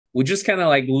we just kind of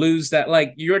like lose that.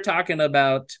 Like you're talking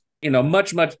about,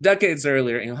 much, much decades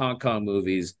earlier in Hong Kong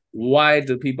movies, why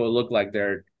do people look like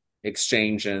they're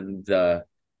exchanging the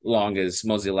longest,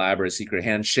 most elaborate secret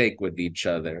handshake with each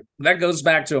other? That goes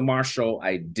back to a martial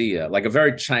idea, like a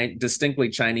very distinctly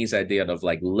Chinese idea of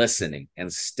like listening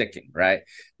and sticking, right?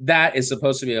 That is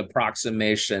supposed to be an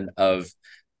approximation of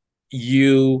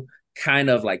you kind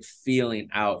of like feeling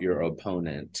out your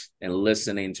opponent and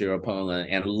listening to your opponent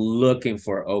and looking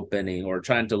for opening or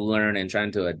trying to learn and trying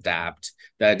to adapt.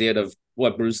 The idea of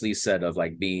what Bruce Lee said of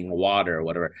like being water or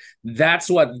whatever. That's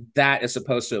what that is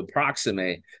supposed to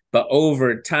approximate. But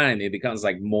over time, it becomes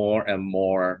like more and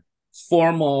more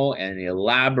formal and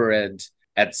elaborate.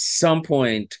 At some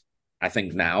point, I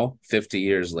think now, 50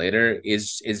 years later,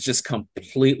 is just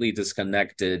completely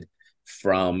disconnected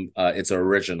from its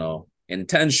original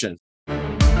intention.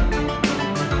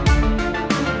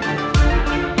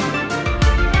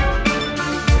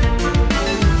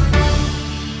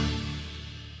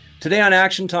 Today on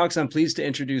Action Talks, I'm pleased to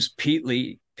introduce Pete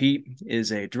Lee. Pete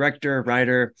is a director,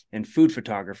 writer, and food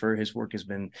photographer. His work has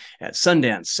been at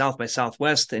Sundance, South by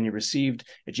Southwest, and he received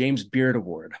a James Beard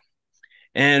Award.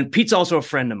 And Pete's also a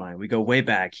friend of mine. We go way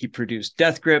back. He produced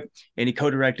Death Grip, and he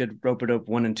co-directed Rope-a-Dope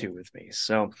 1 and 2 with me.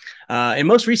 So, and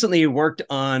most recently, he worked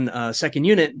on Second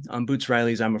Unit on Boots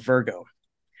Riley's I'm a Virgo.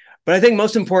 But I think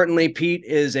most importantly, Pete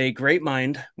is a great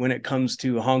mind when it comes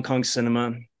to Hong Kong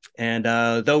cinema. And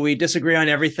though we disagree on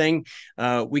everything,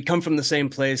 we come from the same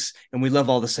place and we love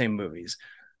all the same movies.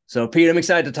 So, Pete, I'm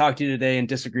excited to talk to you today and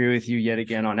disagree with you yet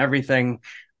again on everything.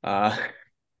 And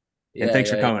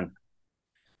thanks for coming.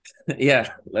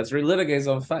 Yeah, let's relitigate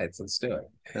some fights. Let's do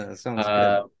it. Sounds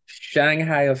good.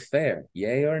 Shanghai Affair,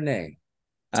 yay or nay?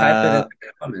 Type it in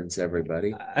the comments,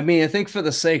 everybody. I mean, I think for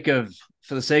the sake of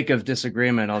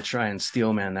disagreement, I'll try and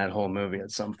steelman that whole movie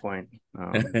at some point.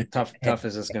 Tough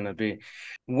as it's going to be.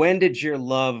 When did your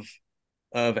love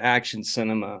of action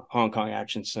cinema, Hong Kong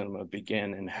action cinema,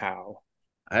 begin, and how?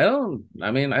 I don't know.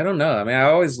 I mean, I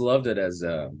always loved it as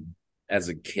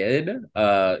a kid.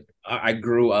 I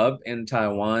grew up in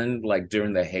Taiwan, like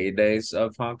during the heydays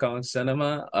of Hong Kong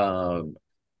cinema.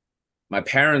 My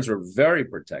parents were very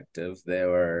protective. They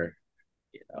were,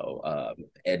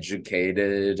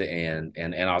 educated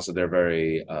and also they're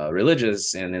very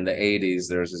religious. And in the 80s,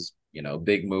 there's this,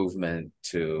 big movement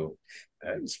to,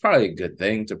 it's probably a good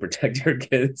thing to protect your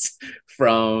kids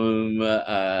from,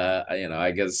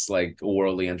 I guess like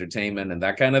worldly entertainment and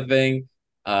that kind of thing.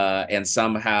 And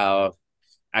somehow,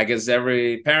 I guess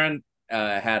every parent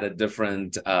had a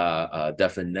different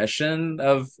definition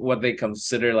of what they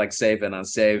consider like safe and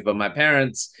unsafe. But my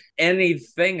parents,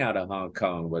 anything out of Hong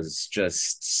Kong was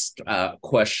just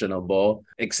questionable,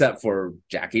 except for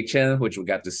Jackie Chan, which we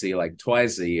got to see like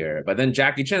twice a year. But then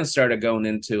Jackie Chan started going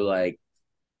into like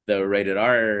the rated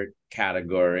R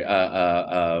category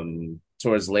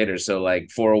towards later. So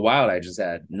like for a while, I just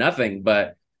had nothing,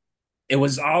 but it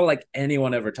was all like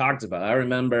anyone ever talked about. I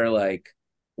remember like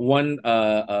one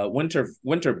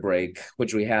winter break,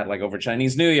 which we had like over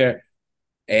Chinese New Year,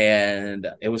 and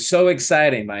it was so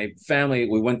exciting. My family,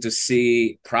 we went to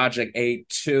see Project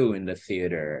 8-2 in the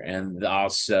theater, and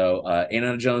also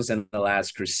Indiana Jones and the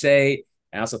Last Crusade.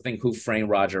 I also think Who Framed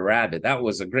Roger Rabbit. That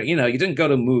was a great, you didn't go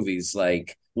to movies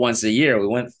like once a year. We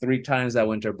went 3 times that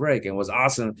winter break, and it was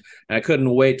awesome. And I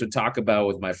couldn't wait to talk about it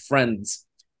with my friends.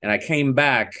 And I came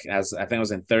back as I think I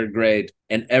was in 3rd grade,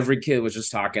 and every kid was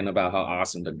just talking about how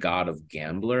awesome the God of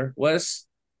Gambler was.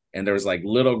 And there was like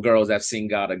little girls that seen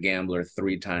God of Gambler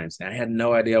 3 times. And I had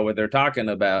no idea what they're talking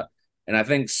about. And I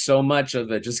think so much of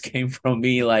it just came from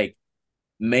me like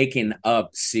making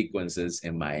up sequences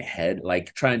in my head,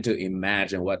 like trying to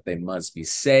imagine what they must be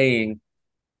saying.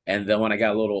 And then when I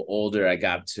got a little older, I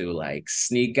got to like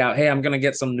sneak out, hey, I'm going to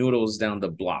get some noodles down the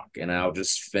block and I'll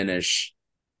just finish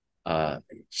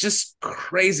just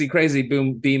crazy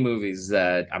B movies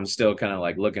that I'm still kind of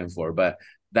like looking for. But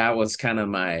that was kind of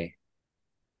my,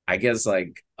 I guess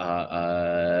like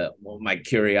my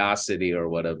curiosity or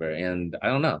whatever. And I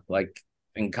don't know, like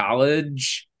in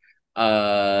college,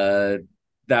 that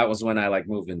was when I like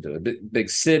moved into a big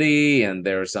city, and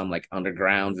there were some like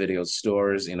underground video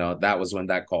stores. That was when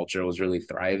that culture was really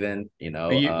thriving. You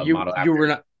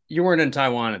weren't in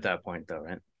Taiwan at that point, though,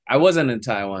 right? I wasn't in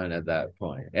Taiwan at that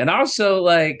point. And also,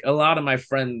 like, a lot of my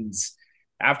friends,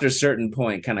 after a certain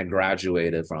point, kind of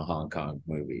graduated from Hong Kong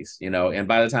movies, and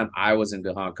by the time I was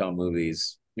into Hong Kong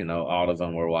movies, all of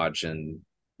them were watching,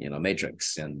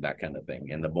 Matrix and that kind of thing,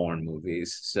 and the Bourne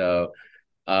movies. So,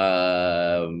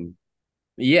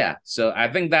 yeah, so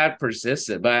I think that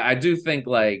persisted. But I do think,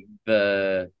 like,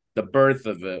 the birth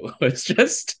of it was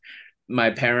just my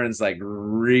parents like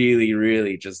really,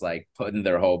 really just like putting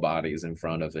their whole bodies in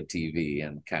front of a TV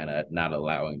and kind of not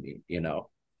allowing me, you know.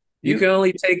 You You can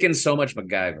only take in so much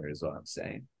MacGyver, is what I'm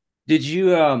saying. did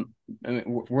you I mean,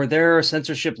 were there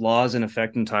censorship laws in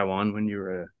effect in Taiwan when you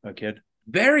were a kid?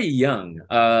 Very young.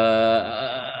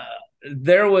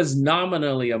 There was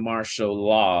nominally a martial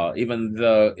law, even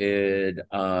though it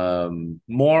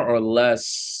more or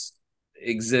less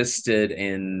existed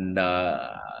in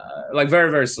like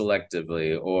very, very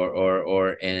selectively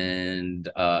or in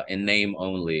name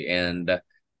only. And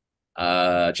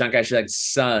Chiang Kai-shek's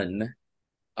son,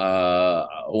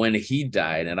 when he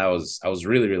died, and I was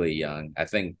really, really young, I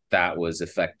think that was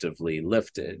effectively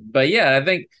lifted. But yeah, I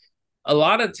think a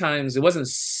lot of times it wasn't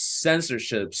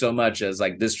censorship so much as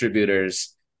like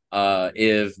distributors,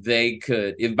 if they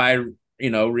could, if by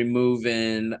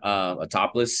removing a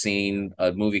topless scene,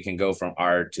 a movie can go from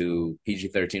R to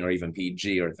PG-13 or even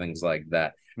PG or things like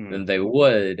that, Hmm. then they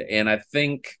would. And I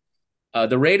think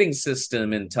the rating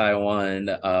system in Taiwan,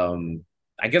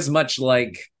 I guess much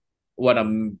like what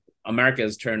America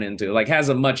has turned into, like has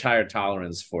a much higher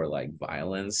tolerance for like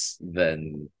violence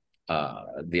than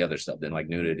the other stuff, than like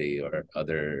nudity or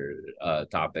other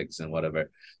topics and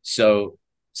whatever. So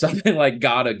something like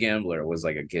God a Gambler was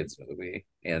like a kids movie,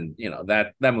 and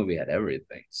that movie had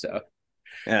everything. So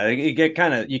Yeah, you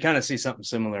kind of see something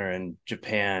similar in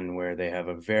Japan where they have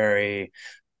a very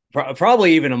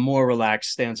probably even a more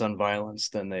relaxed stance on violence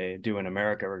than they do in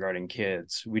America regarding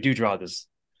kids. We do draw this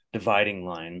dividing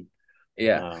line.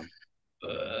 yeah, Um,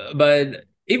 but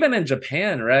even in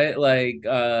Japan, right? Like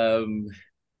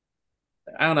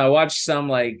I don't know. I watched some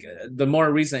like the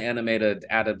more recent animated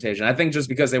adaptation. I think just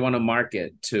because they want to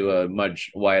market to a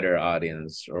much wider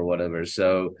audience or whatever.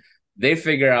 So they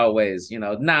figure out ways,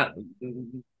 not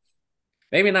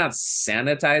maybe not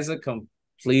sanitize it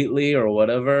completely or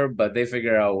whatever, but they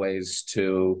figure out ways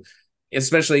to,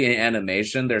 especially in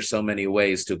animation, there's so many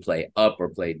ways to play up or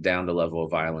play down the level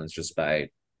of violence just by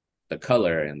the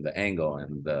color and the angle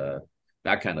and the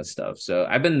that kind of stuff. So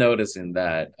I've been noticing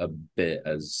that a bit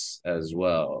as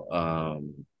well.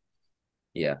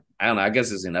 Yeah, I don't know. I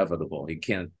guess it's inevitable. You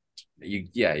can't. You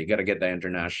got to get that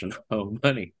international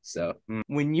money. So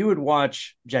when you would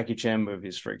watch Jackie Chan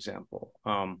movies, for example,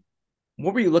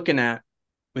 what were you looking at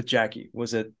with Jackie?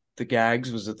 Was it the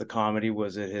gags? Was it the comedy?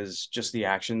 Was it his just the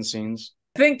action scenes?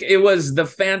 I think it was the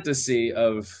fantasy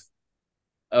of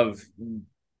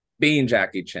being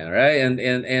Jackie Chan, right?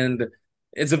 And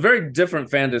it's a very different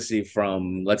fantasy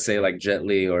from, let's say, like Jet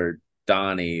Li or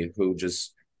Donnie, who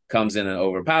just comes in and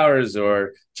overpowers,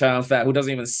 or Chow Fat, who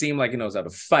doesn't even seem like he knows how to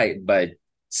fight, but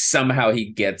somehow he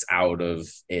gets out of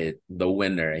it the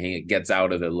winner. He gets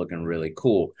out of it looking really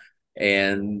cool.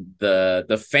 And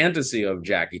the fantasy of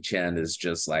Jackie Chan is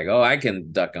just like, oh, I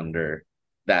can duck under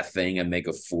that thing and make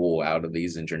a fool out of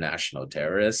these international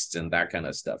terrorists and that kind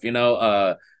of stuff.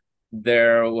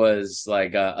 There was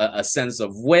like a sense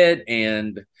of wit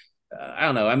and I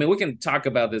don't know. I mean, we can talk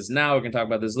about this now. We can talk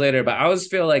about this later. But I always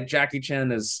feel like Jackie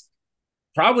Chan is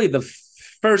probably the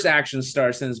first action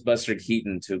star since Buster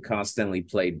Keaton to constantly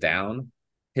play down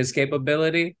his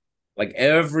capability. Like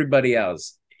everybody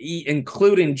else,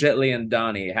 including Jet Li and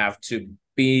Donnie, have to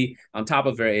be on top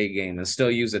of their A game and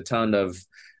still use a ton of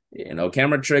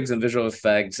camera tricks and visual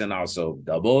effects and also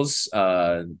doubles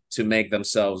to make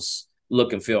themselves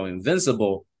look and feel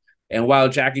invincible. And while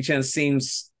Jackie Chan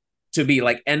seems to be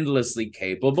like endlessly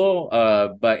capable,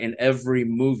 but in every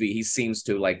movie he seems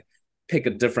to like pick a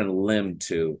different limb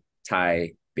to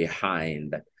tie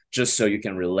behind just so you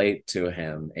can relate to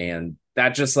him. And that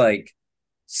just like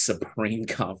supreme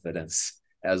confidence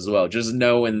as well. Just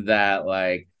knowing that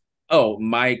like, oh,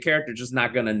 my character just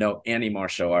not gonna know any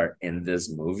martial art in this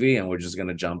movie, and we're just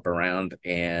gonna jump around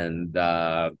and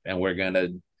we're gonna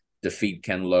defeat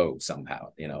Ken Lo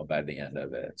somehow, by the end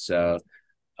of it. So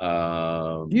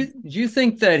Do you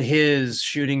think that his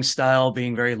shooting style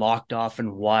being very locked off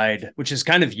and wide, which is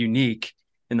kind of unique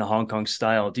in the Hong Kong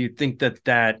style, do you think that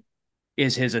that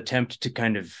is his attempt to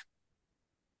kind of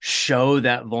show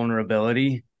that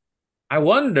vulnerability? I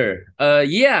wonder.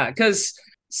 Yeah, because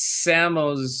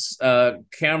Sammo's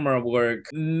camera work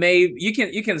may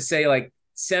you can say like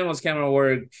Sammo's camera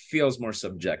work feels more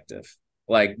subjective.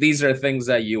 Like these are things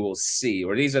that you will see,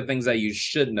 or these are things that you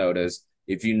should notice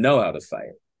if you know how to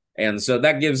fight. And so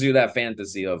that gives you that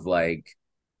fantasy of like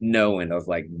knowing, of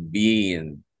like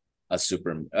being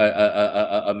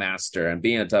a master and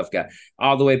being a tough guy,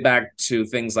 all the way back to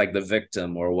things like The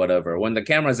Victim or whatever, when the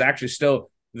camera is actually still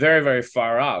very, very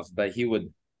far off, but he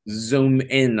would zoom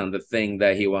in on the thing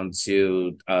that he wants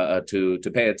to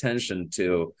pay attention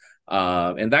to,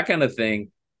 and that kind of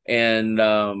thing. And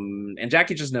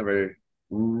Jackie just never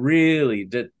really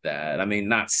did that. I mean,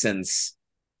 not since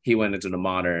he went into the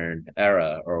modern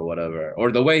era or whatever,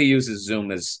 or the way he uses zoom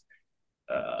is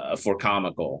for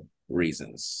comical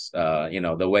reasons.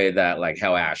 The way that like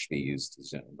how Ashby used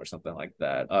zoom or something like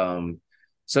that.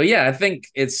 So yeah, I think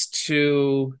it's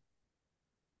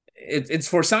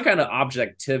for some kind of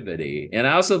objectivity, and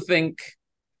I also think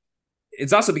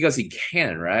it's also because he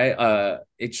can, right?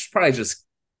 It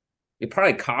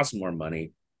probably costs more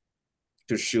money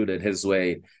to shoot it his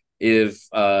way. If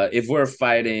we're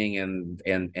fighting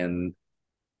and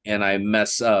I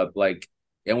mess up, like,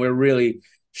 and we're really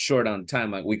short on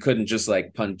time, like we couldn't just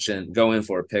like punch in, go in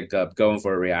for a pickup, go in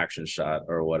for a reaction shot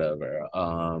or whatever.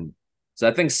 So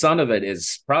I think some of it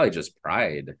is probably just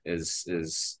pride,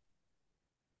 is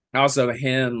also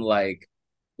him like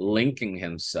linking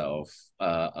himself,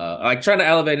 like trying to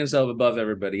elevate himself above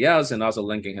everybody else, and also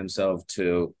linking himself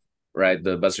to right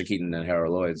the Buster Keaton and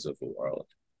Harold Lloyds of the world.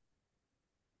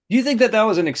 Do you think that that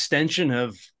was an extension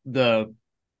of the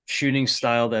shooting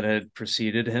style that had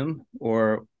preceded him,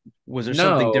 or was there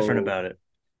something different No, about it?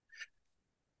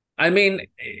 I mean,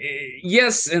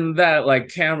 yes, in that like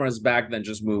cameras back then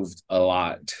just moved a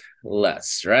lot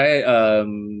less, right?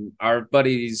 Our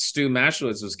buddy Stu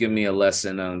Maschwitz was giving me a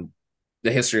lesson on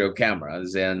the history of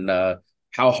cameras and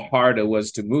how hard it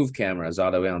was to move cameras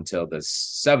all the way until the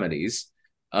 70s.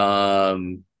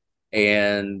 And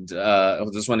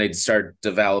just when they start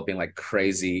developing like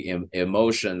crazy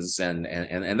emotions and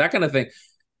that kind of thing.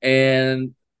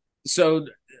 And so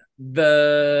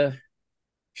the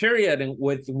period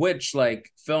with which like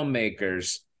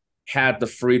filmmakers had the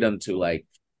freedom to like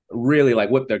really like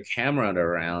whip their camera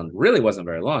around really wasn't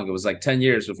very long. It was like 10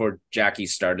 years before Jackie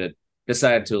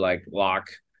decided to like lock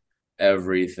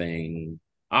everything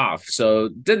off. So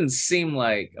it didn't seem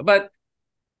like, but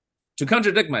to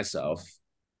contradict myself,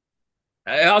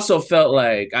 I also felt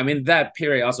like, I mean, that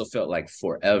period also felt like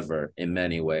forever in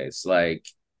many ways, like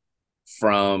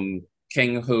from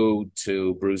King Hu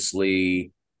to Bruce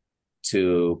Lee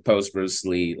to post Bruce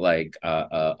Lee, like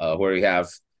where you have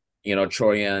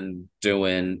Troyan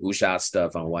doing Usha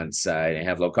stuff on one side and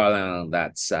have Lokalian on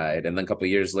that side, and then a couple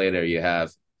of years later you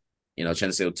have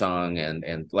Chen Siu-tung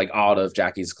and like all of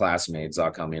Jackie's classmates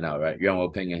all coming out, right?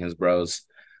 Yong Ping and his bros.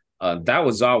 That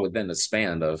was all within the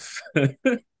span of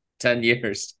 10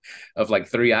 years of like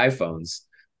 3 iPhones.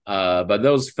 But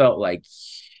those felt like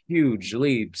huge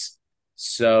leaps.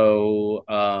 So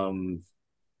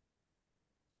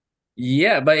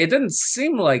yeah, but it didn't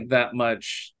seem like that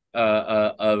much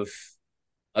of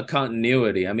a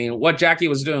continuity. I mean, what Jackie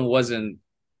was doing wasn't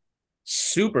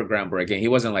super groundbreaking. He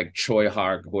wasn't like Choi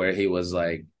Hark, where he was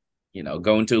like,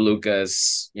 going to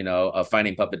Lucas,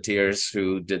 finding puppeteers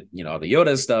who did, the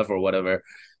Yoda stuff or whatever.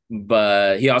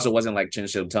 But he also wasn't like Chen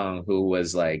Xiu-tung, who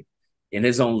was like, in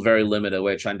his own very limited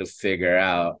way, trying to figure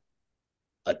out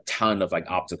a ton of like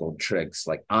optical tricks,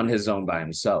 like on his own by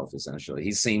himself, essentially.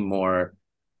 He seemed more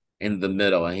in the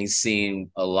middle, and he's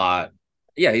seen a lot.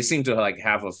 Yeah, he seemed to like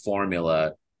have a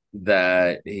formula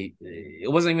that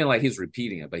it wasn't even like he's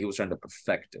repeating it, but he was trying to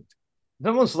perfect it. It's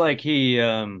almost like he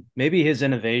maybe his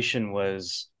innovation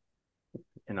was,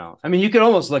 I mean, you could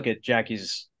almost look at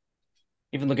Jackie's,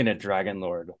 even looking at Dragon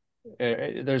Lord.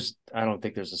 I don't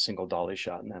think there's a single dolly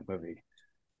shot in that movie.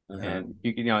 And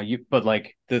but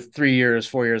like the 3 years,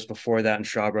 4 years before that in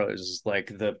Shaw Bros is like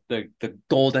the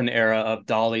golden era of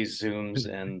dolly zooms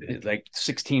and like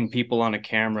 16 people on a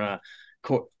camera,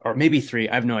 or maybe three.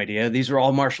 I have no idea. These were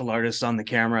all martial artists on the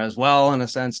camera as well, in a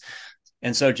sense.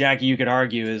 And so Jackie, you could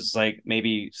argue, is like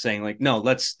maybe saying like, no,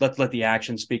 let's let the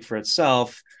action speak for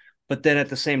itself. But then at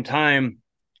the same time,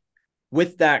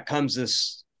 with that comes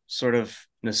this sort of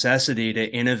necessity to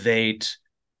innovate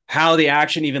how the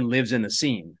action even lives in the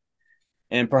scene.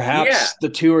 And Yeah, perhaps the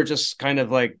two are just kind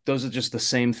of like, those are just the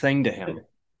same thing to him.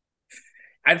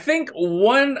 I think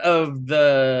one of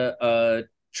the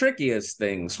trickiest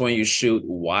things when you shoot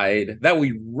wide that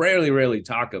we rarely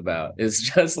talk about is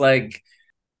just like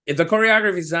if the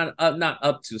choreography is not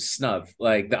up to snuff,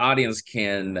 like the audience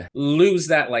can lose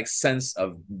that like sense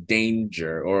of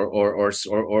danger or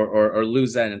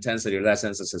lose that intensity or that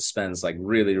sense of suspense like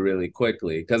really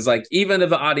quickly. Because like even if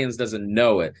the audience doesn't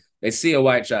know it, they see a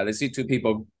white shot, they see two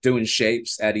people doing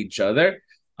shapes at each other.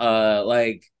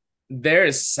 Like there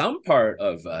is some part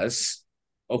of us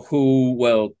who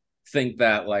will think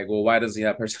that like, well, why doesn't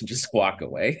that person just walk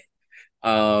away?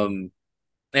 Um,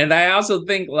 and I also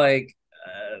think like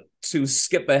to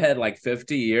skip ahead like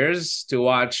 50 years to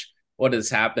watch what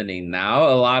is happening now.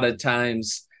 A lot of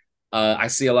times I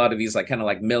see a lot of these like kind of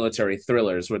like military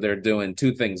thrillers where they're doing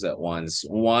two things at once.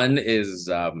 One is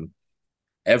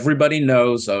everybody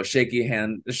knows. Oh, shaky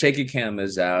cam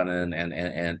is out,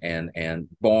 and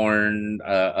born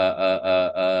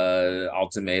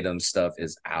ultimatum stuff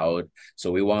is out.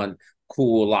 So we want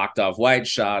cool locked off white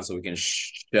shots so we can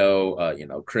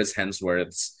show Chris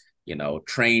Hemsworth's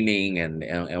training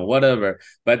and whatever.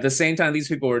 But at the same time, these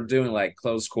people were doing like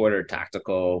close quarter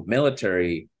tactical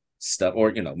military stuff,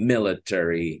 or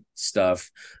military stuff.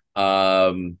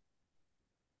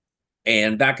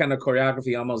 And that kind of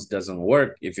choreography almost doesn't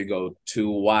work if you go too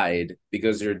wide,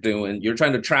 because you're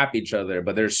trying to trap each other,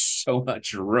 but there's so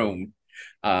much room.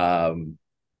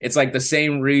 It's like the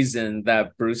same reason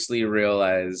that Bruce Lee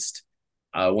realized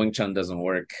Wing Chun doesn't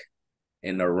work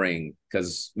in the ring,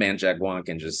 because Man Jack Wan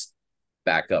can just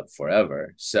back up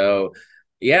forever. So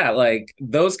yeah, like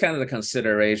those kind of the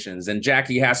considerations, and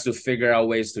Jackie has to figure out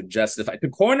ways to justify, to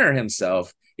corner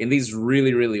himself in these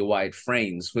really, really wide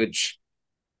frames, which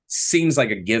seems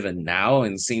like a given now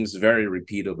and seems very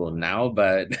repeatable now,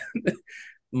 but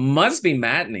must be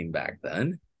maddening back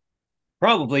then.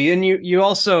 Probably. And you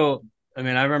also, I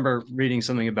mean, I remember reading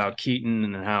something about Keaton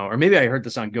and how, or maybe I heard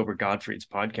this on Gilbert Gottfried's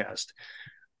podcast,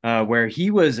 where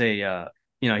he was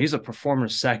he's a performer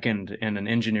second and an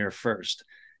engineer first.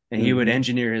 And he would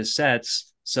engineer his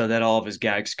sets so that all of his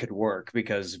gags could work,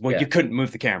 because you couldn't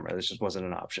move the camera. This just wasn't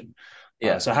an option.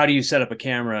 Yeah. So how do you set up a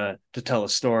camera to tell a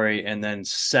story and then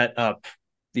set up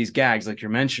these gags like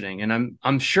you're mentioning? And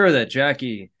I'm sure that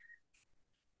Jackie,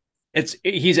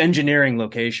 he's engineering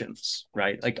locations,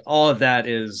 right? Like all of that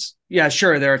is, yeah,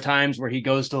 sure. There are times where he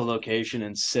goes to a location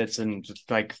and sits and just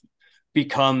like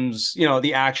becomes,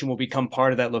 the action will become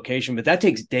part of that location, but that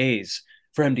takes days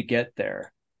for him to get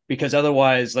there, because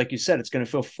otherwise, like you said, it's going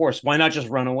to feel forced. Why not just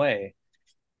run away?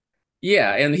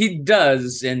 Yeah, and he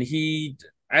does, and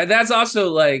that's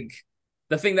also like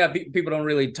the thing that people don't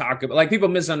really talk about. Like people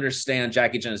misunderstand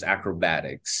Jackie Chan's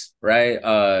acrobatics,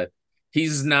 right?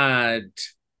 He's not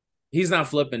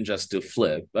flipping just to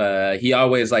flip. He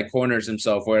always like corners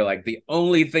himself where like the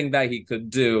only thing that he could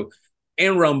do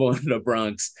in Rumble in the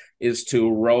Bronx is to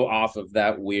roll off of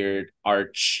that weird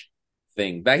arch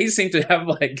thing that he seemed to have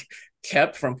like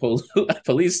kept from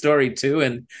Police Story 2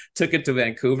 and took it to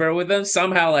Vancouver with him.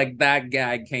 Somehow like that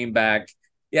gag came back.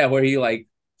 Yeah, where he like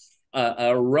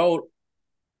wrote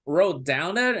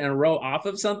down it and wrote off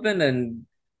of something and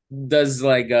does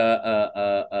like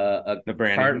a the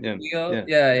branding.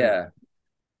 Yeah.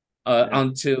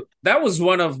 Onto that was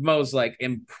one of most like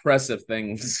impressive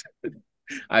things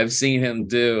I've seen him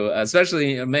do,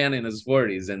 especially a man in his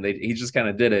 40s, and he just kind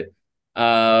of did it.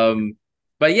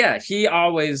 But yeah, he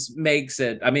always makes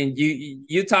it. I mean,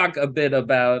 you talk a bit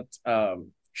about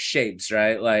shapes,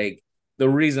 right? Like the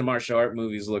reason martial art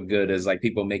movies look good is like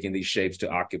people making these shapes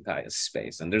to occupy a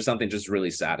space. And there's something just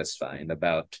really satisfying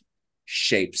about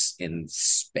shapes in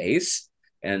space.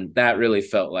 And that really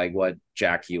felt like what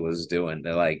Jackie was doing.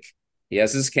 They're like, he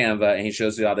has his Canva and he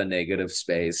shows you all the negative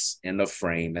space in the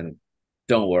frame. And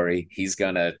don't worry, he's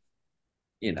gonna,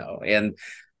 and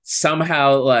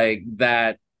somehow like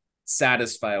that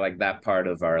satisfy like that part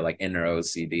of our like inner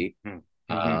OCD.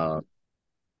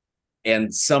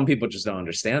 And some people just don't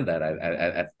understand that.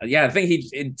 I think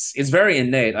it's very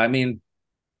innate. I mean,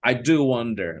 I do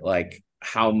wonder like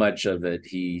how much of it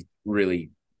he really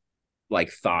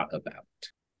like thought about.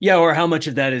 Yeah, or how much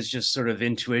of that is just sort of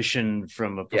intuition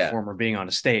from a performer being on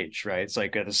a stage, right? It's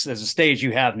like as a stage,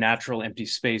 you have natural empty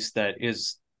space that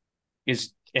is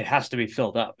it has to be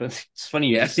filled up. It's funny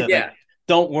you just said, like,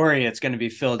 don't worry, it's going to be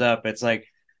filled up. It's like,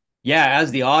 yeah,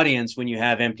 as the audience, when you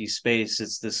have empty space,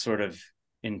 it's this sort of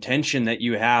intention that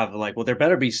you have, like, well, there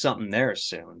better be something there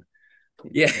soon.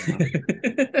 Yeah.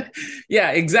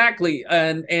 Yeah, exactly.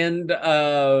 And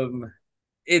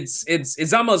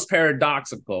it's almost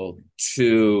paradoxical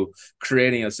to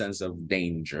creating a sense of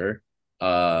danger,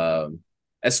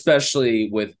 especially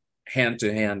with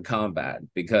hand-to-hand combat,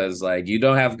 because like you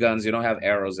don't have guns, you don't have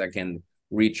arrows that can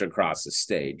reach across the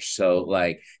stage. So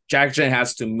like Jack Chan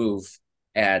has to move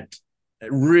at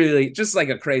really just like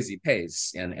a crazy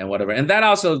pace and whatever. And that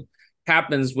also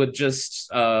happens with just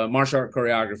martial art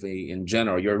choreography in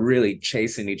general. You're really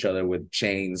chasing each other with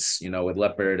chains, with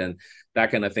leopard and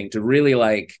that kind of thing, to really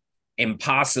like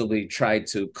impossibly try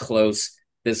to close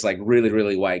this like really,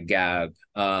 really wide gap.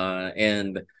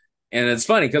 And it's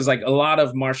funny because like a lot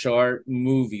of martial art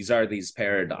movies are these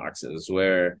paradoxes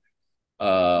where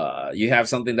you have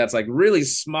something that's like really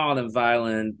small and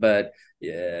violent, but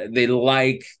they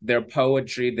like their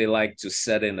poetry. They like to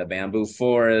set in a bamboo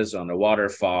forest on a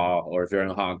waterfall, or if you're in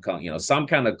Hong Kong, some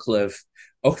kind of cliff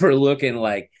overlooking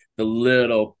like the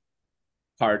little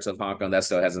parts of Hong Kong that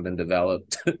still hasn't been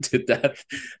developed to death,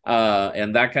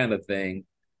 and that kind of thing.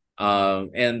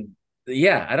 And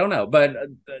yeah, I don't know, but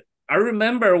I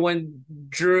remember when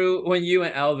you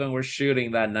and Alvin were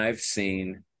shooting that knife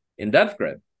scene in Death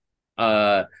Grip.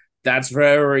 Uh, that's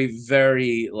very,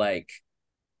 very like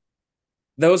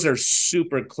those are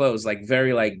super close, like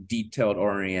very like detailed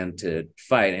oriented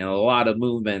fight and a lot of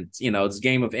movement. It's a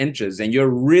game of inches, and you're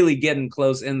really getting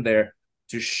close in there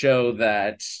to show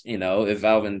that if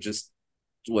Alvin just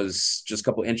was just a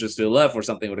couple inches to the left or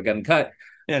something would have gotten cut.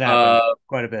 It happened Uh,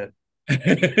 quite a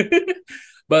bit.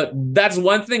 but that's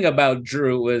one thing about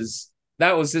Drew was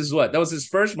that was his what? That was his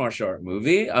first martial art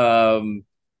movie.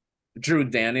 Drew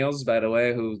Daniels, by the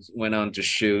way, who went on to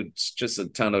shoot just a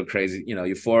ton of crazy,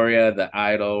 Euphoria, The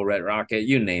Idol, Red Rocket,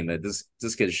 you name it.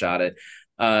 This kid shot it.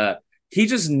 He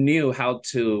just knew how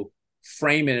to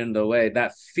frame it in the way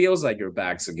that feels like your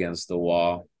back's against the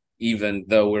wall, even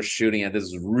though we're shooting at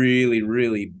this really,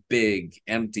 really big,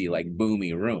 empty, like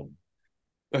boomy room.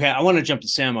 Okay, I want to jump to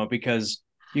Sammo because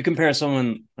you compare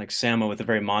someone like Sammo with a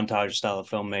very montage style of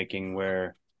filmmaking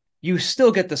where you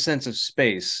still get the sense of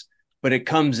space, but it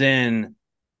comes in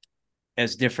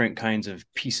as different kinds of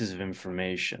pieces of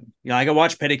information. I can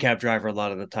watch Pedicab Driver a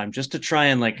lot of the time just to try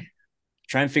and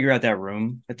figure out that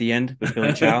room at the end with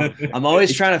Billy Chow. I'm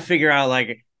always trying to figure out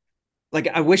like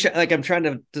I wish like I'm trying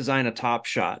to design a top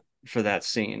shot for that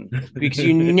scene because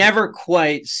you never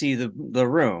quite see the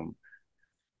room.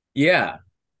 Yeah.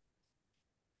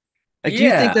 Like, do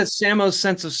you think Yeah. that Sammo's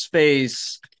sense of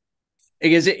space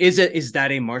is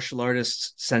that a martial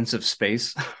artist's sense of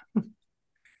space?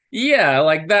 Yeah,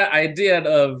 like that idea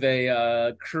of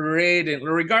a creating,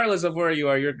 regardless of where you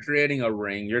are, you're creating a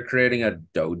ring, you're creating a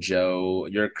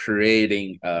dojo, you're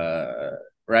creating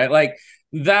right? Like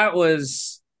that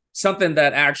was something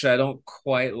that actually I don't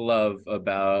quite love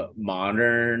about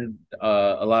modern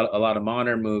a lot of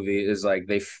modern movies is like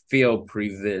they feel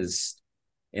previs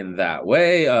in that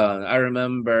way. I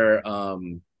remember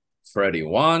Freddie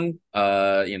Wan,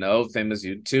 famous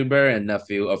YouTuber and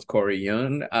nephew of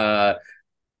KWOON,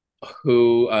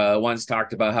 who once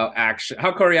talked about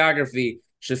how choreography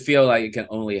should feel like it can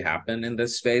only happen in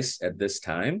this space at this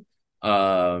time.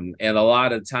 And a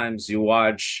lot of times you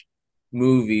watch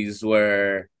movies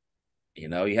where you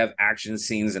have action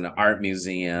scenes in an art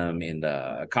museum, in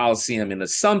the Coliseum, in the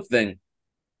something,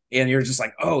 and you're just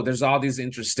like, oh, there's all these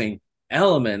interesting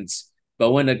elements.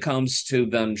 But when it comes to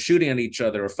them shooting at each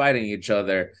other or fighting each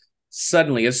other,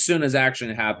 suddenly, as soon as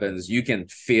action happens, you can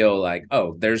feel like,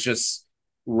 oh, there's just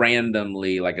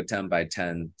randomly like a 10 by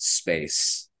 10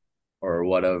 space or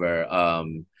whatever.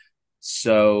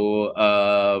 So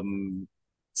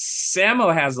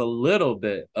Sammo has a little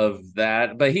bit of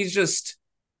that, but he's just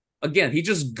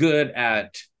good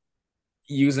at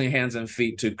using hands and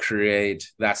feet to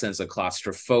create that sense of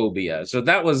claustrophobia. So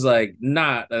that was like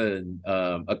not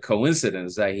a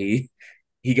coincidence that he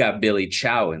got Billy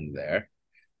Chow in there,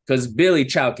 because Billy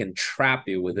Chow can trap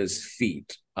you with his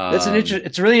feet.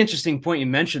 It's a really interesting point you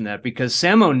mentioned that because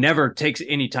Sammo never takes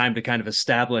any time to kind of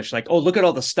establish like, oh, look at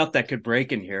all the stuff that could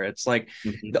break in here. It's like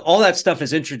all that stuff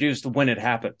is introduced when it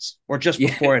happens or just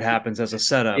before it happens as a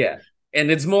setup. Yeah.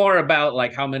 And it's more about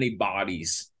like how many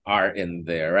bodies are in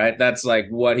there, right? That's like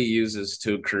what he uses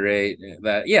to create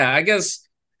that. Yeah, I guess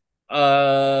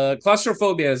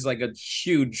claustrophobia is like a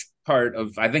huge part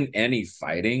of I think any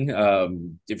fighting.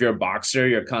 If you're a boxer,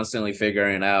 you're constantly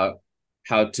figuring out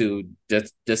how to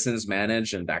distance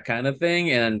manage and that kind of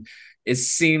thing, and it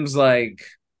seems like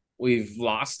we've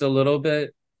lost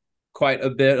quite a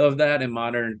bit of that in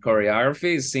modern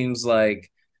choreography. It seems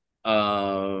like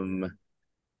a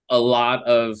lot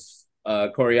of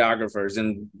choreographers,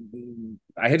 and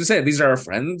I hate to say it, these are our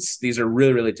friends, these are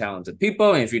really, really talented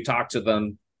people, and if you talk to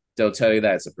them, they'll tell you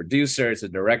that it's a producer, it's a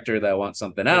director that wants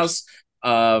something else.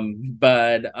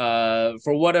 But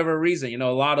for whatever reason,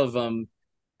 a lot of them,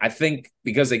 I think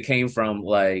because they came from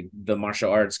like the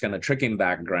martial arts kind of tricking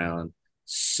background,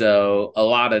 so a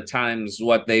lot of times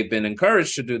what they've been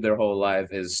encouraged to do their whole life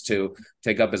is to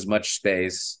take up as much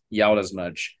space, yell as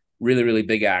much, really, really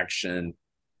big action.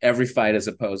 Every fight is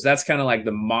opposed. That's kind of like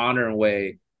the modern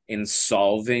way in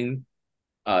solving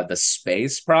the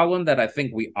space problem that I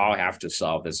think we all have to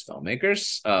solve as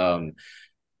filmmakers.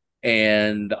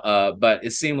 And but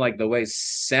it seemed like the way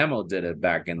Sammo did it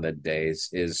back in the days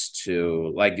is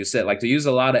to, like you said, like to use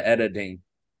a lot of editing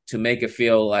to make it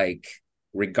feel like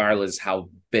regardless how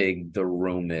big the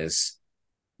room is,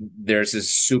 there's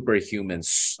this superhuman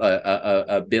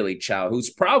Billy Chow who's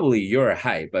probably your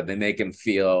height, but they make him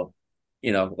feel,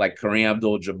 like Kareem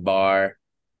Abdul-Jabbar,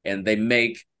 and they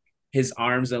make his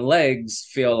arms and legs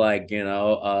feel like,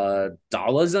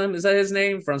 Dollism, is that his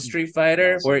name from Street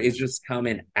Fighter, where it's just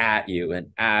coming at you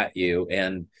and at you.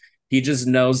 And he just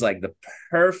knows like the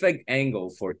perfect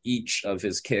angle for each of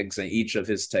his kicks and each of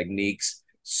his techniques,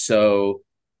 so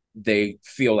they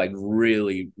feel like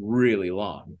really, really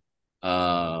long.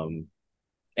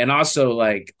 And also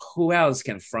like who else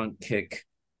can front kick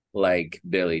like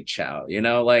Billy Chow? You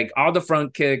know, like all the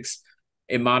front kicks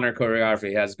in modern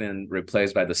choreography has been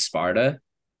replaced by the Sparta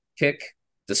kick,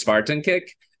 the Spartan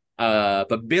kick.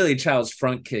 But Billy Chow's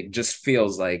front kick just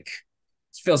feels like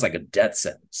a death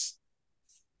sentence.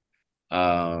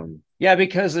 Yeah,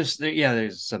 because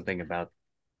there's something about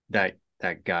that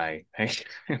guy. That's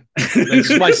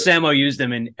why Sammo used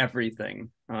him in everything.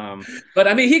 But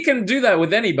I mean, he can do that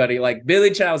with anybody. Like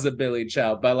Billy Chow's a Billy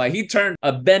Chow, but like he turned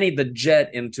a Benny the Jet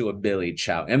into a Billy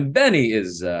Chow, and Benny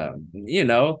is,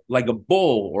 like a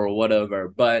bull or whatever.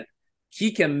 But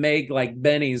he can make like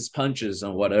Benny's punches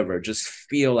and whatever just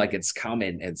feel like it's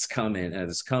coming, it's coming, and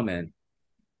it's coming.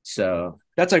 So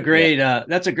that's a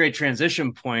great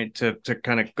transition point to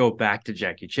kind of go back to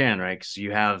Jackie Chan, right? Because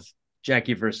you have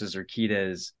Jackie versus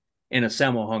Urquidez in a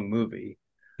Sammo Hung movie.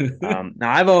 Now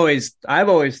I've always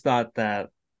thought that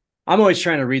I'm always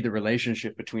trying to read the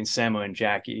relationship between Sammo and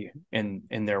Jackie in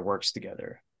their works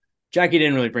together. Jackie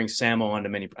didn't really bring Sammo onto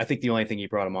many. I think the only thing he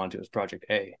brought him onto was Project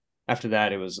A. After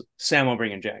that, it was Sammo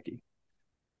bringing Jackie.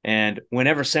 And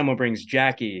whenever Sammo brings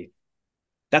Jackie,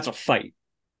 that's a fight.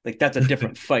 Like that's a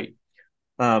different fight.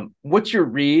 What's your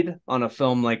read on a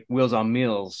film like Wheels on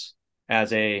Meals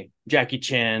as a Jackie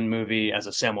Chan movie, as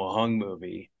a Sammo Hung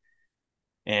movie,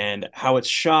 and how it's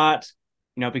shot?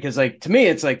 You know, because like to me,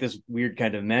 it's like this weird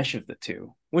kind of mesh of the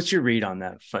two. What's your read on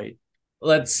that fight?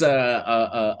 Let's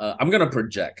I'm gonna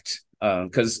project,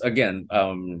 because again,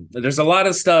 there's a lot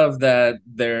of stuff that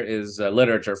there is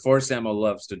literature for. Sammo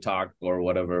loves to talk or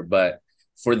whatever, but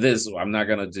for this I'm not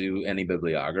gonna do any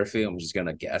bibliography. I'm just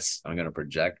gonna guess. I'm gonna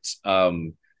project.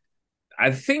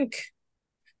 I think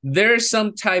there's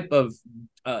some type of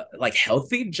like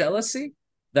healthy jealousy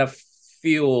that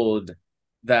fueled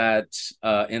that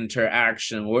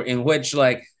interaction, in which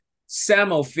like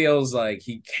Sammo feels like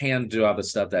he can do all the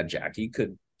stuff that Jackie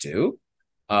could do.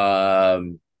 But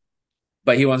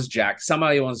he wants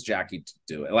somehow he wants Jackie to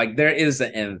do it. Like there is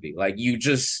an envy. Like you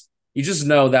just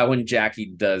know that when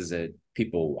Jackie does it,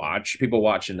 people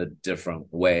watch in a different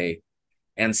way.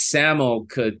 And Sammo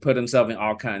could put himself in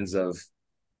all kinds of,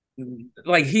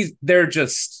 like they're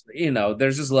just,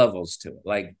 there's just levels to it.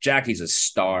 Like Jackie's a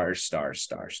star.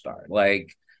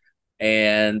 Like,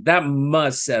 and that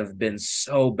must have been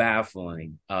so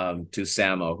baffling to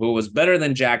Sammo, who was better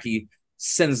than Jackie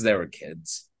since they were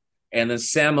kids. And then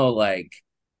Sammo like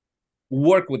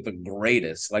work with the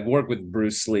greatest, like work with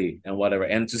Bruce Lee and whatever.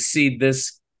 And to see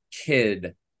this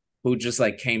kid who just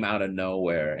like came out of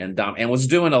nowhere and was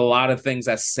doing a lot of things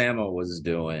that Sammo was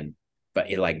doing,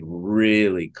 but it like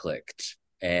really clicked.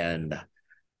 And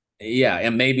yeah,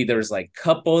 and maybe there's like a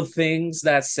couple of things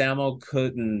that Sammo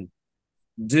couldn't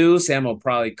do. Sammo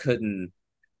probably couldn't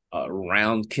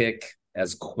round kick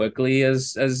as quickly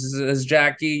as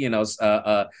Jackie.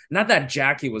 Not that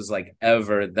Jackie was like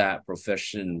ever that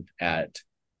proficient at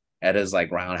his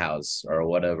like roundhouse or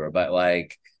whatever, but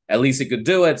like at least he could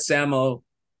do it. Sammo,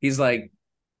 he's like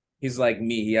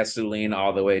me. He has to lean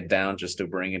all the way down just to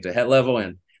bring it to head level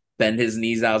and bend his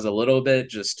knees out a little bit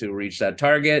just to reach that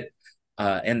target.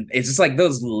 And it's just like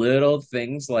those little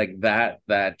things like that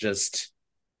just,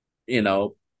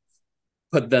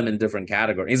 put them in different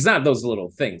categories. It's not those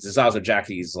little things. It's also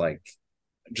Jackie's like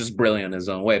just brilliant in his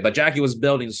own way. But Jackie was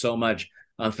building so much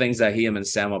on things that him and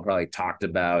Sammo probably talked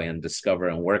about and discovered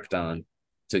and worked on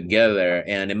together.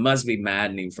 And it must be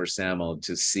maddening for Sammo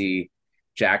to see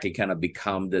Jackie kind of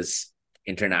become this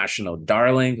international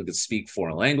darling who could speak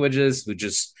foreign languages, who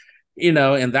just, and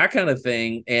that kind of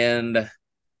thing. And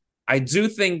I do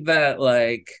think that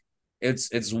like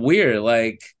it's weird.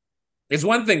 Like it's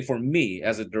one thing for me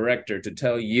as a director to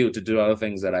tell you to do all the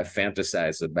things that I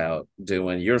fantasize about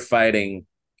doing. You're fighting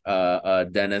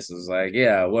Dennis is like,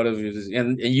 yeah, what if you just,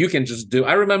 and you can just do.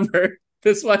 I remember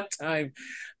this one time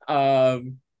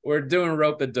we're doing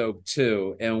Rope a Dope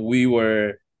 2, and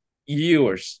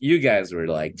you guys were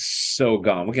like so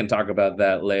gone. We can talk about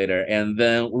that later. And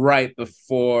then right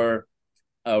before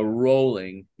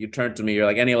rolling, you turned to me, you're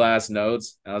like, any last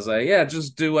notes? And I was like, yeah,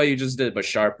 just do what you just did, but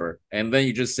sharper. And then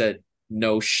you just said,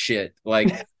 no shit,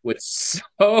 like with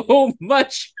so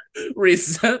much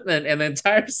resentment, and the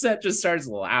entire set just starts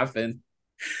laughing.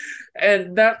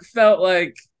 And that felt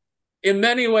like, in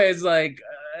many ways, like,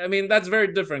 I mean, that's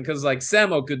very different because like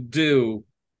Sammo could do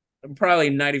probably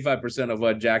 95% of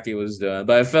what Jackie was doing,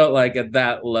 but I felt like at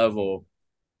that level,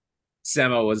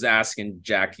 Sammo was asking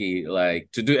Jackie like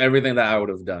to do everything that I would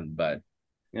have done, but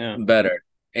Yeah. better.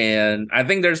 And I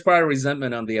think there's probably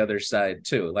resentment on the other side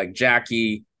too. Like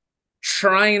Jackie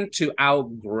trying to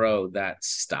outgrow that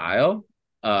style.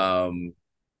 But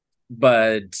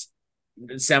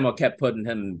Samuel kept putting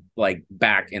him like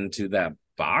back into that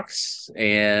box.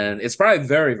 And it's probably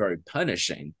very, very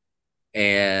punishing.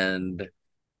 And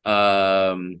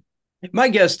My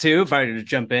guess too, if I were to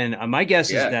jump in, my guess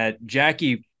is yeah. that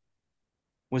Jackie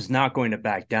was not going to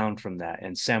back down from that,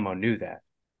 and Sammo knew that.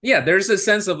 Yeah, there's a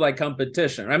sense of like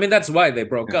competition. I mean, that's why they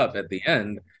broke Yeah. up at the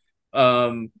end.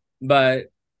 But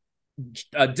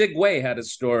Dick Way had a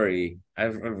story.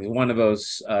 I've one of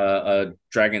those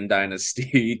Dragon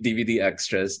Dynasty DVD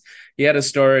extras. He had a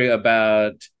story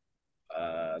about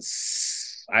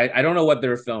I don't know what they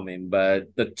were filming,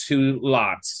 but the two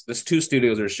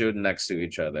studios are shooting next to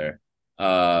each other.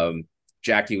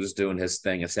 Jackie was doing his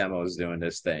thing and Sammo was doing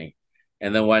his thing.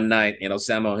 And then one night,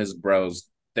 Sammo and his bros,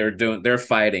 they're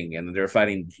fighting and they're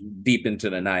fighting deep into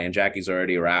the night, and Jackie's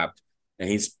already wrapped, and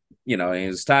he's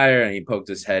tired, and he poked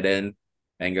his head in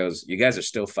and goes, "You guys are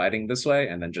still fighting this way?"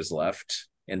 And then just left.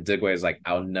 And Digway is like,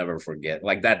 "I'll never forget,"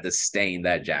 like that disdain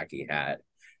that Jackie had.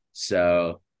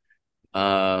 So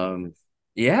um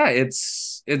yeah,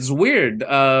 it's weird.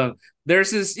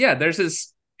 There's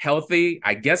this healthy,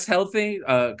 I guess, healthy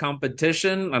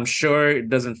competition. I'm sure it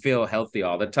doesn't feel healthy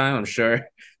all the time. I'm sure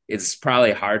it's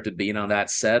probably hard to be on that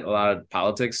set, a lot of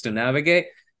politics to navigate.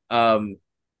 um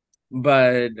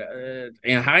but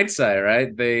in hindsight,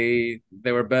 right, they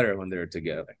were better when they were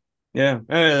together. Yeah,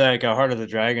 like a Heart of the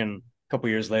Dragon a couple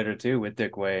years later too with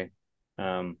Dick Way.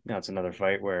 It's another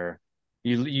fight where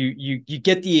you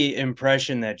get the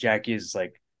impression that Jackie is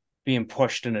like being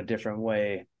pushed in a different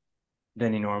way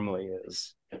than he normally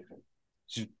is.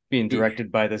 She's being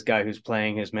directed by this guy who's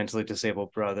playing his mentally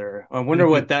disabled brother. I wonder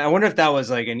if that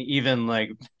was like an even like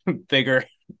bigger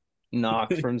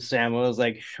knock from Sam. It was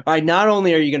like, all right, not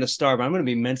only are you going to starve, but I'm going to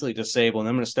be mentally disabled, and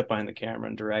I'm going to step behind the camera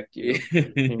and direct you.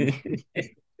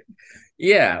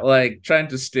 Yeah, like trying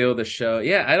to steal the show.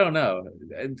 Yeah, I don't know.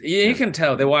 You Yeah. can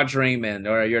tell they watch Raymond,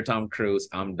 or you're Tom Cruise,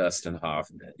 I'm Dustin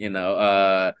Hoffman.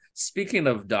 Speaking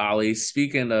of Dolly,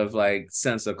 speaking of like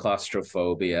sense of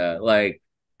claustrophobia, like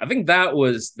I think that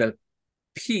was the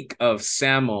peak of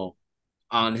Samuel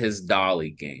on his Dolly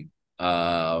game.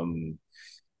 There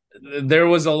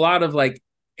was a lot of like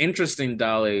interesting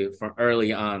Dolly from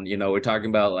early on. We're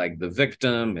talking about like The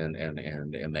Victim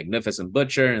and Magnificent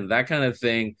Butcher and that kind of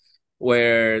thing,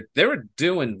 where they were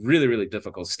doing really, really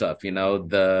difficult stuff.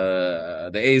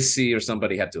 The AC or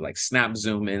somebody had to like snap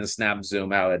zoom in, snap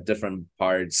zoom out at different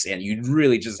parts, and you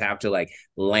really just have to like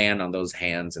land on those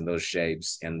hands and those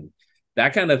shapes and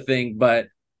that kind of thing. But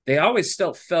they always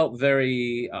still felt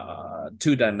very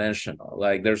two-dimensional.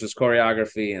 Like there's this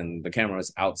choreography and the camera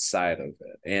was outside of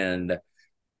it. And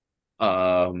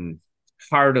um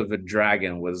Heart of a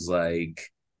Dragon was like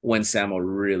when Samuel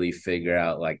really figured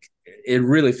out, like it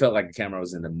really felt like the camera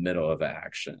was in the middle of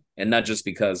action. And not just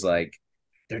because like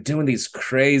they're doing these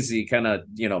crazy kind of,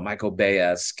 Michael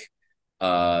Bay-esque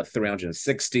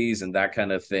 360s and that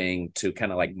kind of thing to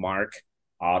kind of like mark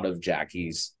all of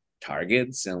Jackie's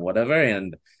targets and whatever.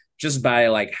 And just by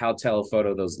like how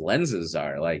telephoto those lenses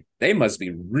are, like they must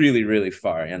be really, really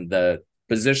far. And the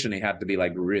positioning had to be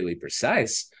like really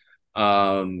precise.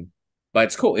 But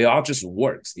it's cool. It all just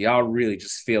works. It all really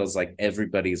just feels like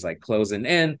everybody's like closing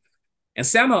in. And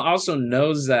Samuel also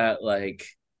knows that like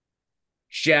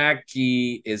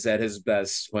Jackie is at his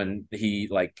best when he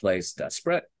like plays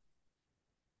desperate.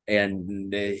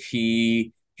 And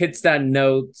he hits that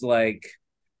note like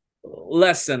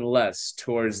less and less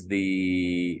towards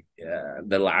the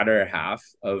latter half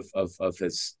of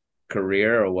his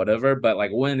career or whatever. But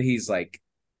like when he's like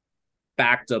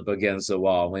backed up against the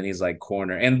wall, when he's like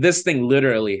corner, and this thing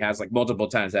literally has like multiple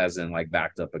times has in like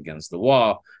backed up against the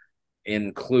wall,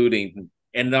 including,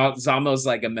 and it's almost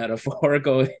like a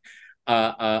metaphorical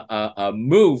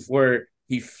move where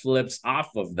he flips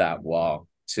off of that wall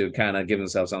to kind of give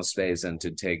himself some space and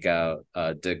to take out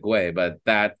Dick Way. But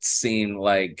that seemed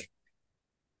like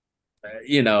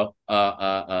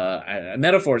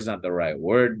metaphor is not the right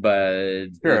word, but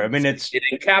Sure. I mean, it's it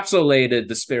encapsulated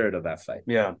the spirit of that fight.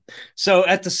 yeah. So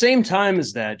at the same time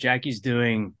as that, Jackie's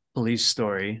doing Police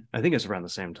Story. I think it's around the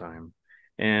same time,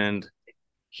 and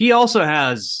he also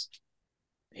has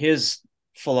his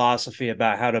philosophy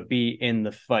about how to be in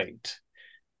the fight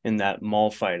in that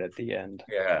mall fight at the end.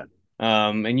 Yeah.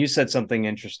 And you said something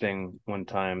interesting one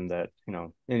time that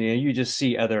and you just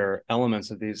see other elements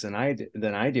of these than I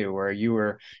do. Where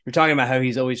you're talking about how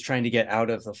he's always trying to get out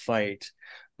of the fight.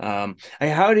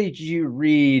 How did you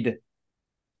read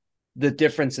the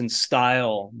difference in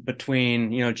style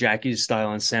between, Jackie's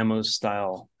style and Sammo's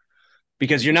style,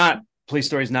 because Police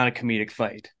Story is not a comedic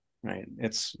fight, right?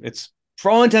 It's for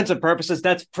all intents and purposes,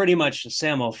 that's pretty much a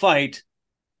Sammo fight,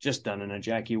 just done in a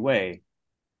Jackie way.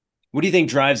 What do you think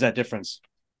drives that difference?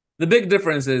 The big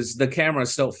difference is the camera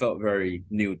still felt very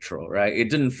neutral, right? It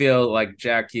didn't feel like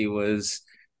Jackie was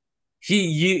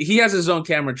he has his own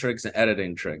camera tricks and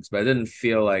editing tricks, but it didn't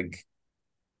feel like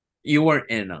you weren't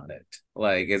in on it.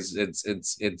 Like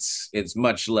it's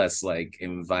much less like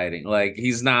inviting. Like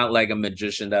he's not like a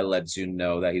magician that lets you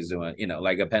know that he's doing,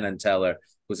 like a Penn and Teller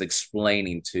who's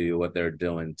explaining to you what they're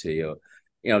doing to you.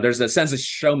 There's a sense of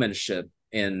showmanship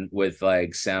in with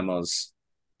like Sammo's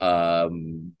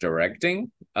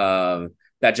directing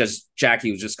that just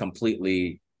Jackie was just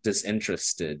completely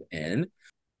disinterested in.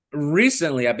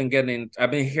 Recently I've been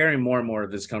hearing more and more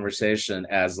of this conversation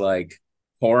as like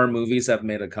horror movies have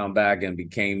made a comeback and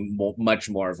became much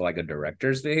more of like a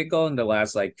director's vehicle in the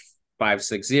last like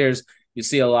 5-6 years. You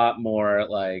see a lot more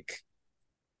like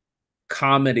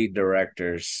comedy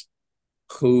directors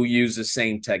who use the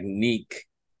same technique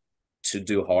to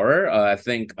do horror. I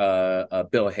think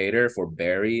Bill Hader for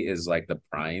Barry is like the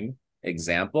prime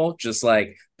example. Just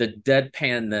like the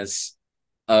deadpanness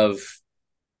of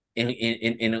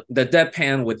in the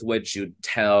deadpan with which you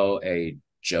tell a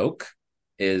joke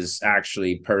is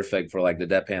actually perfect for like the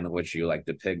deadpan in which you like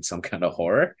depict some kind of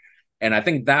horror. And I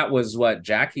think that was what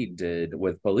Jackie did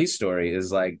with Police Story.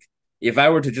 Is like, if I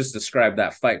were to just describe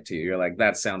that fight to you, you're like,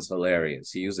 that sounds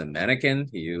hilarious. He used a mannequin,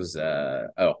 he used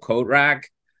a coat rack,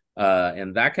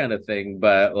 and that kind of thing.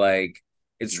 But like,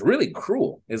 it's really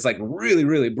cruel. It's like really,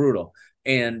 really brutal.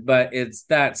 But it's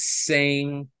that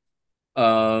same,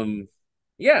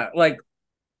 yeah, like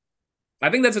I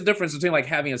think that's a difference between like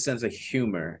having a sense of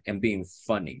humor and being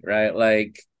funny, right?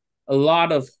 Like a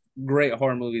lot of great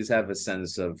horror movies have a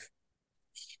sense of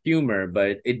humor,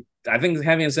 but I think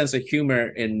having a sense of humor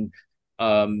in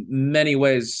many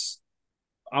ways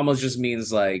almost just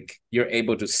means like you're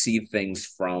able to see things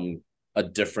from a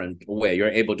different way. You're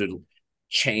able to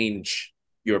change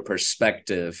your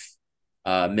perspective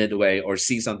midway or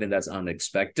see something that's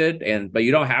unexpected. But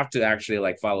you don't have to actually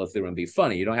like follow through and be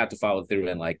funny. You don't have to follow through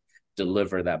and like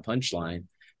deliver that punchline.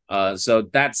 So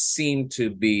that seemed to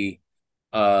be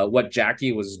what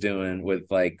Jackie was doing with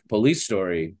like Police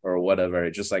Story or whatever.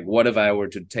 Just like, what if I were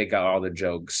to take out all the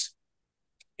jokes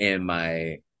in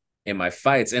my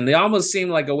fights? And they almost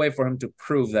seemed like a way for him to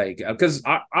prove that, because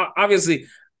obviously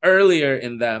earlier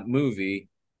in that movie,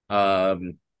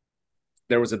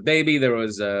 there was a baby, there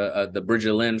was the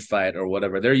Bridget Lynn fight or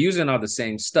whatever. They're using all the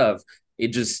same stuff. He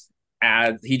just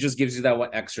gives you that one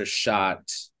extra shot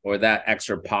or that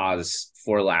extra pause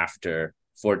for laughter,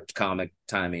 for comic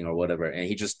timing or whatever, and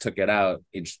he just took it out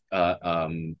in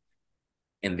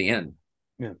the end.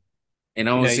 Yeah, and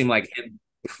it almost seemed like him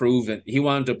he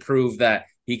wanted to prove that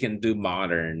he can do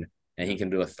modern and he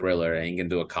can do a thriller and he can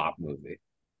do a cop movie.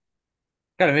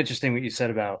 Kind of interesting what you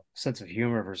said about sense of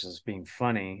humor versus being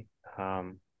funny,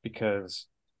 because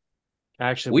I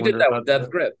actually We did wonder that about with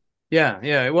Death Grip.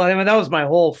 Yeah. Well, I mean, that was my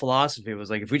whole philosophy. Was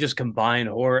like, if we just combine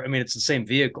horror, I mean, it's the same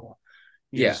vehicle.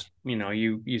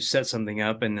 You set something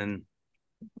up and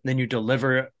then you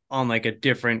deliver on like a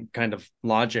different kind of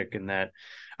logic. In that,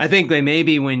 I think they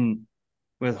maybe when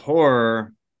with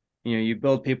horror, you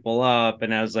build people up,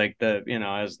 and as like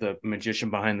as the magician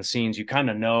behind the scenes, you kind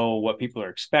of know what people are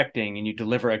expecting, and you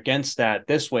deliver against that.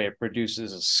 This way, it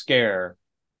produces a scare.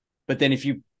 But then if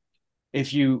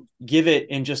you give it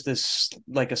in just this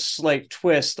like a slight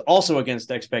twist, also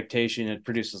against expectation, it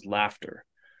produces laughter.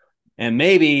 And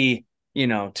maybe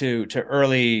to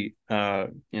early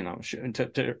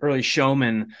to early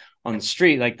showmen on the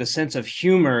street, like the sense of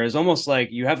humor is almost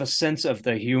like you have a sense of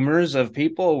the humors of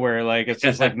people, where like it's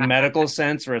this like medical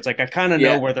sense where it's like I kind of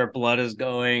know where their blood is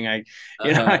going.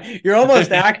 You're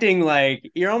almost acting like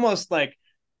you're almost like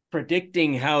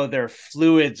predicting how their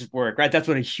fluids work, right? That's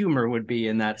what a humor would be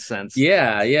in that sense.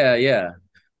 Yeah.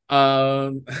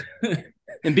 um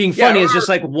And being yeah, funny is just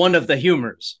like one of the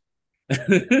humors.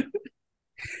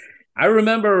 I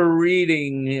remember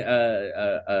reading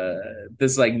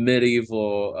this like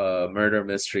medieval murder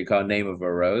mystery called Name of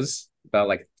a Rose about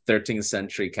like 13th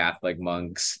century Catholic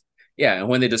monks. Yeah, and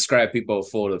when they describe people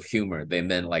full of humor, they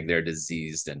meant like they're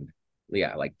diseased and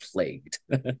like plagued.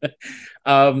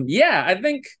 Yeah, I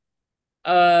think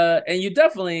and you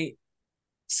definitely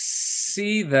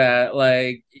see that,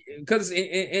 like, because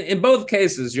in both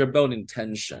cases you're building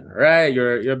tension, right?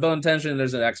 You're building tension,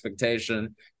 there's an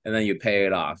expectation, and then you pay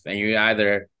it off, and you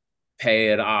either pay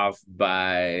it off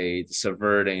by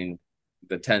subverting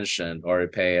the tension or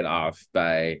pay it off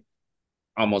by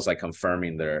almost like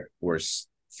confirming their worst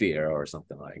fear or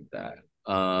something like that.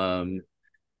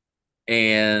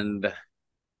 And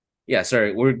yeah,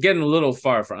 sorry, we're getting a little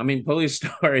far from. I mean, Police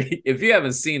Story. If you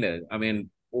haven't seen it, I mean,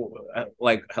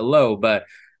 like, hello, but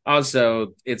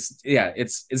also it's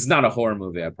not a horror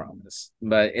movie, I promise.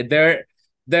 But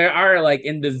there are like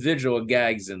individual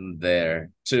gags in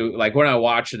there too. Like when I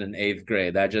watched it in eighth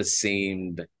grade, that just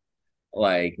seemed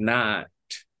like not.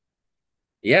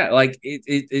 Yeah, like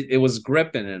it was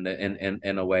gripping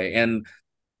in a way, and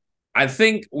I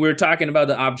think we're talking about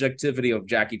the objectivity of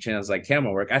Jackie Chan's like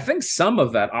camera work. I think some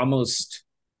of that almost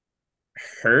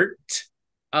hurt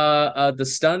the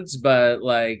stunts, but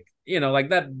like like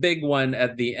that big one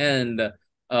at the end,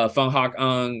 Fung Hak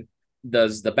Ung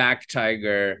does the back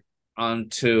tiger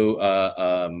onto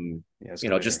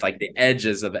just like the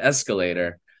edges of the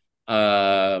escalator.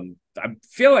 I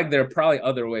feel like there are probably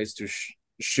other ways to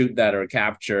shoot that or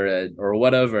capture it or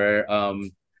whatever.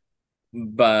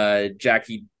 But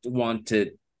Jackie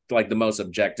wanted like the most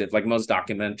objective, like most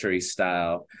documentary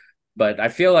style. But I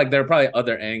feel like there are probably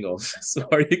other angles so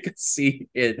you could see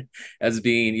it as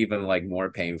being even like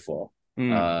more painful.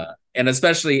 And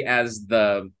especially as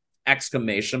the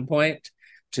exclamation point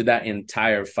to that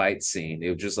entire fight scene,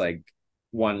 it was just like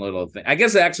one little thing. I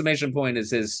guess the exclamation point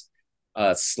is his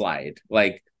slide.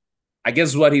 Like, I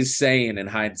guess what he's saying in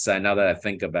hindsight, now that I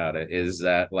think about it, is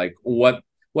that like what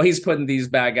he's putting these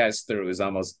bad guys through is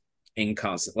almost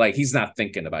inconstant. Like he's not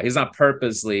thinking about it. He's not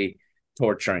purposely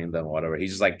torturing them or whatever. He's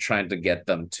just like trying to get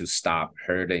them to stop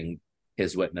hurting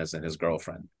his witness and his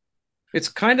girlfriend. It's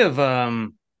kind of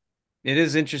it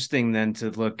is interesting then to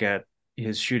look at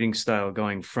his shooting style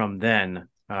going from then,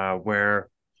 where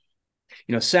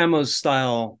Sammo's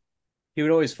style, he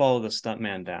would always follow the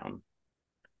stuntman down.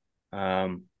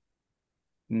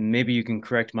 Maybe you can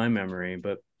correct my memory,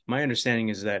 but my understanding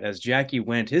is that as Jackie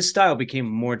went, his style became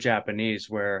more Japanese,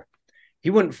 where he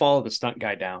wouldn't follow the stunt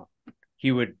guy down.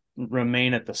 He would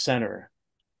remain at the center,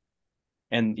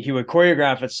 and he would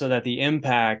choreograph it so that the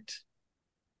impact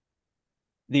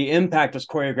was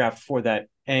choreographed for that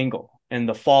angle, and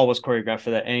the fall was choreographed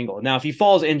for that angle. Now, if he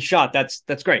falls in shot,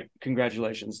 that's great.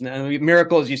 Congratulations. Now,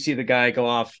 Miracles, you see the guy go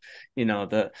off,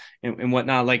 and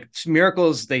whatnot. Like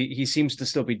Miracles, he seems to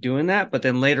still be doing that, but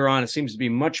then later on, it seems to be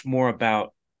much more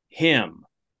about him.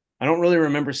 I don't really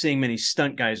remember seeing many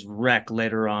stunt guys wreck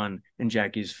later on in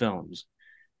Jackie's films.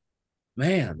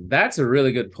 Man, that's a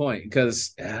really good point,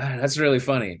 because that's really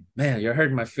funny. Man, you're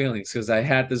hurting my feelings, because I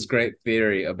had this great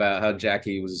theory about how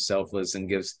Jackie was selfless and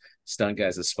gives stunt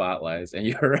guys a spotlight. And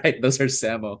you're right, those are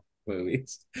Sammo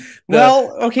movies. You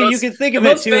can think of the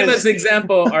it most too famous as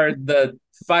example are the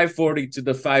 540 to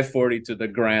the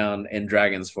ground in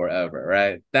Dragons Forever,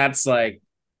 right? That's like,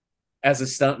 as a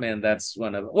stuntman, that's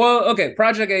one of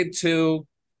Project A2,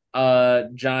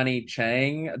 Johnny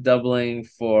Chang doubling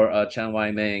for Chen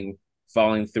Wai Ming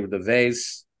falling through the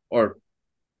vase or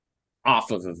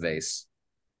off of a vase.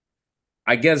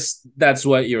 I guess that's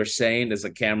what you're saying, is the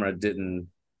camera didn't.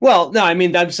 Well, no, I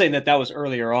mean, I'm saying that was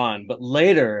earlier on, but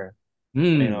later,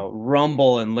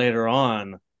 Rumble and later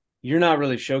on, you're not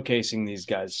really showcasing these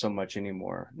guys so much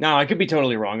anymore. Now, I could be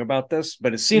totally wrong about this,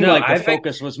 but it seemed like the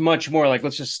focus was much more like,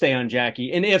 let's just stay on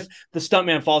Jackie. And if the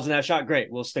stuntman falls in that shot,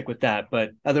 great, we'll stick with that.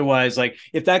 But otherwise, like,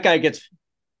 if that guy gets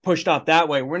pushed off that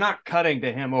way, we're not cutting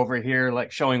to him over here,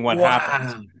 like showing what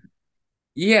happens.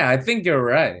 Yeah, I think you're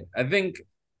right. I think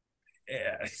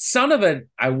some of it,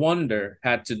 I wonder,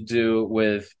 had to do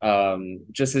with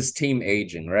just his team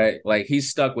aging, right? Like he's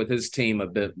stuck with his team a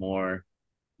bit more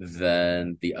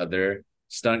than the other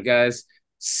stunt guys.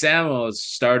 Sammo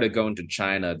started going to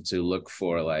China to look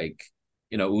for like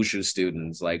wushu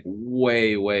students like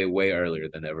way earlier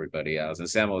than everybody else, and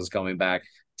Sammo was coming back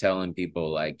telling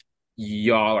people like,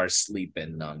 y'all are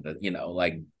sleeping on the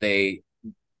like they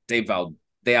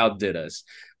outdid us.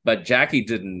 But Jackie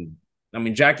didn't. I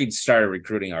mean, Jackie started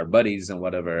recruiting our buddies and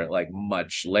whatever like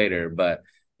much later. But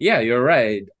yeah, you're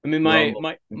right. I mean,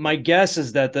 my guess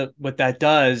is that what that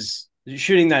does,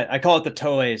 shooting that, I call it the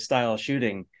Toei style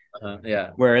shooting,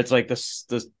 where it's like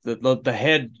the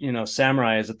head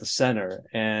samurai is at the center,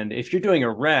 and if you're doing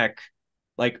a wreck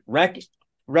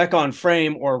on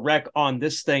frame or wreck on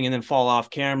this thing and then fall off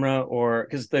camera, or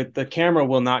because the camera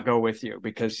will not go with you,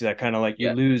 because that kind of like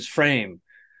you lose frame,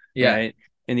 right?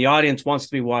 And the audience wants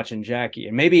to be watching Jackie.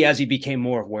 And maybe as he became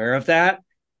more aware of that,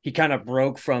 he kind of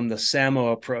broke from the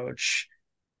Sammo approach.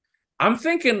 I'm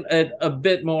thinking a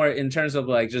bit more in terms of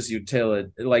like just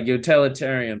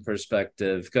utilitarian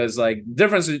perspective, because like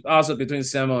difference also between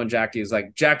Sammo and Jackie is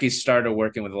like Jackie started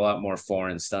working with a lot more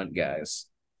foreign stunt guys.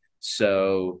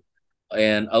 So,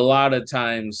 and a lot of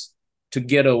times to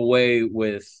get away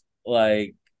with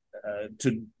like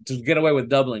to get away with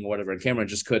doubling or whatever. Cameron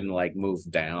just couldn't like move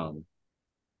down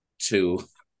to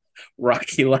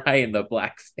Rocky Lie in the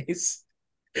blackface.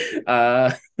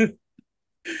 Uh,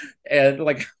 and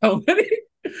like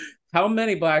how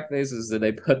many black faces did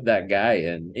they put that guy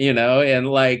in, you know? And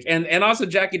like and also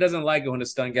Jackie doesn't like it when a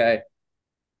stunt guy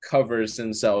covers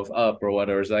himself up or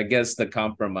whatever. So I guess the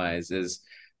compromise is,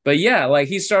 but yeah, like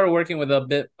he started working with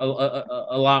a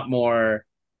lot more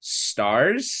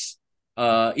stars,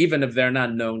 even if they're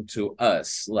not known to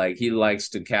us. Like he likes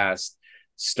to cast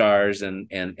stars and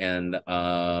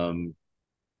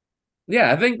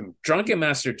yeah, I think Drunken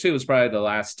Master 2 is probably the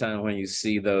last time when you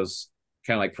see those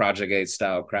kind of like Project 8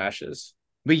 style crashes.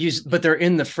 But they're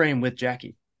in the frame with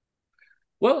Jackie.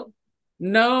 Well,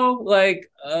 no,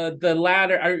 like the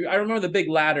ladder. I remember the big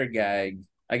ladder gag.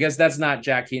 I guess that's not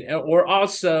Jackie. Or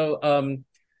also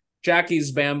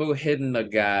Jackie's bamboo hitting the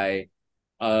guy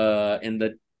in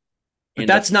the But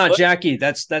that's not Jackie.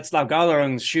 That's Lau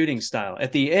Galarung's shooting style.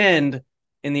 At the end,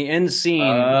 in the end scene,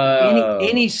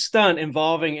 any Oh. stunt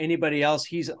involving anybody else,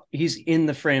 he's in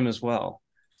the frame as well.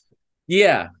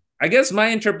 Yeah. I guess my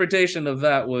interpretation of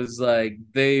that was like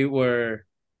they were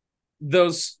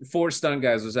those four stunt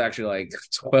guys was actually like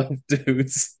 12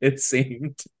 dudes, it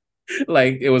seemed.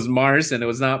 Like it was Mars and it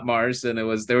was not Mars, and it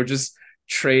was they were just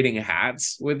trading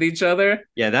hats with each other.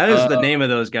 Yeah, that is the name of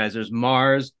those guys. There's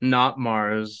Mars, not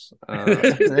Mars.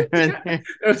 It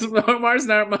was Mars,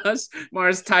 not Mars.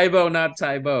 Mars, Taibo, not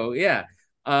Taibo. Yeah.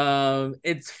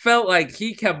 It felt like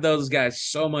he kept those guys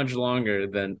so much longer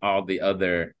than all the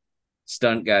other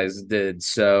stunt guys did.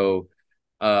 So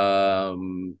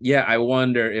yeah, I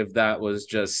wonder if that was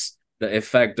just the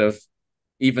effect of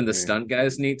even the stunt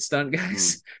guys need stunt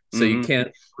guys. So you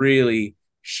can't really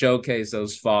showcase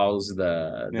those falls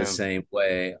the same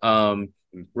way.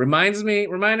 Reminded me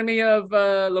of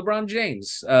LeBron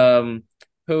James,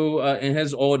 who in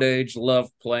his old age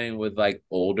loved playing with like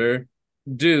older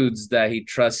dudes that he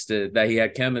trusted, that he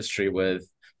had chemistry with,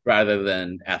 rather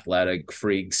than athletic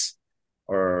freaks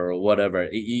or whatever.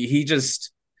 He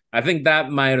just, I think that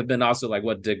might have been also like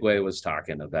what Digway was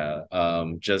talking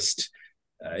about. Just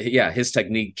yeah, his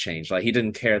technique changed. Like he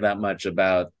didn't care that much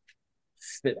about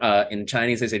in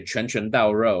Chinese they say 拳拳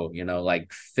到肉, you know,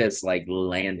 like fist like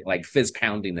land, like fist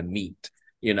pounding the meat,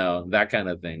 you know, that kind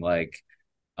of thing. Like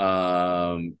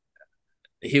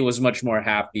he was much more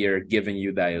happier giving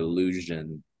you that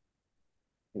illusion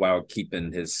while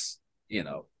keeping his, you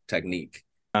know, technique.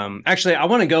 Actually, I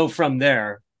want to go from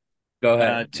there. Go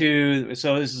ahead.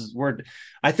 So this is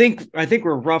I think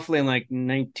we're roughly in like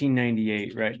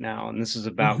 1998 right now, and this is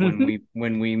about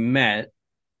when we met,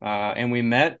 and we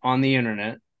met on the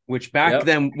internet, which back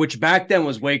then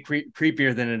was way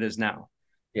creepier than it is now.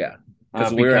 Yeah,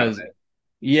 because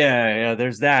yeah,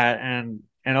 there's that,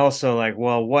 and also like,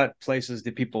 well, what places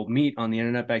did people meet on the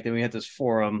internet back then? We had this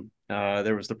forum.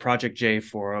 There was the Project J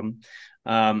forum.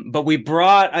 But we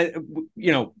brought,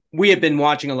 we had been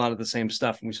watching a lot of the same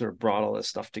stuff, and we sort of brought all this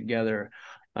stuff together.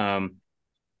 And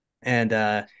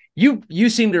you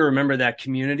seem to remember that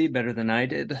community better than I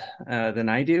did, than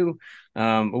I do.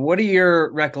 What are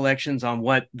your recollections on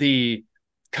what the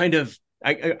kind of,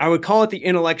 I would call it the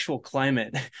intellectual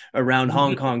climate around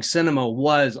Hong Kong cinema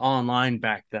was online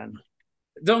back then?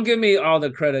 Don't give me all the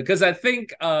credit, because I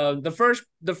think the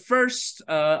first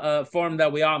forum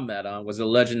that we all met on was a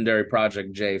legendary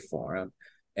Project J forum,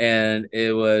 and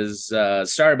it was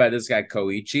started by this guy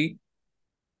Koichi,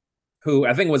 who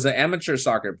I think was an amateur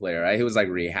soccer player. Right? He was like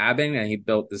rehabbing, and he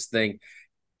built this thing.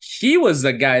 He was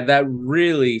the guy that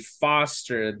really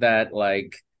fostered that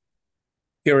like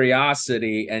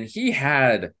curiosity, and he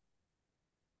had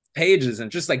pages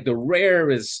and just like the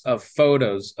rarest of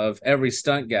photos of every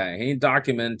stunt guy. He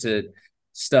documented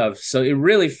stuff, so it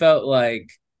really felt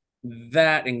like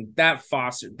that, and that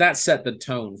fostered, that set the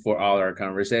tone for all our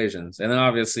conversations. And then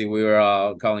obviously we were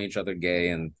all calling each other gay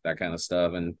and that kind of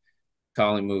stuff, and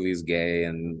calling movies gay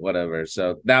and whatever.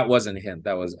 So that wasn't him,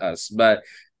 that was us. But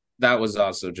that was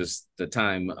also just the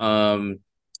time.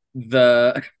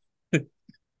 The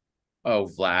Oh,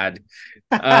 Vlad.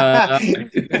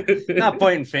 Not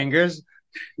pointing fingers.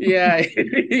 Yeah,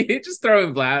 just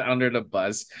throwing Vlad under the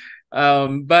bus.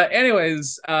 But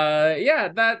anyways, yeah,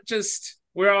 that just,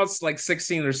 we're all like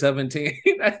 16 or 17.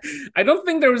 I don't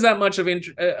think there was that much of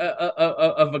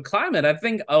of a climate. I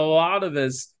think a lot of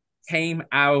us came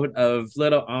out of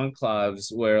little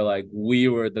enclaves where like we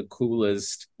were the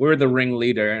coolest, we were the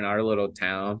ringleader in our little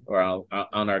town or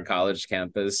on our college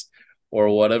campus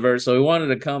or whatever. So we wanted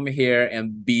to come here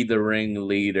and be the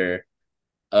ringleader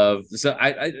so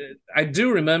I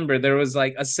do remember there was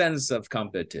like a sense of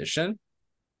competition.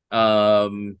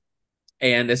 Um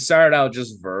and it started out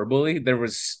just verbally. There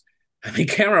was, I mean,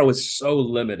 camera was so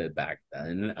limited back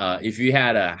then. If you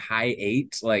had a high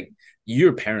eight, like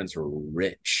your parents were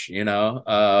rich, you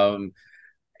know.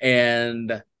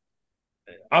 And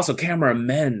also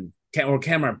cameramen or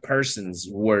camera persons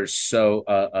were so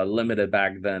limited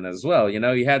back then as well. You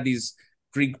know, you had these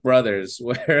Greek brothers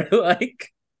where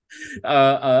like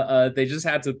they just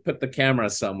had to put the camera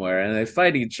somewhere and they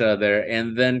fight each other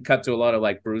and then cut to a lot of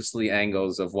like Bruce Lee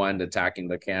angles of one attacking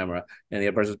the camera and the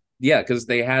other person. Yeah, because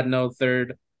they had no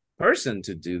third person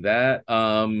to do that.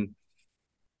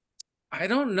 I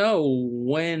don't know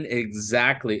when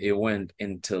exactly it went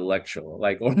intellectual,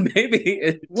 like, or maybe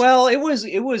it. Well, it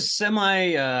was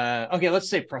semi okay, let's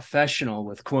say professional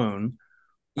with KWOON.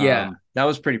 Yeah. That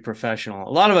was pretty professional.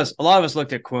 A lot of us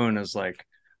looked at KWOON as like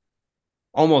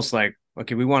almost like,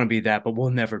 okay, we want to be that, but we'll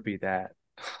never be that.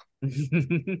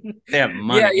 They have Yeah,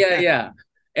 money. yeah, yeah.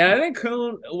 And I think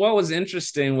KWOON, what was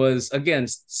interesting was, again,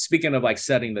 speaking of like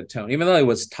setting the tone, even though it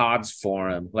was Todd's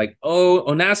forum, like, oh,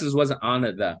 Onassis wasn't on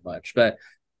it that much, but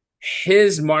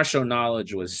his martial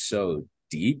knowledge was so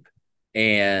deep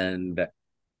and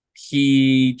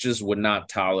he just would not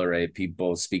tolerate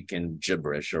people speaking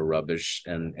gibberish or rubbish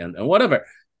and whatever.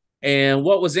 And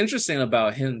what was interesting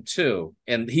about him too,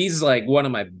 and he's like one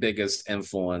of my biggest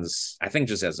influence, I think,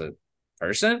 just as a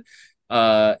person,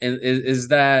 and is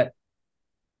that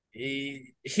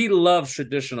he loves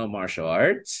traditional martial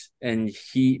arts, and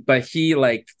he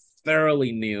like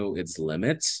thoroughly knew its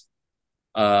limits,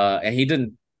 and he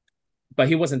didn't, but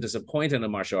he wasn't disappointed in the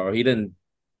martial art. He didn't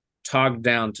talk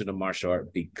down to the martial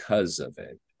art because of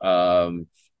it.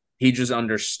 He just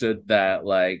understood that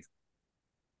like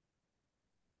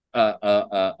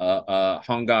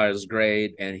Honga is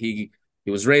great, and he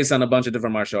was raised on a bunch of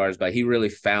different martial arts, but he really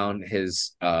found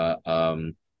his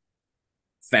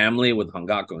family with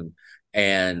Hongakun,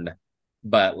 and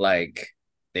but like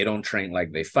they don't train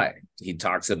like they fight. He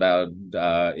talks about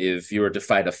if you were to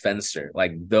fight a fencer,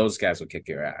 like those guys will kick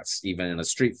your ass, even in a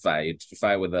street fight. You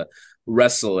fight with a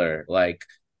wrestler, like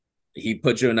he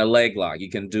put you in a leg lock. You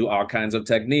can do all kinds of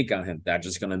technique on him. That's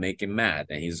just gonna make him mad,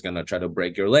 and he's gonna try to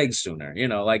break your leg sooner. You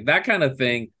know, like that kind of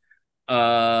thing.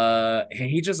 And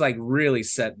he just like really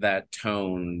set that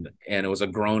tone, and it was a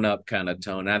grown up kind of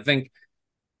tone. And I think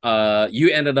you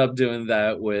ended up doing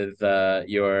that with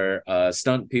your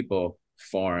Stunt People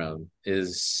forum,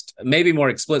 is maybe more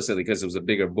explicitly because it was a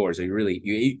bigger board, so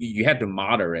you had to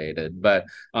moderate it, but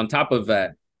on top of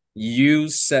that you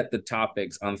set the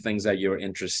topics on things that you're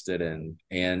interested in,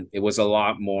 and it was a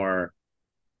lot more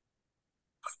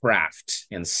craft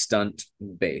and stunt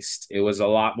based. It was a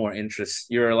lot more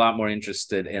you're a lot more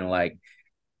interested in like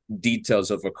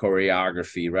details of a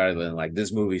choreography rather than like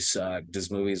this movie sucked, this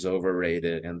movie's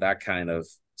overrated, and that kind of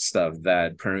stuff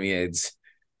that permeates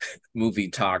movie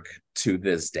talk to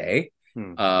this day.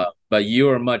 But you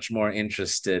are much more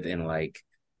interested in like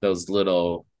those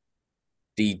little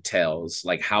details,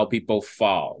 like how people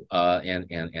fall, and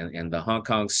the Hong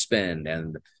Kong spin,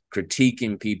 and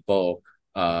critiquing people,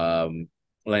 landing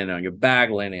on your back,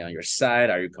 landing on your side,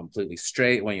 are you completely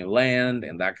straight when you land,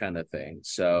 and that kind of thing.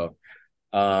 So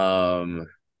I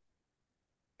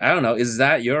don't know, is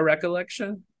that your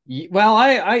recollection? Well,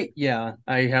 I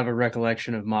have a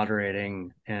recollection of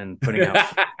moderating and putting out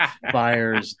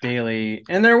fires daily,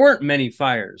 and there weren't many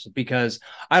fires because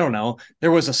I don't know,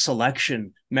 there was a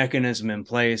selection mechanism in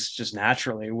place just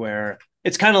naturally where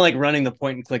it's kind of like running the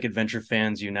point and click Adventure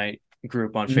Fans Unite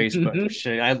group on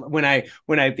Facebook. When I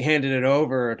handed it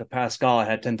over to Pascal, I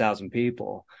had 10,000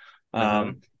 people.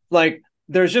 Like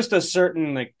there's just a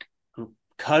certain like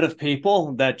cut of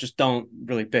people that just don't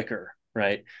really bicker,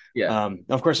 right? Yeah.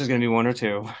 Of course there's going to be one or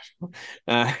two.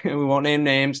 We won't name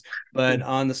names, but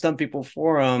on the Stunt People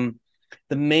forum,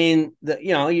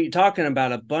 you're talking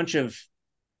about a bunch of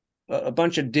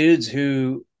dudes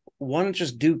who want to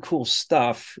just do cool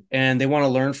stuff and they want to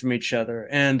learn from each other.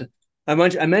 And I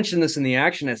mentioned this in the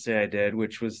action essay I did,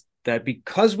 which was that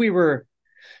because we were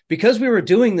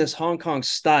doing this Hong Kong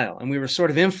style and we were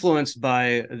sort of influenced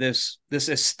by this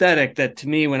aesthetic that, to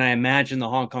me, when I imagine the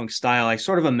Hong Kong style, I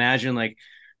sort of imagine like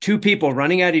two people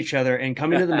running at each other and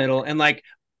coming to the middle and like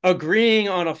agreeing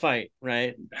on a fight,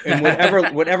 right? And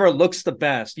whatever looks the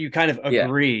best, you kind of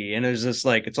agree. Yeah. And there's this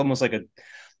like, it's almost like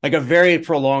a very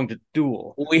prolonged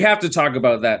duel. We have to talk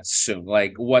about that soon,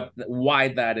 like why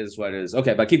that is what it is.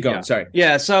 Okay, but keep going. Yeah. Sorry.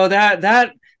 Yeah. So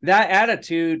that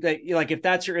attitude, that like, if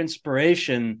that's your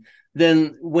inspiration,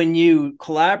 then when you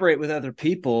collaborate with other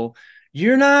people,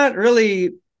 you're not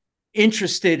really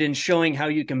interested in showing how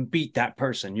you can beat that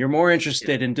person. You're more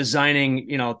interested in designing,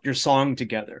 your song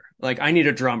together. Like, I need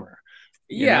a drummer,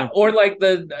 Yeah, or like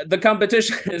the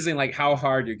competition isn't like how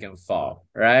hard you can fall,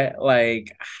 right?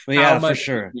 Like Well, how yeah, for much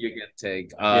sure. you can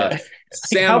take. Yeah. Like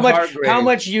Sam how Hargrave.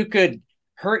 much you could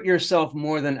hurt yourself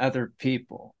more than other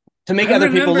people to make I other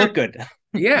people remember, look good.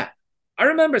 yeah. I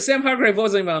remember Sam Hargrave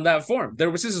wasn't even on that form. There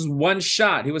was just one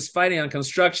shot. He was fighting on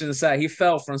construction site. He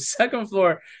fell from second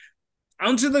floor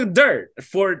onto the dirt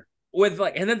for with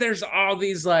like, and then there's all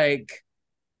these like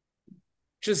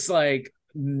just like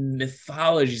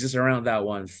mythology just around that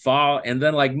one fall. And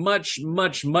then like much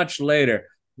later,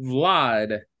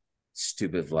 Vlad,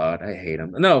 stupid Vlad, I hate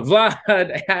him. No,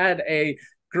 Vlad had a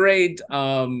great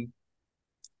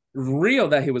reel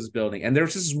that he was building, and there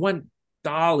was just one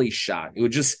dolly shot. It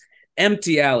was just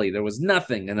empty alley. There was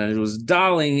nothing, and then it was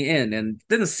dollying in, and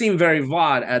didn't seem very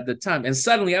Vlad at the time. And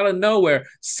suddenly, out of nowhere,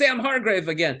 Sam Hargrave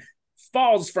again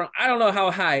falls from I don't know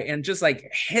how high and just like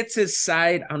hits his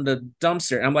side on the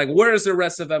dumpster. And I'm like, where is the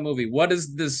rest of that movie? What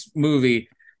is this movie?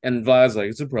 And Vlad's like,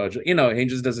 it's a project. He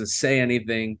just doesn't say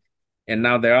anything. And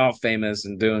now they're all famous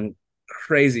and doing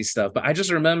crazy stuff. But I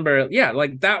just remember, yeah,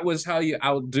 like that was how you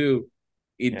outdo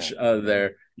each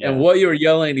other. And Yeah. what you're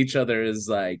yelling at each other is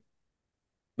like,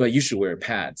 but you should wear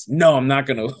pads. No, I'm not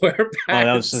gonna wear Oh,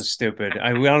 that was so pads. stupid.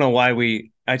 We don't know why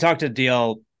I talked to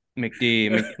Daniel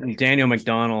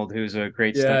McDonald, who's a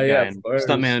great Yeah, stunt yeah, guy of and stuntman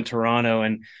course. in Toronto.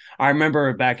 And I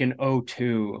remember back in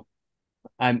 '02,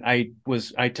 I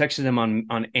texted him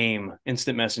on AIM,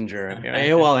 Instant Messenger,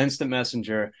 AOL Instant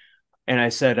Messenger, and I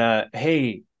said,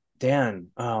 hey, Dan,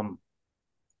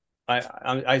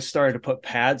 I started to put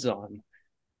pads on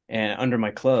and under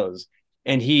my clothes.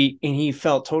 And he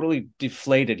felt totally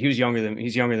deflated. He's younger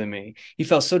than me. He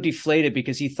felt so deflated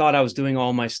because he thought I was doing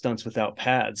all my stunts without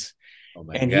pads. Oh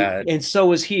my And god. so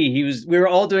was he. We were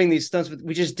all doing these stunts, but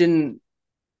we just didn't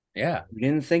Yeah. we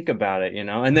didn't think about it.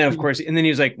 And then of course, and then he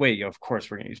was like, wait, of course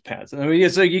we're gonna use pads. I mean,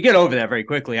 so you get over that very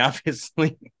quickly,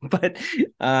 obviously. But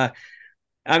I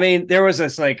mean, there was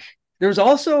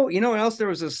also, what else? There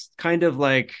was this kind of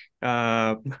like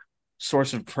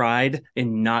source of pride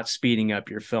in not speeding up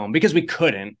your film because we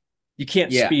couldn't. Yeah. You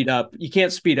can't speed up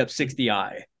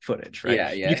 60i footage, right?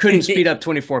 Yeah. You Yeah. couldn't speed up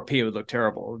 24p, it would look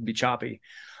terrible, it would be choppy.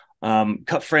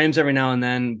 Cut frames every now and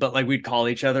then, but like we'd call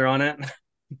each other on it.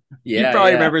 You Yeah.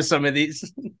 probably Yeah. remember some of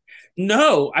these.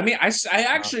 No, I mean, I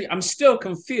actually, I'm still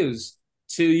confused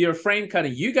to your frame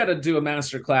cutting. You got to do a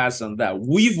master class on that.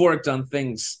 We've worked on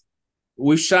things.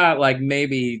 We shot like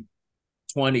maybe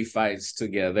 20 fights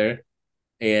together,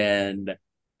 and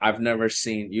I've never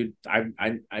seen you.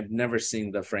 I've never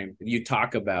seen the frame. You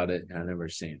talk about it, and I've never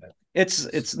seen it.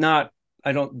 It's not,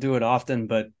 I don't do it often,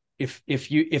 but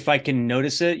if I can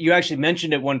notice it, you actually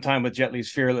mentioned it one time with Jet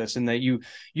Li's Fearless, and that you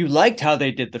liked how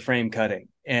they did the frame cutting,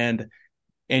 and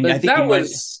I But think you might.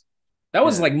 that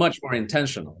was Yeah, like much more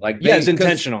intentional. Like yeah, they it's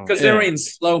intentional. because they were Yeah. in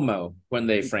slow mo when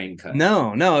they frame cut.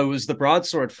 No, it was the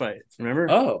broadsword fight.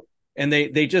 Remember? Oh And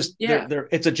they just yeah, they're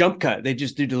it's a jump cut. They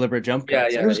just do deliberate jump yeah,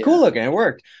 cuts, and it yeah, was yeah. cool looking. It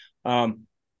worked.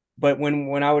 But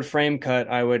when I would frame cut,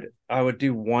 I would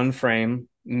do one frame.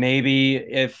 Maybe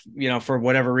if for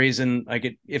whatever reason,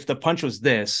 like if the punch was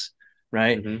this,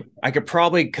 right, Mm-hmm. I could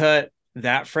probably cut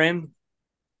that frame,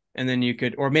 and then you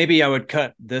could, or maybe I would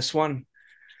cut this one.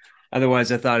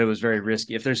 Otherwise, I thought it was very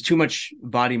risky if there's too much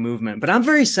body movement. But I'm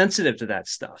very sensitive to that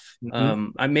stuff.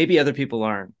 Mm-hmm. Maybe other people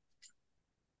aren't.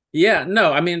 Yeah,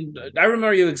 no, I mean, I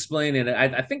remember you explaining it.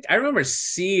 I think I remember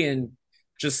seeing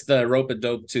just the rope a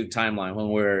dope 2 timeline when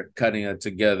we were cutting it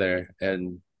together.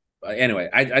 And anyway,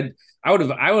 I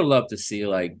would love to see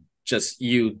like just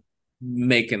you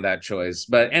making that choice.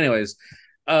 But anyways,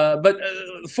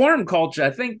 forum culture,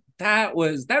 I think that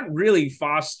really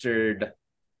fostered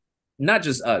not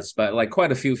just us, but like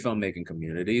quite a few filmmaking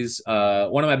communities.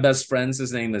 One of my best friends,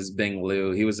 his name is Bing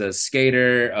Liu. He was a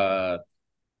skater,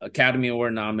 Academy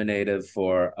Award nominated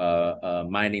for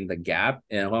Minding the Gap.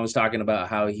 And when I was talking about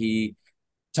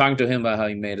talking to him about how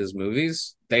he made his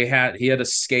movies, he had a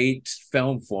skate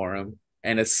film for him,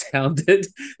 and it sounded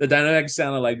the dynamics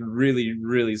sounded like really,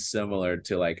 really similar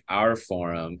to like our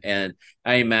forum. And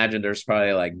I imagine there's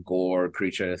probably like gore,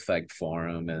 creature effect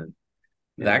forum, and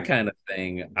Yeah. that kind of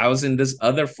thing. I was in this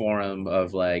other forum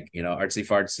of like, artsy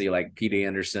fartsy, like P.D.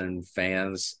 Anderson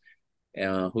fans.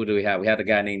 Who do we have? We had a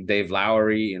guy named Dave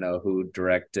Lowery, who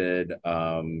directed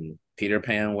Peter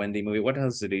Pan, Wendy movie. What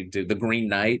else did he do? The Green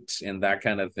Knight and that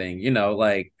kind of thing.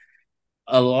 Like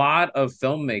a lot of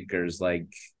filmmakers, like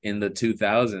in the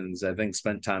 2000s, I think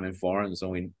spent time in forums,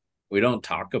 and we don't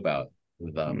talk about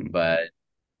them, Mm. but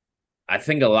I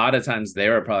think a lot of times they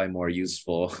were probably more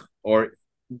useful, or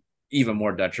even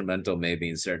more detrimental maybe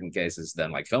in certain cases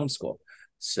than like film school.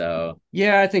 So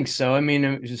Yeah, I think so. I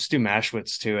mean, just Stu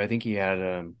Maschwitz too. I think he had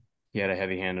a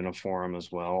heavy hand in a forum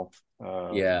as well.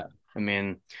 yeah. I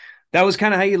mean, that was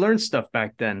kind of how you learned stuff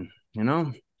back then, you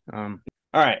know. All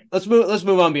right, let's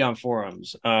move on beyond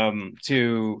forums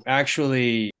to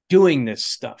actually doing this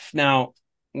stuff. Now,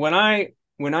 when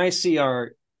I see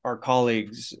our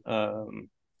colleagues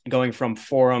going from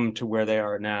forum to where they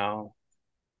are now,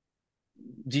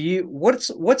 do you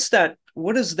what's that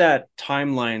what does that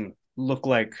timeline look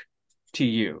like to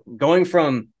you? Going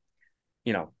from,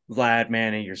 you know, Vlad,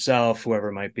 Manny, yourself, whoever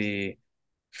it might be,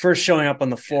 first showing up on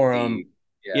the forum, Andy,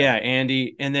 yeah. yeah,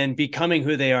 Andy, and then becoming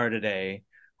who they are today.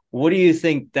 What do you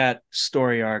think that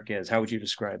story arc is? How would you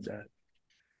describe that?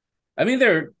 I mean,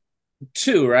 there are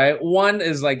two, right? One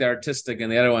is like the artistic,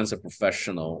 and the other one's a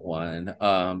professional one.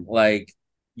 Like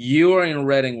you are in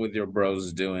Reading with your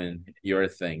bros doing your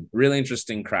thing. Really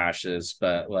interesting crashes,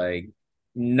 but like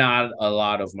not a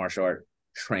lot of martial art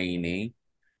training.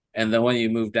 And then when you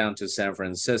move down to San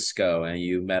Francisco and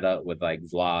you met up with like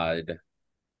Vlad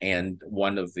and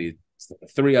one of the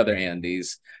three other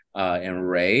Andys, and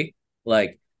Ray,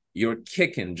 like your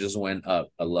kicking just went up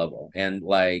a level, and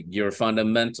like your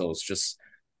fundamentals just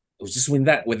it was just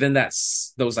within that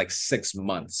those like 6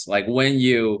 months, like when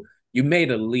you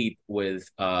made a leap with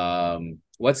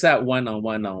what's that one on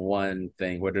one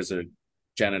thing where there's a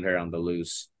janitor on the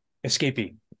loose,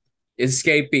 Escapee.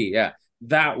 escapee, yeah,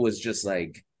 that was just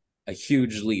like a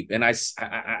huge leap. And I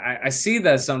see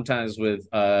that sometimes with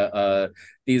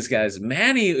these guys.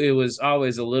 Manny, it was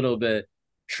always a little bit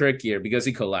trickier because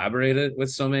he collaborated with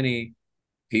so many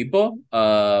people,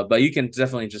 but you can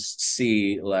definitely just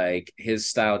see like his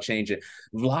style changing.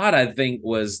 Vlad, I think,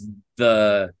 was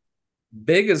the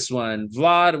biggest one.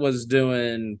 Vlad was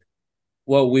doing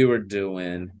what we were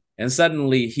doing, and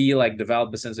suddenly he like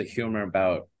developed a sense of humor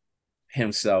about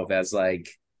himself as like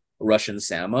Russian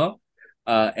Sammo.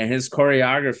 And his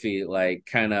choreography like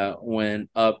kind of went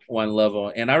up one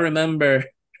level. And I remember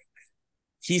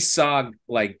he saw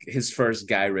like his first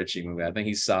Guy Ritchie movie. I think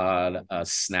he saw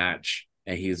Snatch,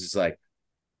 and he was just like,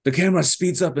 the camera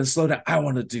speeds up and slow down. I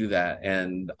want to do that.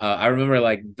 And I remember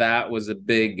like that was a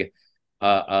big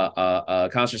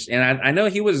concert. And I know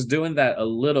he was doing that a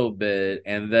little bit,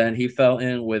 and then he fell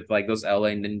in with like those LA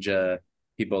Ninja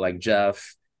people like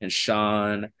Jeff and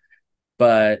Sean.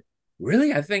 But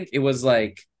really, I think it was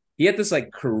like he had this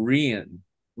like Korean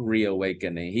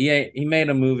reawakening. He made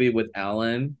a movie with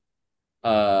Alan.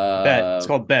 Bet. It's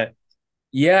called Bet.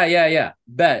 Yeah.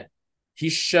 Bet. He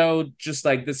showed just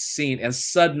like this scene, and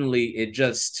suddenly it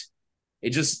just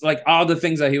like all the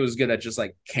things that he was good at just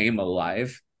like came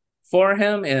alive for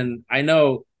him. And I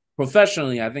know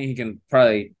professionally, I think he can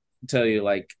probably tell you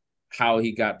like how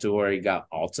he got to where he got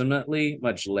ultimately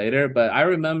much later. But I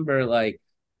remember like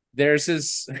there's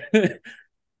this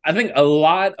I think a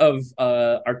lot of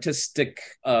artistic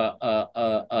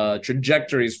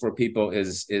trajectories for people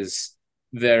is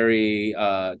very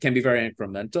can be very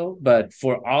incremental. But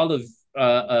for all of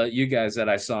you guys that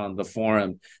I saw on the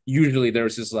forum, usually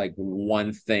there's just like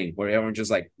one thing where everyone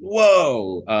just like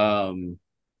whoa.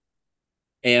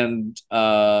 And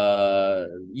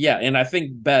yeah, and I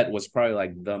think Bet was probably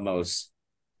like the most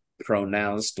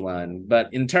pronounced one.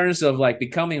 But in terms of like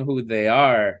becoming who they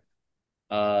are,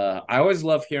 I always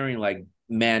love hearing like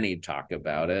Manny talk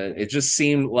about it. It just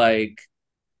seemed like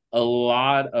a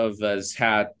lot of us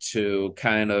had to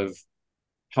kind of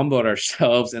humble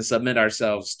ourselves and submit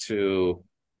ourselves to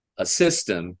a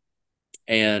system.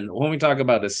 And when we talk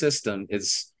about a system,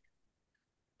 it's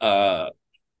uh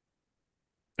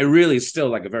it really is still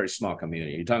like a very small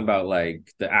community. You're talking about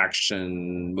like the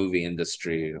action movie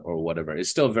industry or whatever. It's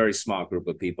still a very small group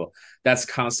of people that's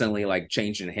constantly like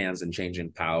changing hands and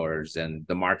changing powers, and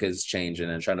the market is changing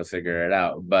and trying to figure it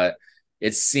out. But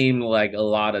it seemed like a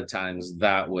lot of times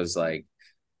that was like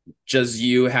just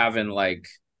you having like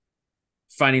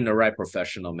finding the right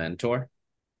professional mentor,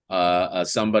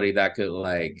 somebody that could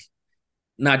like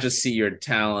not just see your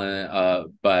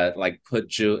talent, but like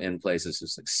put you in places to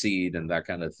succeed and that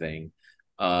kind of thing.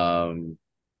 But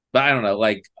I don't know,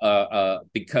 like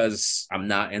because I'm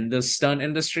not in the stunt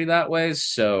industry that way,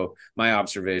 so my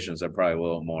observations are probably a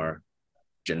little more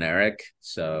generic.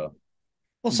 So,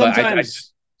 Well, but I yeah,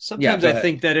 sometimes go I ahead.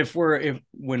 think that if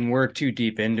when we're too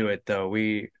deep into it, though,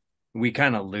 we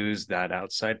kind of lose that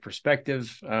outside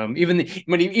perspective.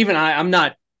 Even I'm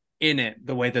not in it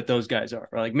the way that those guys are.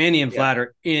 Like Manny and Yeah. Vlad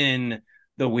are in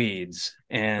the weeds,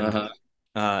 Uh-huh.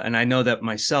 and I know that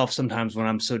myself sometimes when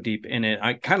I'm so deep in it,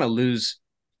 I kind of lose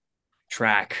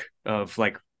track of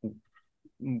like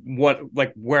what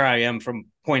like where I am from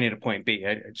point A to point B.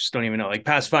 I just don't even know. Like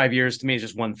past 5 years to me is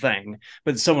just one thing,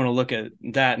 but someone will look at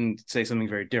that and say something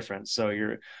very different. So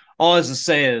you're all I has to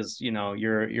say is,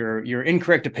 your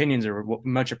incorrect opinions are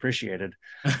much appreciated.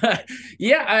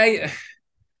 Yeah, I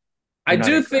They're not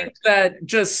do think incorrect. that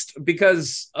just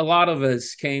because a lot of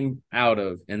us came out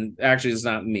of, and actually it's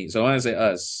not me. So when I say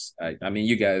us, I mean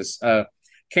you guys,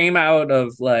 came out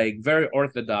of like very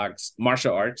orthodox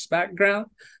martial arts background.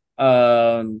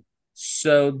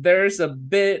 So there's a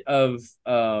bit of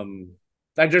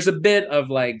there's a bit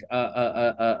of like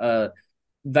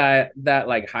that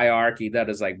like hierarchy that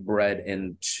is like bred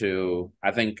into,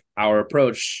 I think, our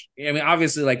approach. I mean,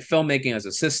 obviously, like filmmaking as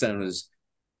a system is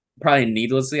probably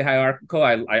needlessly hierarchical.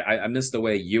 I miss the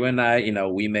way you and I,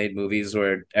 we made movies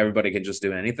where everybody can just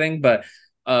do anything. But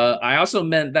I also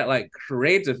meant that like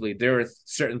creatively, there are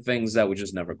certain things that we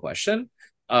just never question.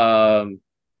 And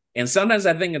sometimes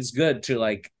I think it's good to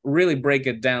like really break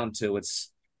it down to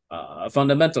its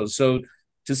fundamentals. So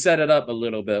to set it up a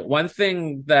little bit, one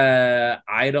thing that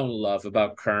I don't love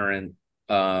about current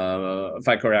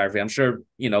fight choreography, I'm sure,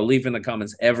 leave in the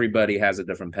comments, everybody has a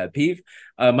different pet peeve.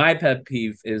 My pet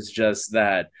peeve is just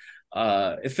that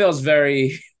it feels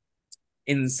very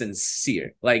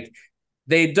insincere. Like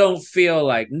they don't feel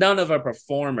like, none of our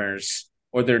performers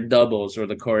or their doubles or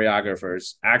the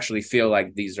choreographers actually feel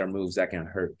like these are moves that can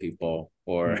hurt people,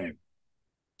 or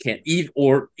can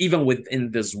or even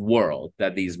within this world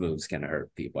that these moves can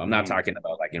hurt people. I'm not talking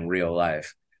about like in real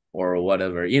life or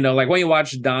whatever. Like when you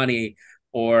watch Donnie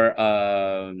or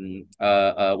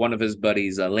one of his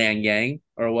buddies, Liang Yang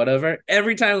or whatever,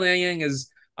 every time Liang Yang is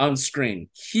on screen,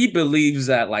 he believes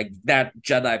that like that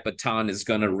Jedi baton is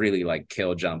gonna really like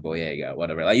kill John Boyega,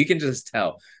 whatever. Like you can just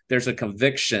tell there's a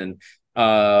conviction.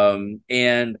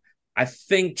 And I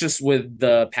think just with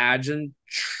the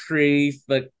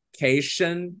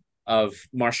pageantryfication of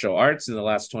martial arts in the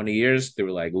last 20 years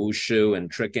through like wushu and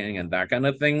tricking and that kind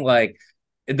of thing, like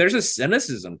there's a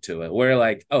cynicism to it where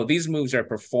like, oh, these moves are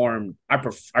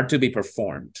to be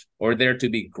performed, or they're to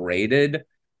be graded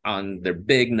on their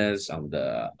bigness, on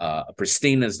the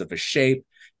pristineness of a shape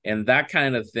and that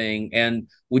kind of thing. And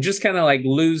we just kind of like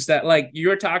lose that. Like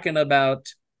you're talking about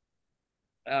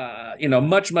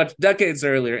much decades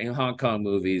earlier in Hong Kong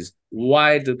movies,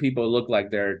 why do people look like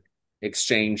they're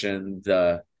exchanging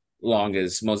the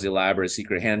longest, most elaborate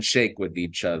secret handshake with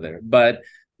each other? But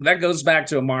that goes back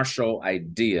to a martial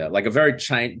idea, like a very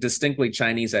distinctly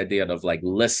Chinese idea of like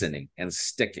listening and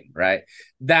sticking, right?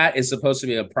 That is supposed to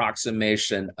be an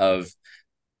approximation of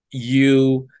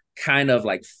you kind of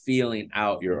like feeling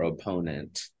out your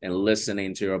opponent and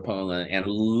listening to your opponent and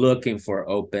looking for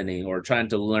opening, or trying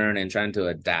to learn and trying to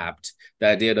adapt. The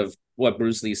idea of what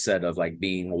Bruce Lee said of like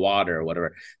being water or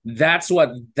whatever, that's what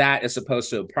that is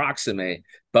supposed to approximate.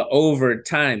 But over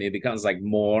time, it becomes like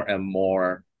more and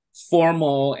more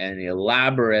formal and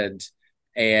elaborate.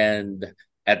 And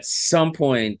at some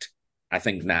point, I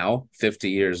think now, 50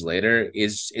 years later,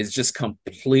 is just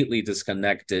completely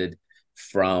disconnected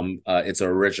from its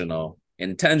original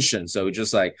intention. So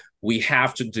just like, we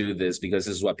have to do this because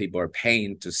this is what people are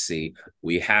paying to see.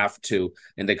 We have to,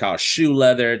 and they call it shoe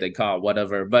leather, they call it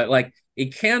whatever, but like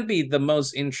it can be the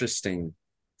most interesting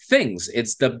things.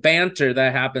 It's the banter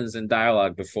that happens in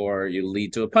dialogue before you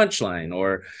lead to a punchline,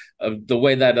 or the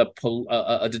way that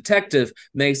a detective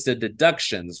makes the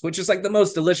deductions, which is like the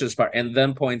most delicious part, and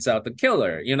then points out the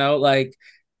killer. Like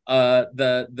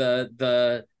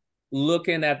the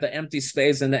looking at the empty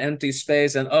space and the empty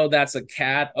space, and oh, that's a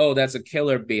cat, oh, that's a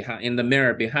killer behind in the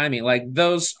mirror behind me. Like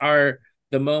those are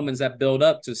the moments that build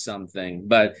up to something,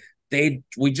 but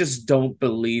we just don't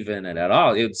believe in it at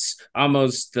all. It's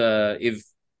almost if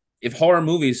horror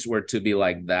movies were to be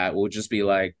like that, we'll just be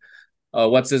like, oh,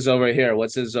 what's this over here?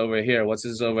 What's this over here? What's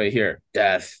this over here?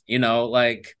 Death,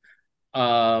 like,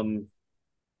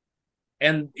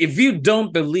 and if you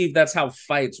don't believe that's how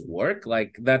fights work,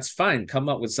 like that's fine. Come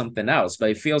up with something else.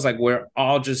 But it feels like we're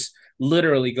all just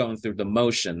literally going through the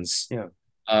motions. Yeah.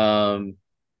 And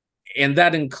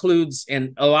that includes,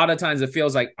 and a lot of times it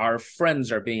feels like our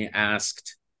friends are being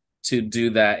asked to do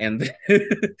that. And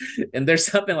and there's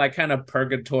something like kind of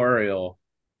purgatorial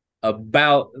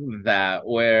about that,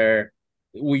 where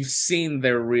we've seen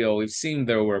their reel, we've seen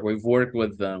their work, we've worked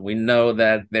with them, we know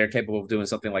that they're capable of doing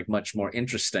something like much more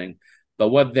interesting. But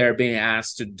what they're being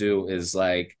asked to do is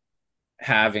like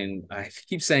having, I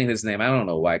keep saying his name, I don't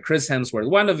know why, Chris Hemsworth,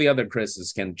 one of the other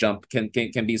Chris's can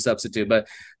be substitute, but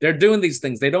they're doing these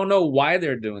things. They don't know why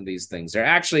they're doing these things. They're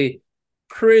actually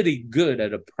pretty good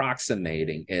at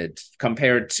approximating it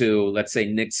compared to, let's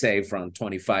say, Nick Say from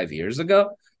 25 years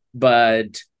ago.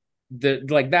 But the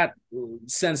like that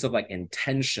sense of like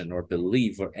intention or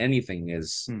belief or anything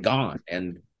is gone,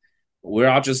 and we're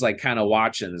all just like kind of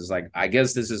watching. It's like, I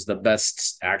guess this is the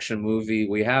best action movie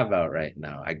we have out right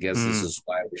now. I guess this is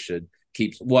why we should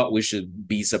keep what we should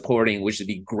be supporting. We should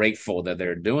be grateful that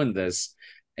they're doing this.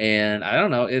 And I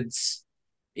don't know, it's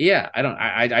yeah,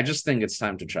 I just think it's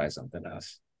time to try something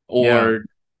else, Yeah.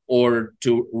 or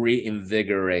to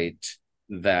reinvigorate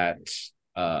that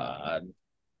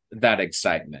that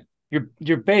excitement.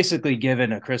 You're basically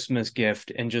given a Christmas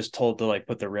gift and just told to like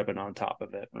put the ribbon on top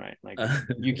of it, right? Like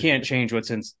you can't change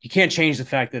what's in. You can't change the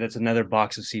fact that it's another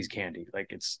box of See's candy. Like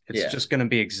it's Yeah. just going to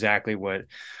be exactly what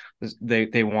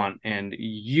they want, and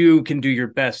you can do your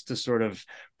best to sort of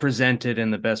present it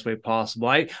in the best way possible.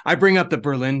 I bring up the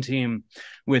Berlin team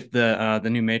with the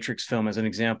new Matrix film as an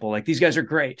example. Like these guys are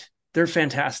great. They're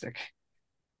fantastic.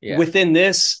 Yeah. Within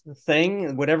this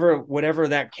thing, whatever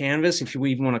that canvas, if you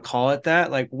even want to call it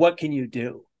that, like what can you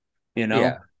do? You know,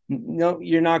 Yeah. No,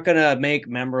 you're not gonna make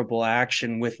memorable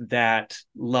action with that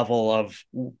level of,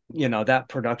 that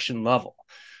production level.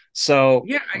 So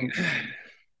Yeah.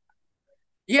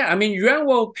 Yeah, I mean,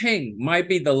 Yuan Ping might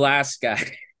be the last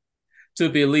guy to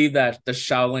believe that the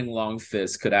Shaolin Long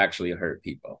Fist could actually hurt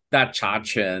people. That Cha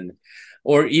Chen,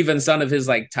 or even some of his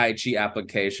like Tai Chi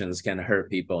applications can hurt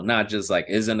people. Not just like,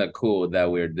 isn't it cool that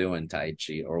we're doing Tai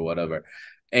Chi or whatever?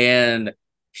 And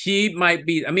he might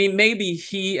be, I mean, maybe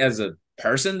he as a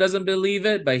person doesn't believe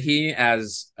it, but he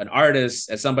as an artist,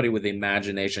 as somebody with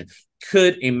imagination,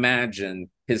 could imagine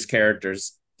his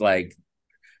characters like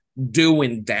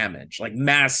doing damage, like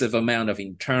massive amount of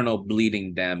internal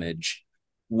bleeding damage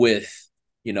with,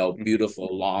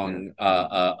 beautiful long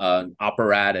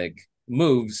operatic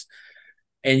moves.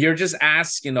 And you're just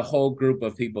asking a whole group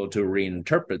of people to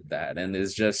reinterpret that. And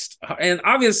it's just, and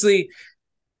obviously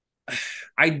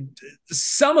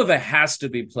some of it has to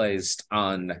be placed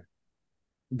on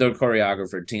the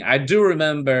choreographer team. I do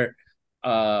remember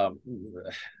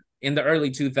in the early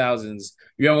 2000s,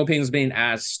 Yuan Ping was being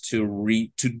asked to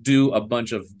do a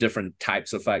bunch of different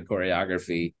types of fight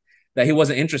choreography that he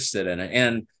wasn't interested in it.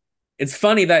 And it's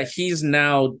funny that he's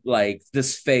now like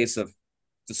this face of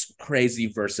this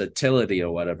crazy versatility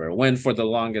or whatever, when for the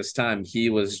longest time he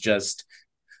was just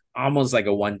almost like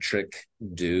a one trick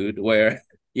dude, where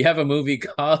you have a movie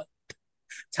called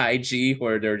Tai Chi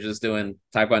where they're just doing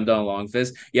Taekwondo and Long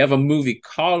Fist. You have a movie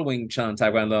called Wing Chun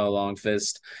Taekwondo and Long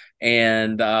Fist.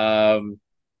 And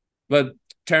but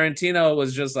Tarantino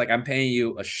was just like, I'm paying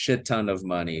you a shit ton of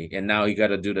money, and now you got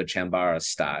to do the Chambara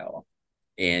style,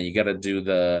 and you got to do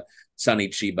the Sonny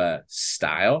Chiba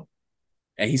style.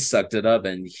 And he sucked it up,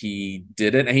 and he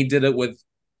did it, and he did it with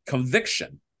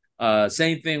conviction.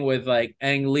 Same thing with like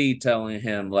Ang Lee telling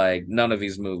him like, none of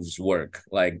these moves work.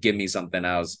 Like, give me something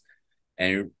else.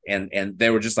 And they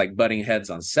were just like butting heads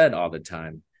on set all the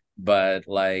time. But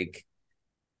like,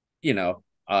 Yuan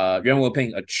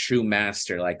Ping, a true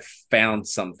master, like found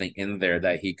something in there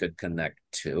that he could connect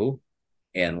to,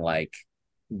 and like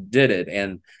did it.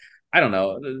 And I don't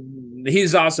know,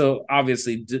 he's also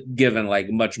obviously given like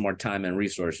much more time and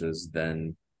resources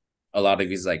than a lot of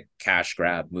these like cash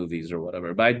grab movies or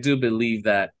whatever. But I do believe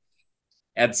that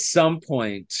at some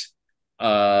point,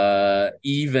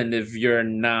 even if you're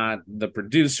not the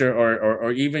producer,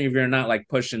 or even if you're not like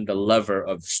pushing the lever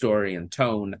of story and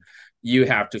tone, you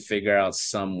have to figure out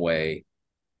some way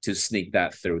to sneak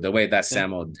that through, the way that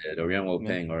Sammo did, or Yuan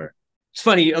Ping, or it's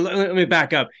funny. Let me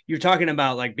back up. You're talking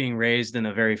about like being raised in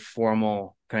a very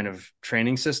formal kind of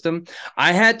training system.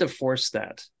 I had to force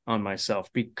that on myself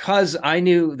because I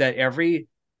knew that every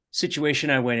situation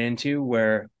I went into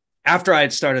where after I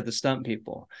had started the Stunt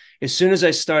People, as soon as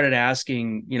I started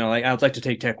asking, like, I would like to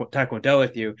take Taekwondo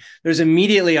with you, there's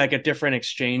immediately like a different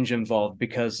exchange involved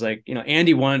because like,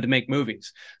 Andy wanted to make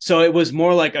movies. So it was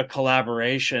more like a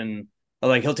collaboration.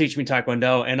 Like he'll teach me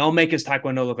Taekwondo and I'll make his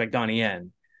Taekwondo look like Donnie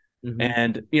Yen. Mm-hmm.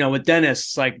 And with Dennis,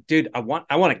 it's like, dude, I want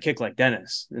to kick like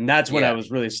Dennis, and that's when I was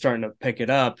really starting to pick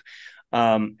it up.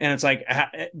 And it's like,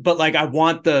 but like I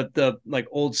want the like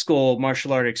old school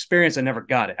martial art experience. I never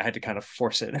got it. I had to kind of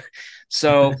force it.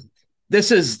 So this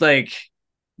is like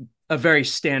a very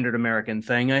standard American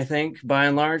thing, I think, by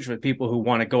and large, with people who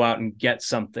want to go out and get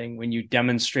something. When you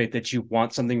demonstrate that you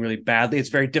want something really badly, it's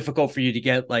very difficult for you to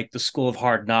get like the School of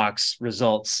Hard Knocks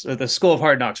results, or the School of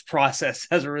Hard Knocks process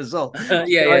as a result. Do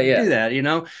that,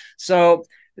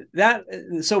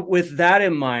 So with that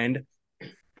in mind,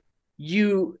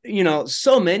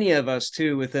 so many of us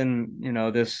too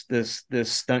within this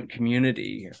stunt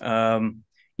community,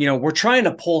 we're trying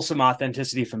to pull some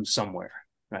authenticity from somewhere.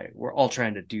 Right. We're all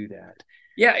trying to do that.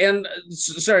 Yeah. And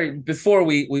sorry, before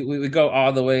we go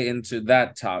all the way into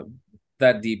that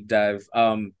that deep dive.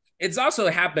 It's also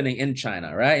happening in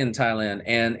China, right? In Thailand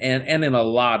and in a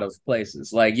lot of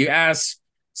places. Like you ask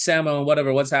Sammo and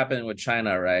whatever, what's happening with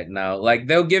China right now? Like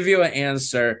they'll give you an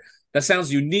answer that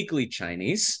sounds uniquely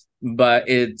Chinese, but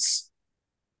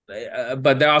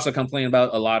but they're also complaining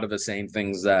about a lot of the same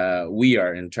things that we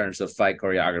are in terms of fight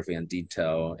choreography and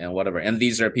detail and whatever. And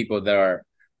these are people that are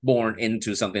born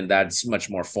into something that's much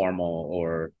more formal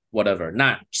or whatever.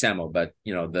 Not Samo, but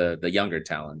the younger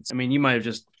talents. I mean, you might have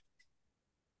just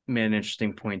made an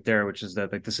interesting point there, which is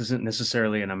that like this isn't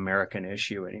necessarily an American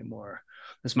issue anymore.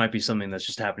 This might be something that's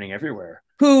just happening everywhere.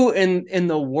 Who in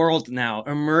the world now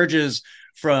emerges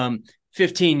from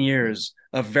 15 years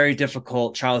of very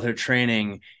difficult childhood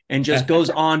training and just goes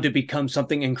on to become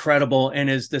something incredible and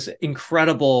is this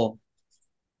incredible,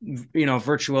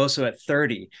 virtuoso at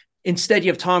 30? Instead,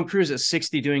 you have Tom Cruise at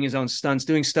 60 doing his own stunts,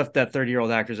 doing stuff that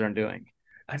 30-year-old actors aren't doing.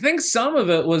 I think some of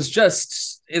it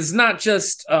it's not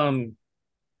just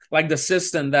like the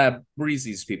system that breeds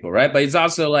these people, right? But it's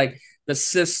also like the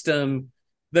system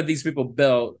that these people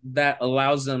built that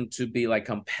allows them to be like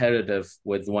competitive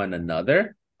with one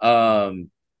another.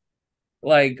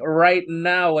 Like right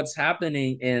now, what's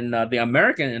happening in the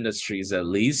American industries, at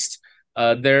least,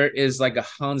 there is like a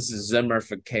Hans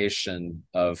Zimmerification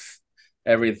of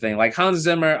everything. Like Hans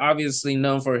Zimmer, obviously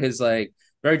known for his like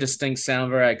very distinct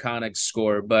sound, very iconic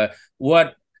score. But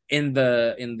what in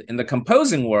the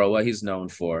composing world, what he's known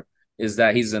for is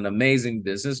that he's an amazing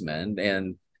businessman,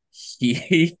 and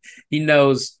he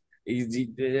knows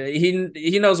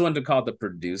he knows when to call the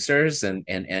producers, and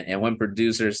when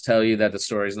producers tell you that the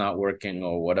story's not working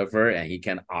or whatever, and he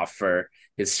can offer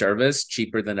his service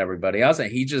cheaper than everybody else,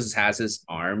 and he just has his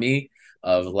army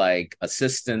of like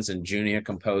assistants and junior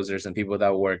composers and people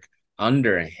that work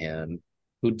under him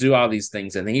who do all these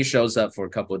things, and then he shows up for a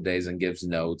couple of days and gives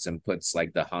notes and puts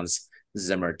like the Hans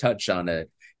Zimmer touch on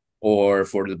it. Or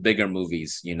for the bigger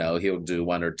movies, he'll do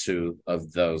one or two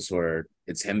of those where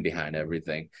it's him behind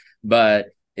everything. But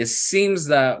it seems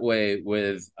that way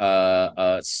with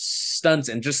stunts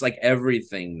and just like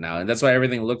everything now, and that's why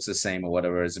everything looks the same or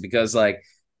whatever. Is because like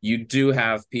you do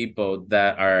have people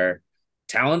that are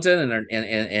talented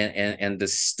and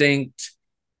distinct,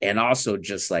 and also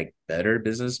just like better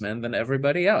businessmen than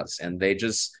everybody else, and they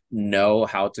just know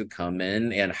how to come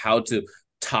in and how to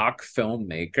talk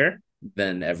filmmaker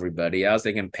than everybody else.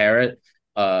 They can parrot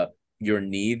your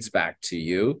needs back to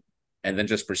you and then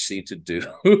just proceed to do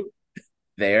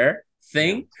their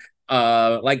thing.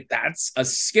 Like that's a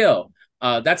skill.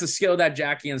 That's a skill that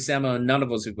Jackie and Sammo and none of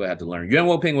those people had to learn. Yuan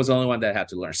Wo-ping was the only one that had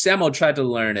to learn. Sammo tried to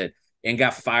learn it and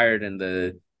got fired in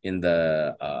the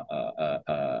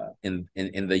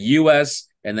US,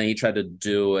 and then he tried to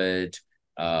do it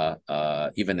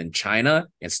even in China,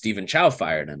 and Stephen Chow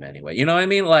fired him anyway. You know what I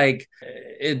mean? Like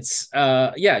it's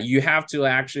you have to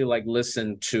actually like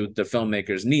listen to the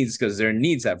filmmakers' needs because their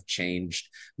needs have changed.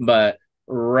 But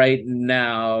right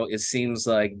now, it seems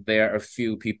like there are a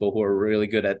few people who are really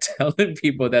good at telling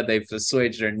people that they've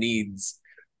assuaged their needs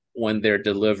when they're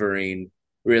delivering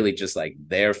really just like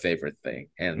their favorite thing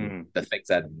and the things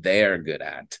that they're good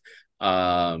at.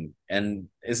 And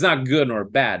it's not good nor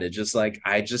bad. It's just like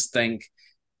I just think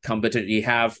competition. You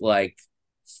have like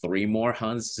 3 more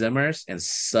Hans Zimmers, and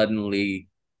suddenly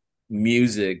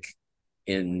music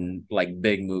in like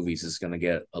big movies is going to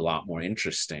get a lot more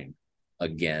interesting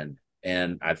again.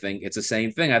 And I think it's the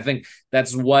same thing. I think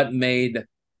that's what made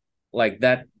like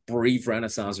that brief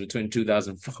renaissance between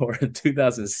 2004 and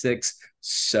 2006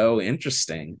 so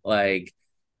interesting. Like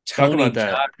talk about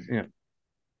that.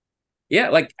 Yeah,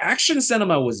 like action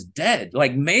cinema was dead.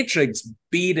 Like Matrix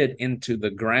beat it into the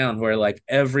ground, where like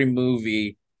every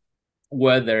movie,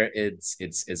 whether it's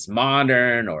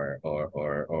modern or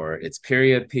it's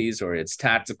period piece or it's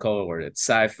tactical or it's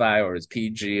sci-fi or it's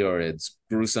PG or it's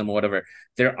gruesome or whatever,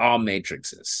 they're all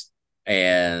Matrixes.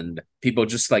 And people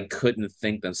just like couldn't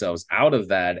think themselves out of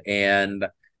that. And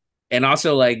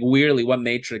also like weirdly, what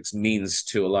Matrix means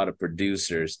to a lot of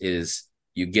producers is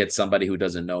you get somebody who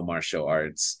doesn't know martial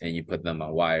arts and you put them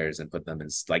on wires and put them in,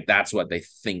 like that's what they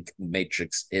think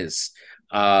Matrix is.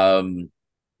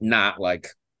 Not like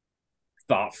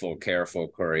thoughtful, careful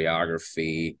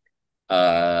choreography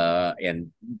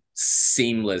and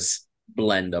seamless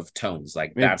blend of tones.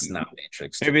 Like that's not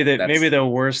Matrix. Maybe the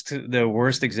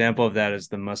worst example of that is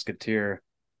The Musketeer.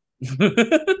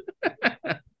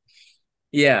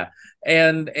 Yeah,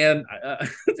 and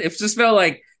it just felt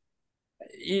like,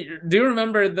 do you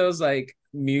remember those like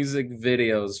music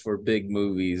videos for big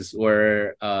movies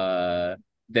where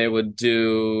they would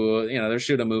do, they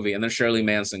shoot a movie, and then Shirley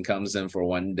Manson comes in for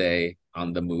one day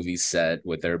on the movie set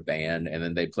with their band, and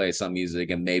then they play some music,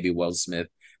 and maybe Will Smith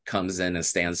comes in and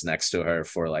stands next to her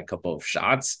for like a couple of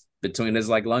shots between his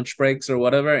like lunch breaks or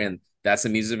whatever, and that's a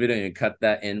music video, and you cut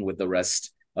that in with the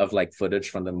rest of like footage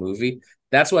from the movie.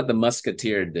 That's what the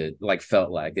Musketeer did, like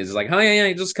felt like. It's like, oh yeah,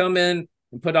 you just come in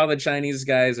and put all the Chinese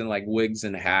guys in like wigs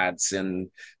and hats, and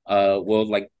we'll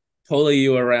like pull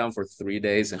you around for 3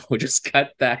 days, and we'll just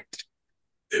cut that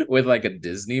with like a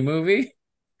Disney movie.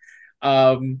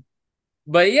 Um,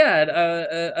 but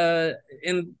yeah,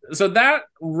 and so that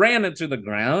ran it to the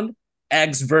ground.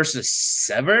 Eggs versus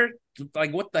Sever,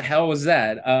 like what the hell was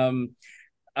that?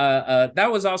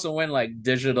 That was also when like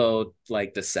digital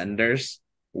like Descenders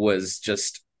was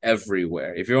just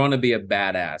everywhere. If you want to be a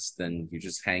badass, then you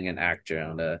just hang an actor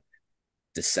on a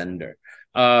Descender.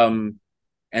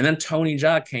 And then Tony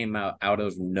Jaa came out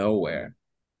of nowhere,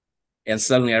 and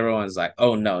suddenly everyone's like,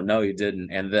 "Oh no, you didn't."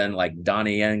 And then like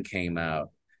Donnie Yen came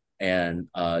out, and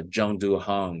Jung Do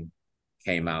Hung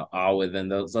came out, all within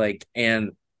those like,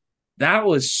 and that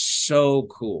was so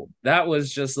cool. That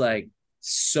was just like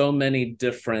so many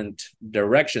different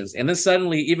directions. And then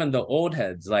suddenly, even the old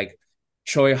heads like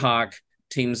Choi Hawk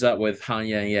teams up with Han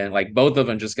Yan Yan. Like both of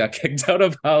them just got kicked out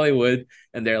of Hollywood,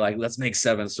 and they're like, let's make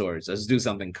Seven Swords. Let's do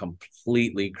something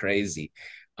completely crazy.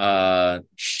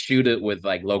 Shoot it with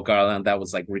like Lo Garland that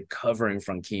was like recovering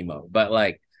from chemo. But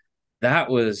like that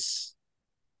was,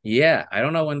 yeah, I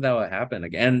don't know when that would happen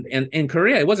again. And in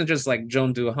Korea, it wasn't just like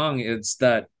Jung Do Hung. It's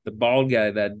that the bald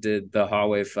guy that did the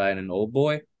hallway fight in Old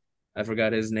Boy. I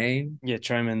forgot his name. Yeah,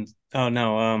 chime in. Oh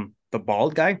no, the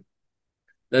bald guy.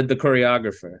 The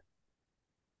choreographer.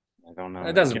 I don't know.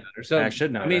 It doesn't matter. So I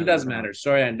should know. I mean, it doesn't matter.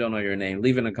 Sorry, I don't know your name.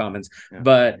 Leave in the comments. Yeah.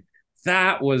 But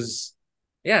that was,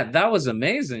 yeah, that was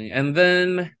amazing. And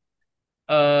then,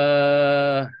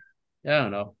 I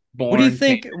don't know. What do you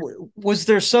think? Was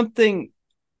there something?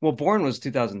 Well, Born was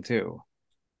 2002.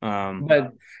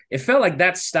 But it felt like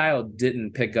that style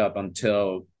didn't pick up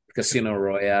until Casino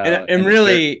Royale. And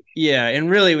really, yeah, and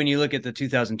really, when you look at the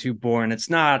 2002 Born, it's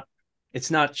not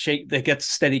shake that gets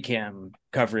steady cam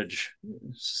coverage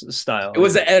style. It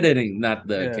was the editing, not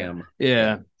the camera.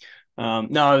 Yeah.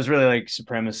 No, it was really like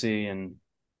Supremacy, and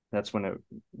that's when it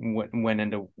went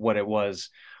into what it was.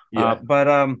 Yeah.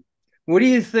 But what do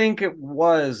you think it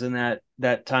was in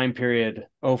that time period,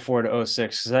 04 to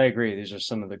 06? Because I agree, these are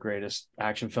some of the greatest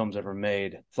action films ever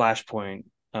made. Flashpoint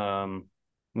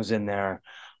was in there.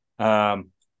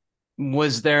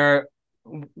 Was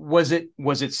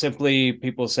it simply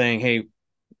people saying, hey,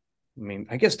 I mean,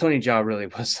 I guess Tony Jaa really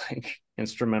was like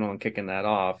instrumental in kicking that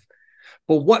off,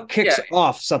 but what kicks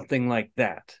off something like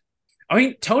that? I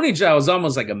mean, Tony Jaa was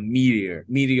almost like a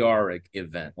meteoric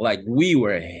event. Like we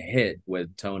were hit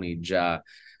with Tony Jaa,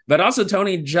 but also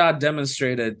Tony Jaa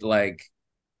demonstrated like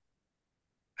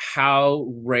how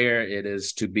rare it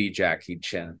is to be Jackie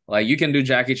Chan. Like you can do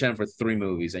Jackie Chan for 3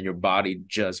 movies and your body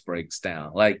just breaks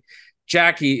down. Like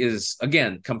Jackie is,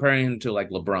 again, comparing him to like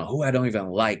LeBron, who I don't even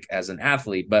like as an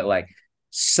athlete, but like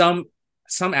some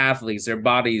athletes, their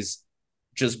bodies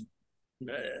just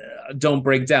don't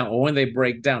break down, or when they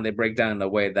break down in a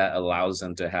way that allows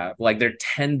them to have like their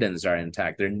tendons are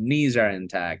intact, their knees are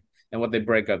intact, and what they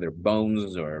break are their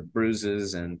bones or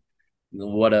bruises and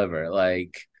whatever.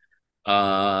 Like,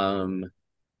 and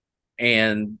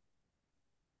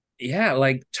yeah,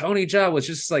 like Tony Jaa was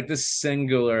just like this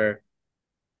singular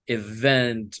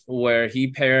event where he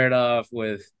paired off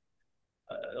with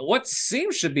what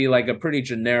seems to be like a pretty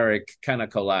generic kind of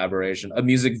collaboration, a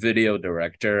music video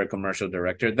director, a commercial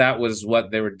director. That was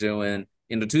what they were doing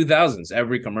in the 2000s.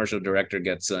 Every commercial director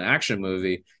gets an action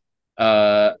movie.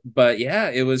 But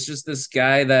yeah, it was just this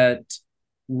guy that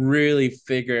really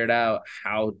figured out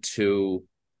how to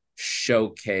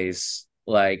showcase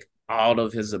like all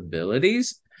of his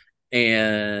abilities.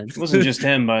 And it wasn't just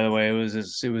him, by the way.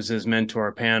 It was his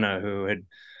mentor Panna, who had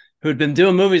been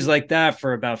doing movies like that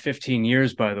for about 15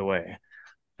 years, by the way.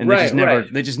 And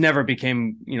they just never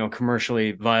became,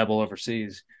 commercially viable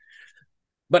overseas.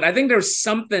 But I think there's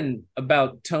something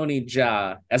about Tony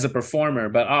Jaa as a performer,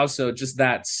 but also just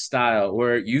that style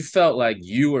where you felt like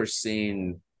you were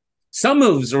seeing some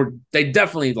moves, or they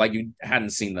definitely like you hadn't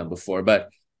seen them before, but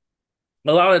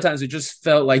a lot of times it just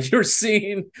felt like you're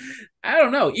seeing, I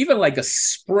don't know, even like a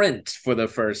sprint for the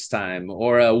first time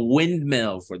or a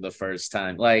windmill for the first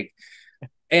time. Like,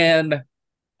 and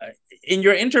in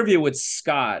your interview with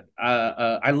Scott,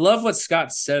 I love what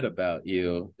Scott said about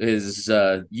you is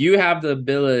you have the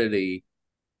ability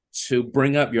to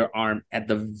bring up your arm at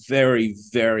the very,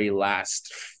 very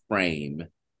last frame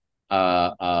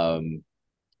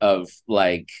of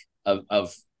like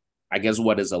of I guess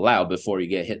what is allowed before you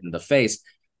get hit in the face.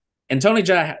 And Tony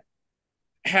Jaa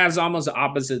has almost the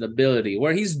opposite ability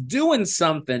where he's doing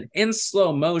something in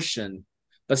slow motion,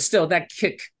 but still that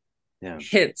kick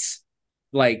hits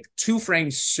like 2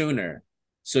 frames sooner.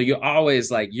 So you always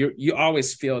like you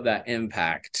always feel that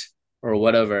impact or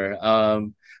whatever.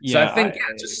 So I think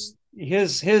just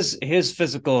his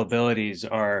physical abilities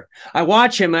are. I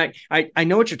watch him. I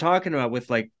know what you're talking about with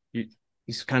like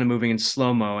he's kind of moving in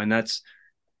slow mo, and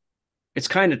it's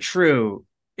kind of true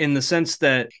in the sense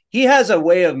that he has a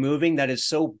way of moving that is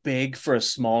so big for a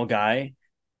small guy.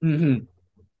 Mm-hmm.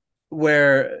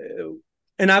 Where,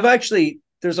 and I've actually,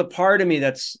 there's a part of me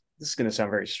this is going to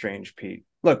sound very strange, Pete.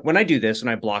 Look, when I do this and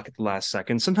I block at the last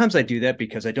second, sometimes I do that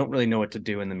because I don't really know what to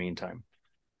do in the meantime.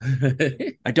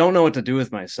 I don't know what to do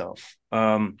with myself,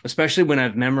 especially when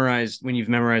you've memorized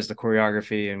the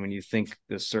choreography and when you think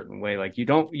this certain way, like you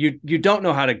don't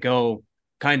know how to go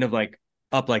kind of like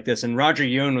up like this. And Roger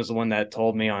Yoon was the one that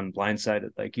told me on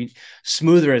Blindsided, like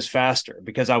smoother is faster,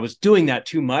 because I was doing that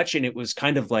too much and it was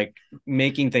kind of like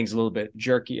making things a little bit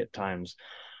jerky at times.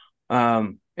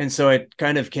 And so it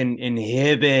kind of can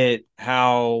inhibit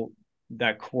how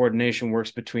that coordination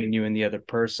works between you and the other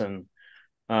person.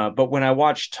 But when I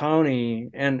watch Tony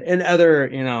and other,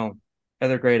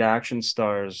 other great action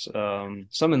stars,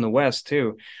 some in the West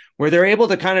too, where they're able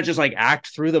to kind of just like act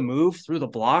through the move, through the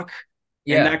block.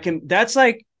 Yeah. And that's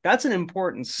an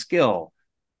important skill,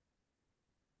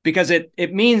 because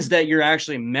it means that you're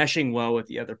actually meshing well with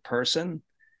the other person.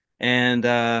 And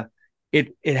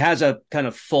it has a kind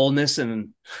of fullness, and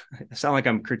I sound like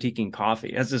I'm critiquing coffee.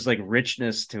 It has this like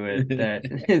richness to it that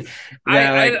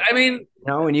I mean,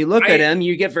 when you look at him,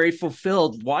 you get very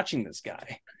fulfilled watching this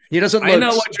guy. He doesn't look. I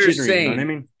know what you're saying. You know what I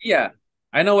mean? Yeah,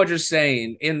 I know what you're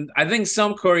saying. And I think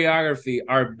some choreography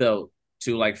are built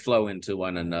to like flow into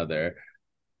one another,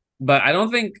 but I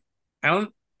don't.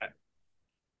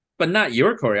 But not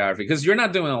your choreography, because you're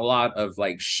not doing a lot of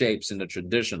like shapes in the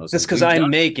traditional sense. That's because I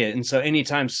make it, and so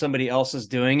anytime somebody else is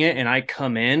doing it and I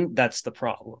come in, that's the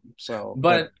problem. So,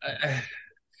 but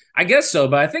I guess so.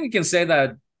 But I think you can say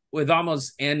that with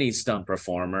almost any stunt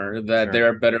performer that there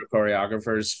are better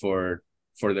choreographers for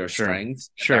their strengths.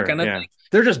 Sure, kind of thing.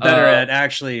 They're just better at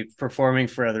actually performing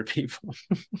for other people.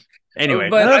 Anyway,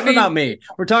 but enough about me.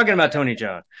 We're talking about Tony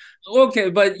Jaa. Okay,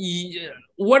 but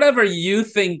whatever you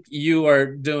think you are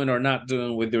doing or not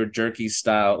doing with your jerky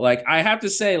style, like I have to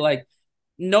say, like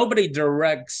nobody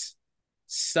directs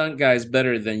stunt guys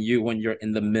better than you when you're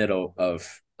in the middle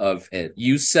of it.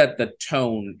 You set the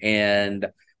tone, and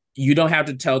you don't have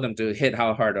to tell them to hit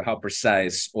how hard or how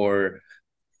precise or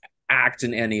act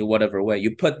in any whatever way.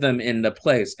 You put them in the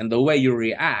place, and the way you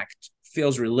react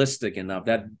feels realistic enough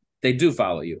that they do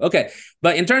follow you. Okay,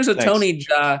 but in terms of Tony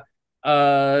Jaa,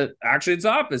 actually it's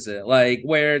opposite, like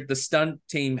where the stunt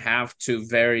team have to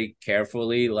very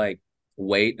carefully like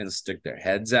wait and stick their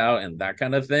heads out and that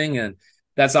kind of thing. And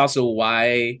that's also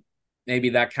why maybe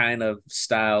that kind of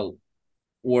style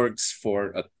works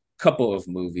for a couple of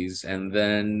movies, and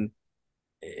then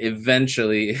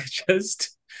eventually it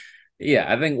just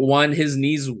I think one, his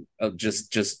knees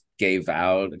just gave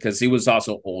out because he was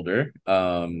also older,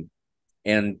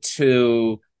 and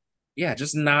two,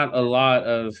 just not a lot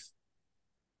of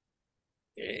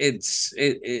it's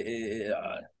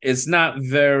not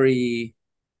very.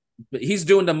 He's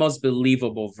doing the most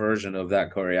believable version of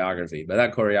that choreography, but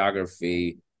that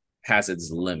choreography has its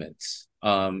limits.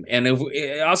 And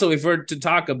if we're to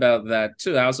talk about that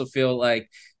too, I also feel like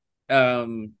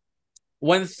another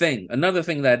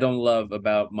thing that I don't love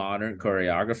about modern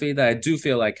choreography that I do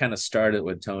feel like kind of started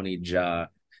with Tony Jaa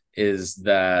is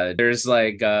that there's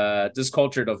like this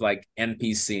culture of like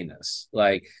NPC-ness.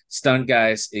 Like stunt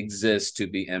guys exist to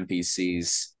be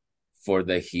NPCs for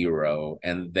the hero,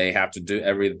 and they have to do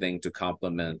everything to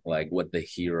complement like what the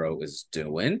hero is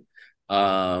doing.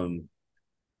 And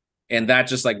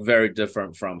that's just like very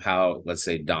different from how, let's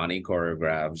say, Donnie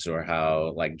choreographs or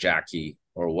how like Jackie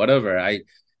or whatever. I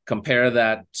compare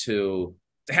that to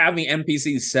having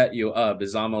NPCs set you up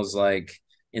is almost like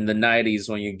in the 90s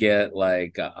when you get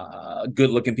like good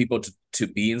looking people to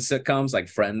be in sitcoms like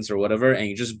Friends or whatever, and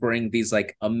you just bring these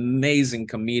like amazing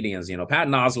comedians,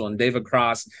 Patton Oswalt and David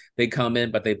Cross. They come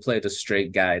in, but they play the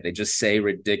straight guy. They just say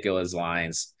ridiculous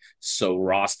lines, so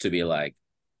Ross to be like,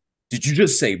 did you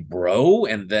just say bro?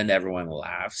 And then everyone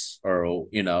laughs, or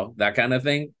that kind of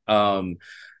thing.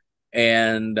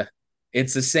 And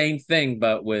it's the same thing,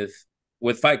 but with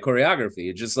fight choreography.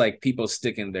 It's just like people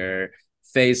sticking their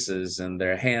faces and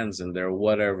their hands and their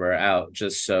whatever out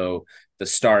just so the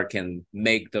star can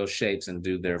make those shapes and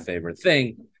do their favorite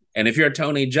thing. And if you're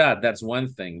Tony Jaa, that's one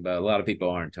thing, but a lot of people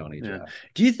aren't Tony Yeah. Jaa.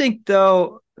 Do you think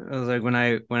though, like when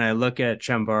I look at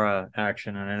Chambara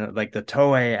action, and I know like the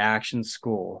Toei action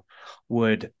school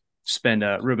would spend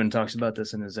Ruben talks about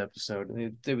this in his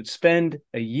episode. They would spend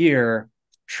a year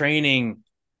training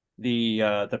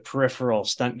the peripheral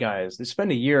stunt guys. They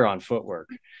spend a year on footwork.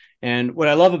 And what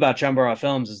I love about Chambara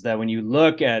films is that when you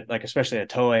look at like especially a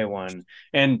Toei one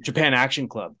and Japan Action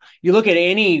Club, you look at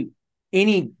any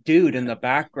dude in the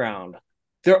background,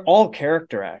 they're all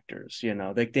character actors,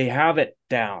 they have it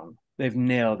down. They've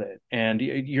nailed it. And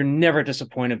you're never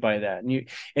disappointed by that.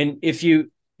 And if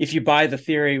you buy the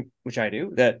theory, which I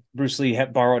do, that Bruce Lee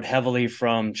borrowed heavily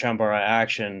from Chambara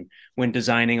action when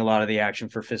designing a lot of the action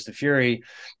for Fist of Fury,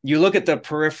 you look at the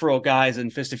peripheral guys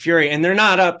in Fist of Fury, and they're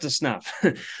not up to snuff.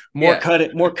 more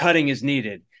Yeah. cutting is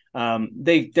needed.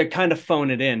 They kind of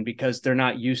phone it in because they're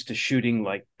not used to shooting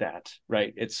like that,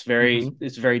 right? It's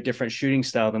very different shooting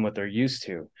style than what they're used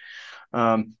to.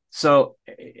 So,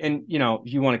 and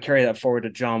if you want to carry that forward to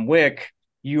John Wick,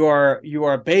 you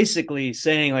are basically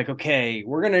saying like, okay,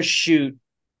 we're gonna shoot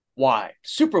wide,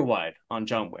 super wide on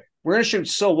John Wick. We're gonna shoot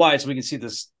so wide so we can see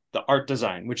the art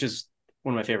design, which is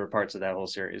one of my favorite parts of that whole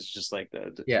series, just like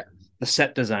the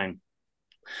set design.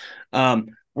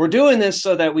 We're doing this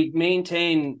so that we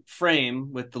maintain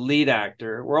frame with the lead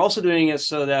actor. We're also doing it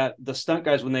so that the stunt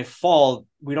guys, when they fall,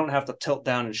 we don't have to tilt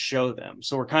down and show them.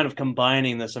 So we're kind of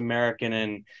combining this American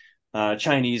and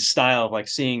Chinese style of like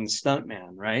seeing the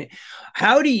stuntman, right?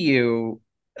 How do you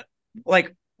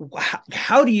like?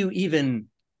 How do you even?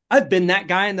 I've been that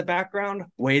guy in the background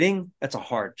waiting. That's a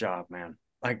hard job, man.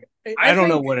 Like I don't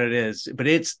know what it is, but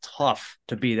it's tough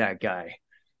to be that guy.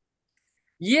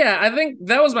 Yeah, I think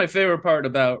that was my favorite part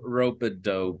about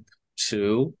Rope-a-Dope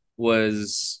too,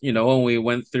 was, when we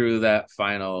went through that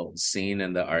final scene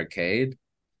in the arcade,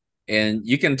 and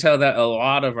you can tell that a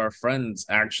lot of our friends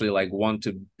actually like want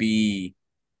to be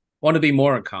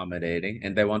more accommodating,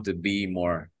 and they want to be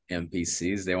more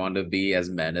NPCs. They want to be as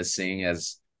menacing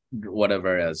as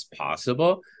whatever as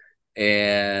possible.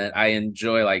 And I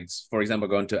enjoy, like, for example,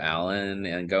 going to Alan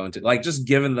and going to like just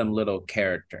giving them little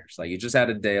characters. Like, you just had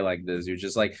a day like this, you're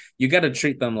just like, you got to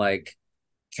treat them like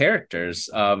characters.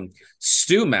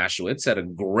 Stu Maschwitz had a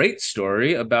great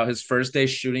story about his first day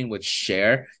shooting with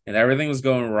Cher, and everything was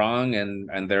going wrong,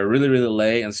 and they're really really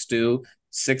late, and Stu,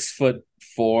 6'4",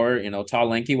 tall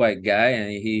lanky white guy,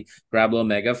 and he grabbed a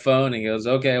megaphone and he goes,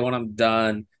 okay, when I'm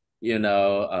done,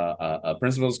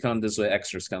 principals come this way,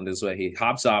 extras come this way. He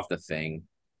hops off the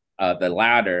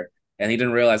ladder, and he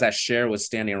didn't realize that Cher was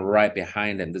standing right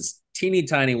behind him. This teeny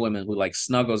tiny woman who like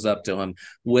snuggles up to him,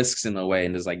 whisks him away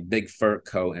in this like big fur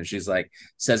coat, and she's like,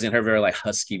 says in her very like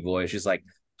husky voice, she's like,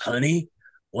 honey,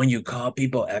 when you call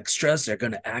people extras, they're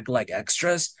gonna act like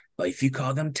extras, but if you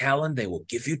call them talent, they will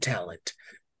give you talent.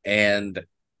 And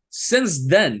since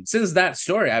that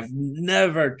story, I've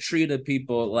never treated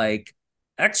people like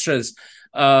extras.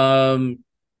 And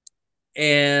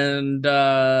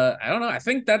I don't know, I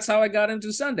think that's how I got into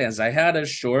Sundance. I had a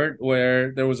short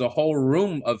where there was a whole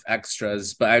room of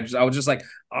extras, but I was just like,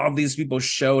 all these people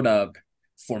showed up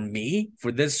for me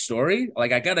for this story.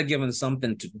 Like, I gotta give them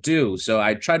something to do, so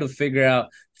I try to figure out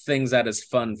things that is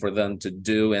fun for them to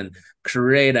do and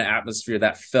create an atmosphere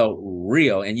that felt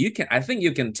real. And I think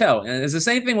you can tell. And it's the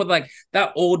same thing with like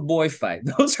that old boy fight.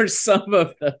 Those are some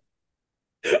of the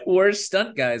worst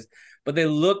stunt guys, but they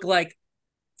look like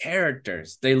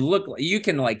characters. They look like you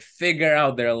can like figure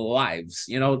out their lives.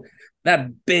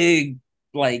 That big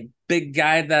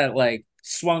guy that like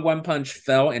swung one punch,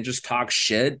 fell, and just talk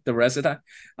shit the rest of the time.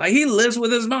 Like, he lives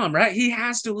with his mom, right? He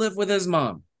has to live with his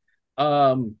mom.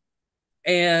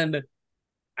 And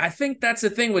I think that's the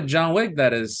thing with John Wick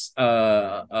that is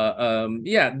that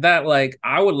like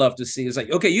I would love to see is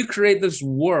like, okay, you create this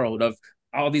world of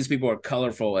all these people are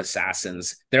colorful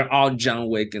assassins. They're all John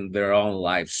Wick in their own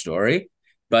life story.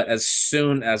 But as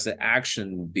soon as the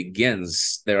action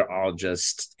begins, they're all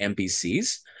just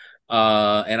NPCs.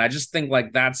 And I just think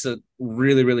like that's a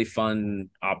really, really fun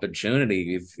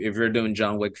opportunity if you're doing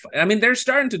John Wick. I mean, they're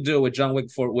starting to do it with John Wick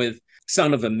with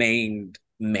some of the main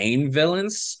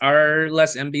villains are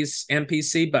less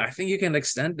NPC, but I think you can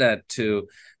extend that to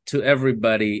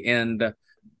everybody. And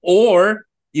or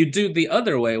you do the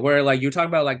other way where like you talk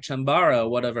about like Chambara or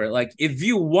whatever. Like, if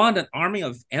you want an army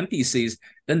of NPCs,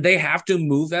 then they have to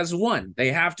move as one.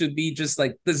 They have to be just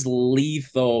like this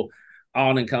lethal,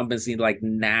 all-encompassing, like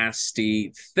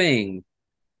nasty thing.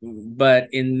 But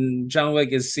in John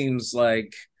Wick, it seems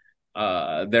like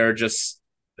they're just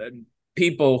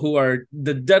people who are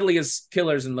the deadliest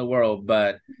killers in the world.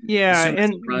 But as Yeah, soon as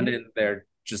and they run in, they're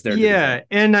just there to defend. yeah,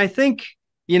 and I think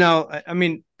I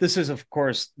mean, this is of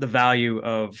course the value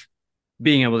of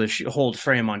being able to hold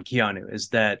frame on Keanu, is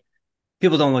that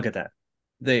people don't look at that.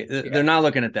 They're Yeah. not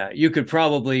looking at that. You could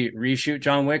probably reshoot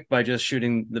John Wick by just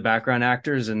shooting the background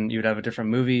actors, and you'd have a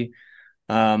different movie.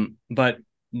 But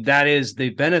that is the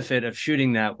benefit of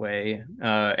shooting that way,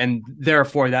 and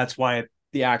therefore that's why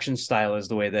the action style is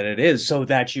the way that it is, so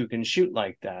that you can shoot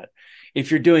like that. If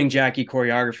you're doing Jackie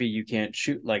choreography, you can't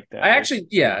shoot like I that. actually,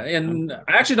 yeah, and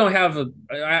I actually don't have a.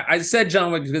 I said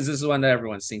John Wick because this is one that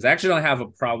everyone sees. I actually don't have a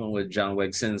problem with John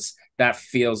Wick since that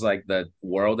feels like the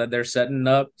world that they're setting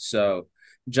up. So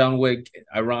John Wick,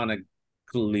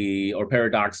 ironically or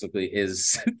paradoxically,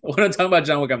 is when I'm talking about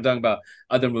John Wick, I'm talking about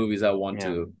other movies that want Yeah.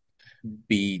 to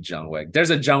be John Wick.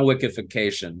 There's a John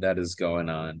Wickification that is going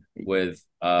on with,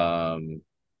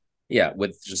 yeah,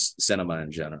 with just cinema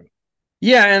in general.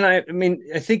 Yeah, and I mean,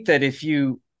 I think that if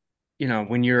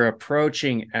when you're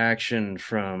approaching action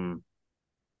from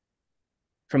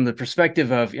the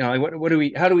perspective of, like what do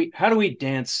we how do we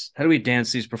dance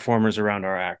these performers around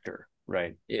our actor,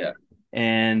 right? Yeah.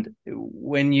 And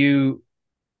when you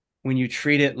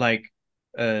treat it like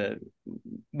uh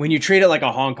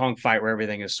a Hong Kong fight where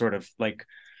everything is sort of like,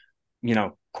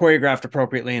 choreographed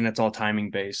appropriately and it's all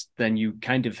timing based, then you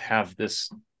kind of have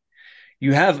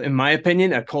in my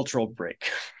opinion, a cultural break.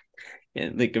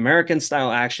 And like American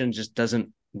style action just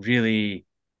doesn't really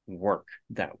work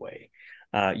that way.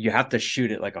 You have to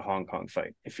shoot it like a Hong Kong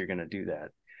fight if you're going to do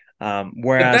that. But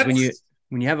Whereas that's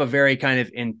when you have a very kind of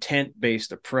intent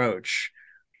based approach,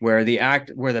 where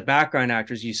the background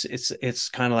actors, it's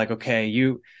kind of like, okay,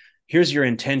 here's your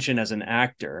intention as an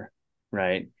actor,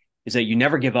 right? Is that you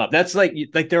never give up. That's like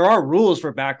there are rules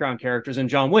for background characters in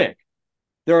John Wick.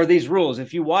 There are these rules.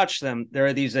 If you watch them, there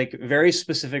are these like very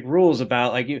specific rules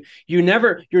about like you're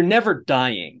never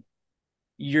dying.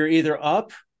 You're either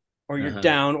up or you're uh-huh.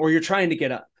 down or you're trying to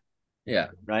get up, Yeah.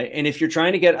 right? And if you're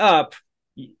trying to get up,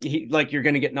 like you're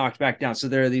going to get knocked back down. So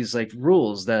there are these like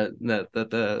rules that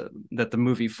the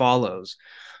movie follows.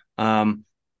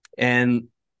 And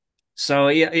so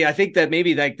yeah, I think that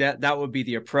maybe like that would be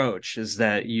the approach, is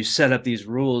that you set up these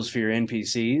rules for your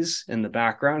NPCs in the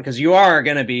background, because you are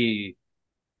going to be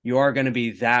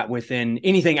that within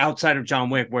anything outside of John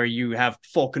Wick where you have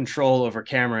full control over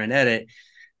camera and edit.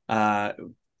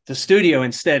 The studio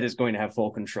instead is going to have full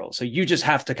control. So you just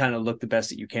have to kind of look the best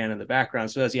that you can in the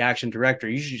background. So as the action director,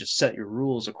 you should just set your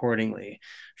rules accordingly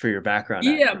for your background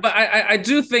Yeah, actors. but I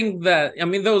do think that, I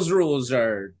mean, those rules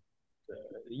are,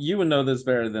 you would know this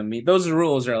better than me. Those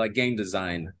rules are like game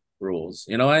design rules.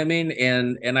 You know what I mean?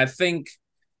 And I think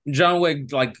John Wick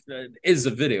is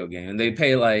a video game, and they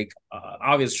pay like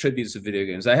obvious tributes to video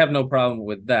games. I have no problem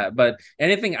with that, but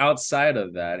anything outside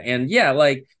of that, and yeah,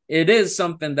 like it is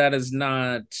something that is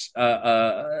not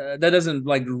that doesn't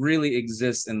like really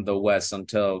exist in the West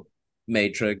until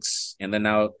Matrix, and then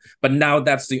now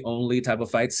that's the only type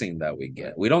of fight scene that we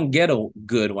get. We don't get a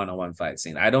good one-on-one fight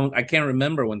scene. I can't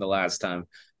remember when the last time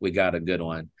we got a good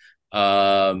one.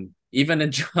 Even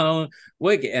in John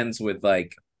Wick ends with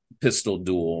like pistol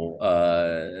duel.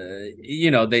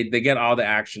 They get all the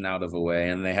action out of the way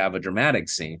and they have a dramatic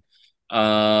scene.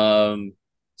 Yeah,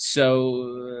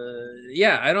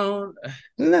 I don't.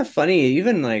 Isn't that funny?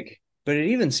 But it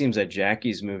even seems that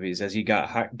Jackie's movies, as he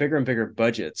got bigger and bigger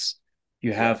budgets,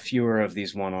 you Yeah, have fewer of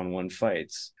these one-on-one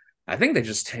fights. I think they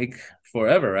just take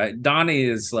forever, right? Donnie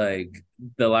is like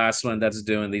the last one that's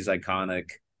doing these iconic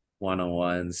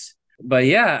one-on-ones. But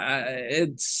yeah,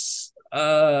 it's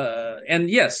and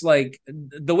yes, like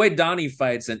the way Donnie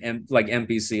fights in like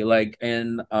NPC, like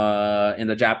in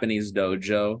the Japanese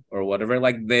dojo or whatever,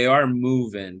 like they are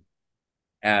moving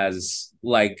as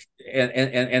like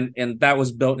and that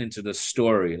was built into the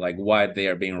story, like why they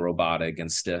are being robotic and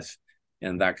stiff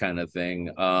and that kind of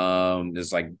thing.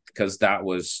 Is like because that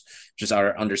was just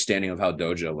our understanding of how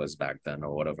dojo was back then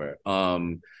or whatever.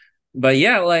 But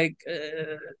yeah,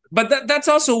 but that's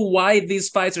also why these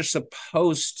fights are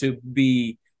supposed to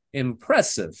be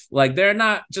impressive. Like they're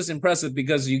not just impressive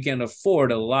because you can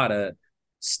afford a lot of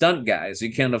stunt guys.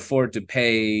 You can't afford to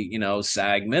pay,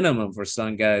 SAG minimum for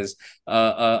stunt guys.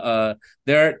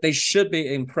 They should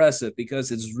be impressive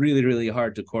because it's really, really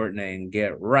hard to coordinate and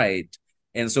get right.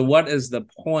 And so, what is the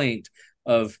point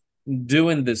of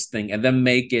doing this thing and then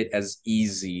make it as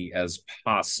easy as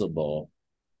possible?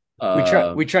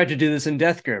 We tried to do this in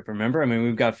Death Grip, remember? I mean,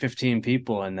 we've got 15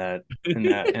 people in that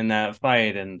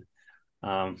fight, and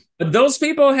but those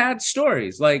people had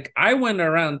stories. Like I went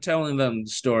around telling them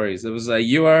stories. It was like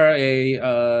you are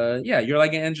you're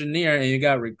like an engineer and you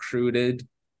got recruited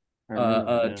I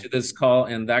remember, yeah. to this call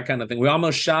and that kind of thing. We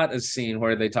almost shot a scene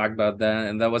where they talked about that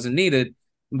and that wasn't needed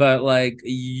but like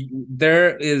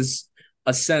there is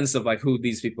a sense of like who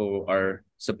these people are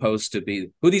supposed to be,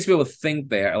 who these people think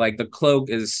they are. Like the cloak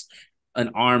is an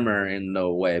armor in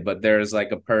no way, but there's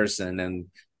like a person, and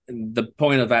the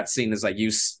point of that scene is like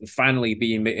you finally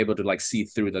being able to like see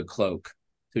through the cloak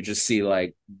to just see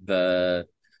like the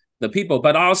people.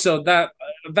 But also that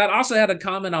also had a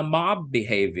comment on mob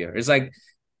behavior. It's like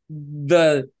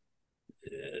the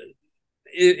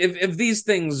if these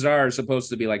things are supposed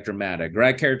to be like dramatic,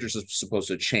 right? Characters are supposed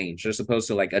to change. They're supposed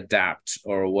to like adapt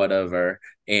or whatever.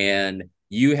 And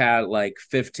you had like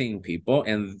 15 people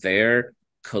and their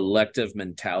collective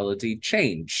mentality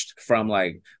changed from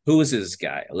like, who is this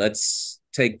guy? Let's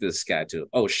take this guy to,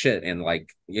 oh shit. And like,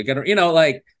 you gotta,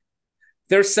 like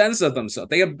their sense of themselves.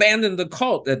 They abandoned the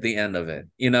cult at the end of it,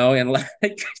 and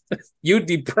like you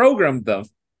deprogrammed them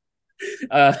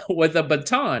with a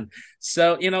baton.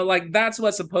 So, like that's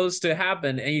what's supposed to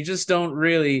happen. And you just don't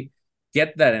really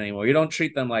get that anymore. You don't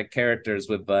treat them like characters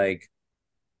with like,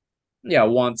 yeah,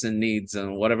 wants and needs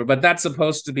and whatever. But that's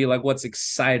supposed to be like what's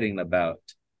exciting about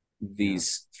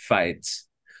these fights.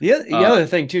 The other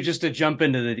thing too, just to jump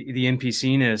into the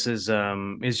NPC-ness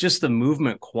is just the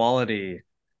movement quality.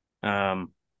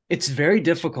 It's very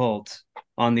difficult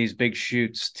on these big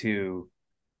shoots to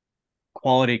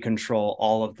quality control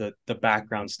all of the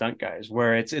background stunt guys,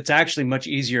 where it's actually much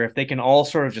easier if they can all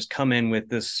sort of just come in with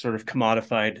this sort of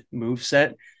commodified move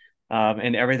set,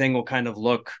 and everything will kind of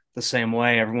look the same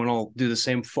way. Everyone will do the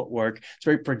same footwork. It's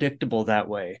very predictable that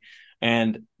way.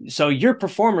 And so your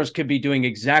performers could be doing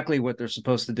exactly what they're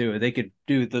supposed to do. They could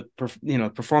do the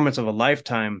performance of a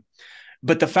lifetime,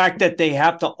 but the fact that they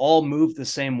have to all move the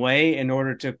same way in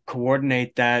order to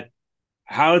coordinate that,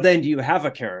 how then do you have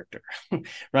a character?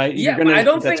 Right? Yeah, I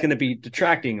don't that's think gonna be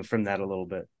detracting from that a little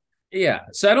bit. Yeah,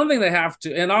 so I don't think they have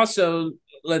to. And also,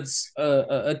 let's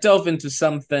delve into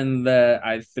something that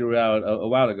I threw out a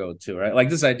while ago too, right? Like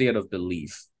this idea of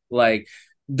belief. Like,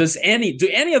 do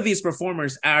any of these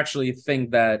performers actually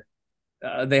think that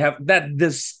they have that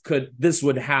this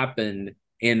would happen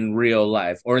in real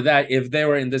life, or that if they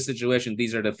were in this situation,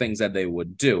 these are the things that they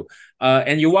would do?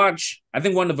 And you watch, I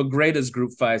think one of the greatest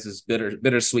group fights is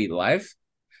Bittersweet Life.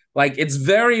 Like it's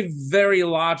very, very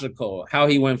logical how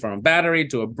he went from a battery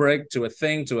to a brick to a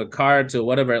thing to a car to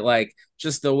whatever. Like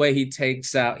just the way he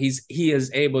takes out, he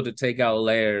is able to take out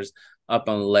layers up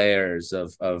on layers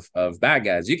of bad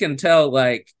guys. You can tell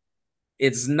like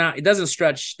it doesn't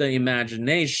stretch the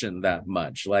imagination that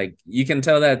much. Like you can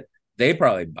tell that they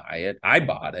probably buy it. I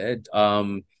bought it.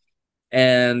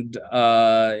 And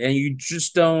you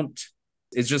just don't,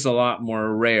 it's just a lot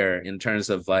more rare in terms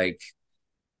of like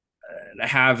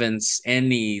having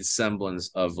any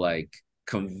semblance of like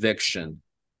conviction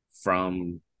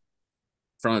from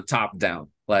the top down.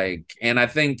 Like, and I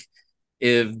think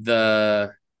if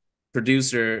the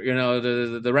producer,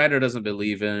 the writer doesn't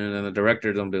believe in, and the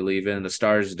director don't believe in, the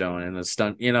stars don't, and the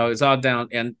stunt, it's all down,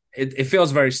 and it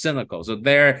feels very cynical. So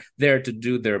they're there to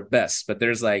do their best, but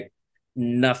there's like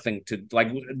nothing to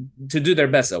do their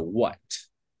best at what,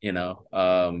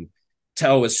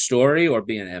 tell a story or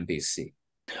be an NPC.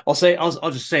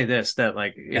 I'll just say this, that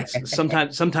like it's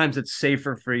sometimes it's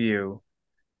safer for you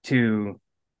to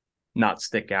not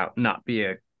stick out, not be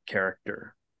a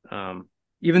character.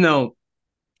 Even though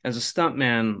as a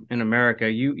stuntman in America,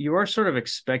 you are sort of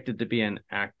expected to be an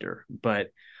actor, but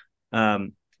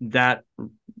that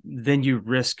then you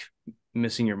risk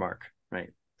missing your mark, right?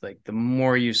 Like the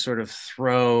more you sort of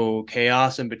throw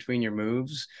chaos in between your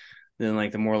moves, then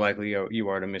like the more likely you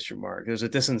are to miss your mark. There's a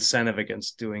disincentive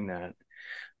against doing that.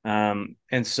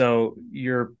 And so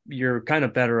you're kind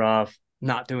of better off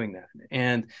not doing that.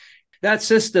 And that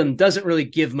system doesn't really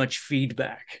give much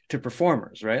feedback to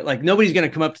performers, right? Like nobody's going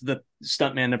to come up to the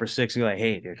stuntman number 6 and be like,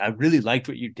 "Hey, dude, I really liked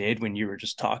what you did when you were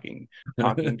just talking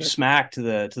smack to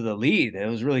the lead. It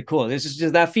was really cool." This is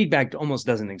just that feedback almost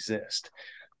doesn't exist.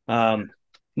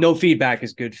 No feedback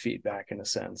is good feedback in a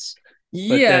sense.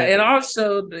 Yeah, and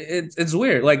also it's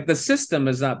weird. Like the system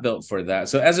is not built for that.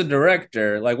 So as a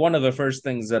director, like one of the first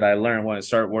things that I learned when I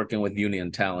started working with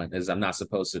union talent is I'm not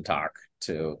supposed to talk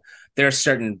to. There are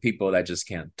certain people that just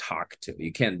can't talk to.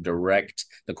 You can't direct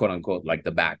the quote unquote like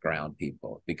the background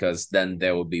people, because then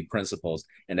there will be principals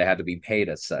and they had to be paid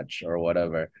as such or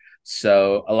whatever.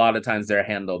 So a lot of times they're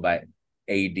handled by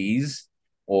ADs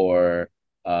or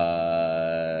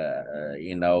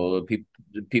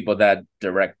people that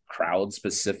direct crowd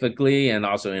specifically, and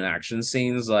also in action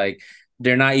scenes. Like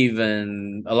they're not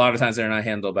even, a lot of times they're not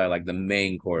handled by like the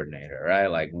main coordinator, right?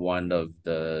 Like one of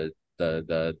the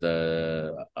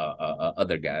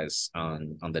other guys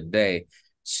on the day.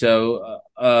 So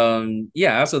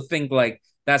yeah, I also think like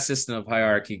that system of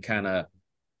hierarchy kind of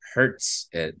hurts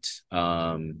it,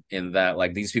 in that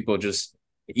like these people just,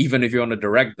 even if you want to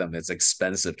direct them, it's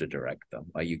expensive to direct them.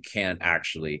 Like you can't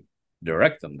actually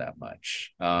direct them that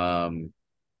much.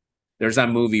 There's that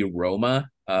movie Roma,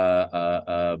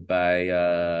 by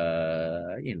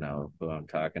you know who I'm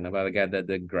talking about, the guy that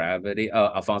did Gravity,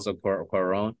 Alfonso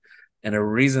Cuarón. And the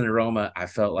reason Roma I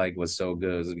felt like was so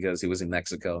good is because he was in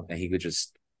Mexico and he could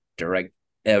just direct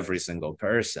every single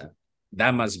person.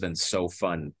 That must have been so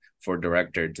fun for a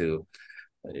director to,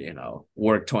 you know,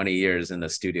 work 20 years in the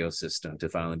studio system to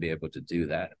finally be able to do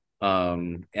that.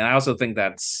 And I also think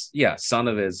that's, yeah, some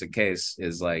of it is the case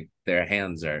is like their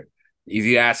hands are, if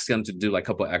you ask them to do like a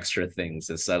couple extra things,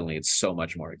 then suddenly it's so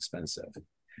much more expensive.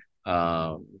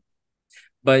 Um,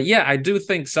 but yeah, I do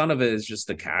think some of it is just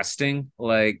the casting.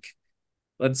 Like,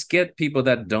 let's get people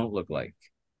that don't look like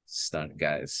stunt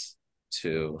guys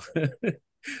to,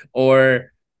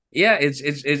 or yeah,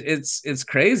 it's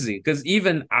crazy because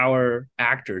even our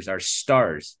actors, our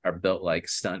stars, are built like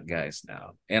stunt guys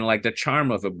now. And like the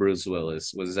charm of a Bruce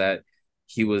Willis was that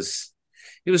he was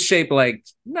he was shaped like,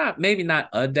 not maybe not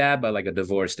a dad, but like a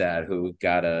divorced dad who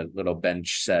got a little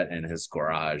bench set in his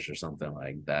garage or something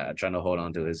like that, trying to hold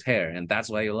on to his hair, and that's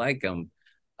why you like him.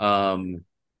 Um,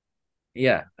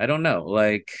 yeah, I don't know,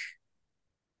 like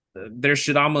there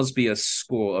should almost be a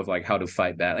school of like how to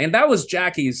fight back, and that was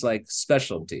Jackie's like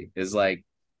specialty. Is like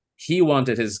he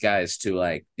wanted his guys to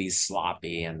like be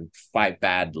sloppy and fight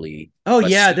badly. Oh But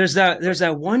yeah, there's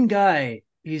that one guy.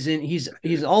 He's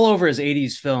all over his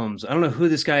 80s films. I don't know who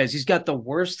this guy is. He's got the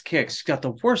worst kicks. He's got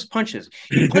the worst punches.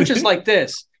 He punches like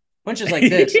this. Punches like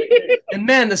this. And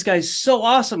man, this guy's so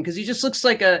awesome because he just looks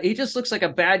like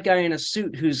a bad guy in a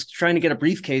suit who's trying to get a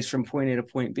briefcase from point A to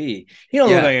point B. He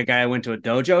don't look like a guy who went to a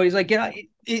dojo. He's like, yeah,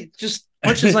 he just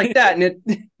punches like that. And it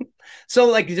so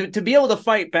like to be able to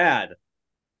fight bad.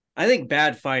 I think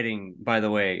bad fighting, by the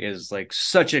way, is like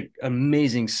such an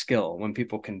amazing skill when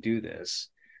people can do this.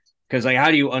 Because like,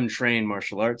 how do you untrain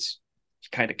martial arts? You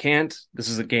kind of can't. This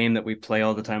is a game that we play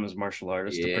all the time as martial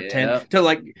artists to pretend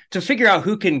to figure out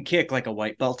who can kick like a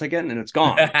white belt again, and it's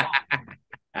gone.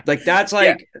 Like that's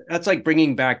like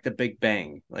bringing back the Big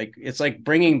Bang. Like it's like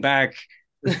bringing back.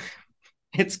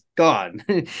 It's gone,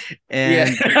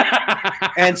 and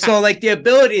and so like the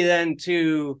ability then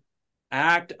to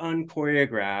act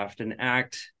unchoreographed and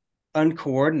act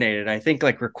uncoordinated, I think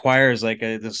like requires like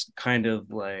this kind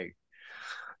of like,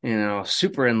 you know,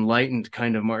 super enlightened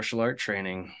kind of martial art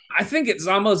training. I think it's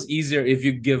almost easier if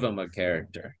you give them a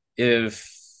character. If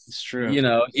it's true, you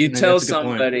know, you tell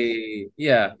somebody,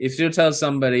 yeah, if you tell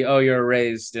somebody, oh, you're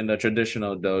raised in the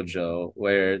traditional dojo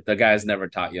where the guys never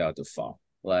taught you how to fall,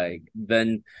 like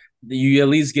then you at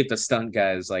least get the stunt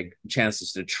guys like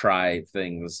chances to try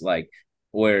things like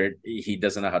where he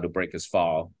doesn't know how to break his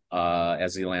fall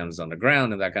as he lands on the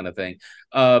ground and that kind of thing.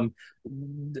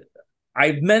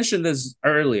 I mentioned this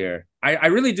earlier. I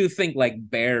really do think like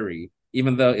Barry,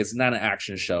 even though it's not an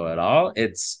action show at all,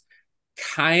 it's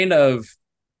kind of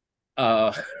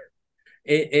uh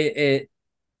it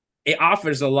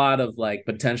offers a lot of like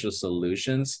potential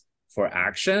solutions for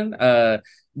action.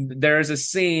 There's a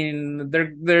scene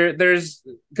there's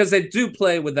because they do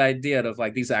play with the idea of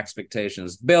like these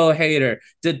expectations. Bill Hader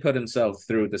did put himself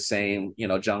through the same, you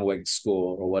know, John Wick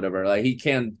school or whatever. Like he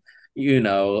can, you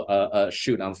know,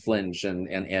 shoot on flinch and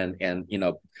you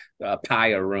know,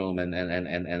 pie a room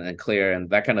and clear and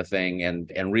that kind of thing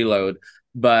and reload.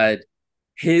 But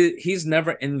he's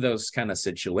never in those kind of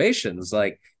situations.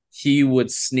 Like he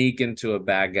would sneak into a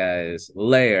bad guy's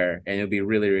lair and it'd be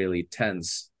really, really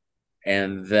tense.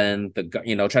 And then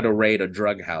you know, try to raid a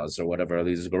drug house or whatever,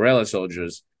 these guerrilla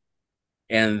soldiers.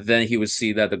 And then he would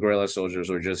see that the guerrilla soldiers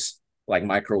were just like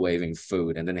microwaving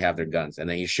food and then they have their guns and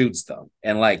then he shoots them.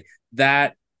 And like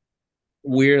that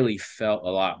weirdly felt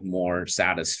a lot more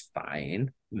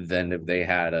satisfying than if they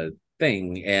had a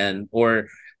thing. And or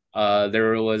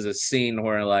there was a scene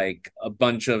where like a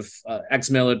bunch of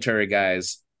ex-military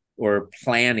guys were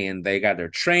planning, they got their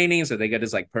training, so they got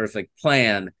this like perfect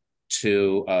plan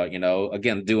to you know,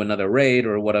 again do another raid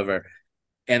or whatever.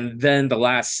 And then the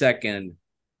last second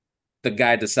the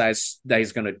guy decides that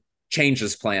he's going to change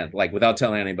his plan like without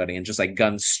telling anybody and just like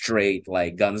guns straight,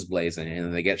 like guns blazing,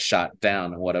 and they get shot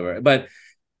down or whatever. But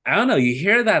I don't know, you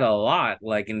hear that a lot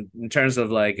like in terms of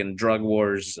like in drug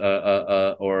wars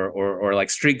or like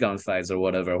street gun fights or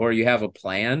whatever, where you have a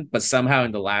plan but somehow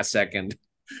in the last second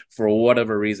for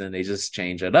whatever reason they just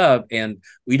change it up, and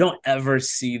we don't ever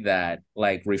see that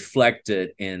like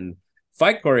reflected in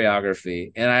fight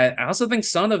choreography. And I also think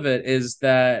some of it is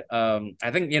that I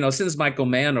think, since Michael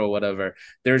Mann or whatever,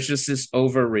 there's just this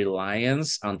over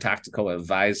reliance on tactical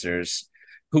advisors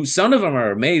who some of them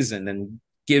are amazing and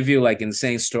give you like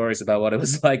insane stories about what it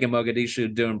was like in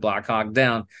Mogadishu doing Black Hawk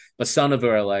Down. But some of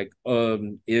them are like,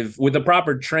 if with the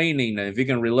proper training, if you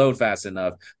can reload fast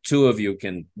enough, two of you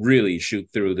can really shoot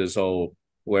through this whole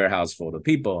warehouse full of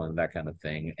people and that kind of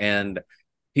thing. And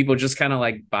people just kind of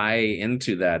like buy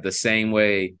into that the same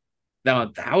way. Now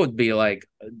that would be like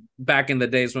back in the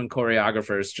days when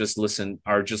choreographers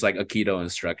are just like Aikido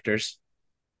instructors,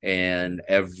 and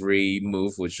every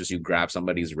move was just you grab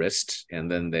somebody's wrist and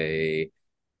then they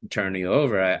turn you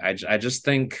over. I just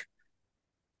think,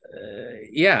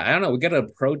 yeah, I don't know. We got to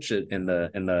approach it in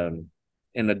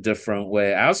a different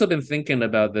way. I also been thinking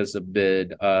about this a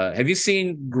bit. Have you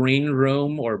seen Green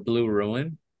Room or Blue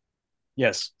Ruin?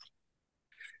 Yes.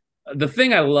 The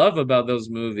thing I love about those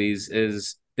movies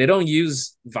is they don't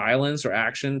use violence or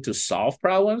action to solve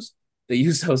problems. They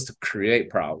use those to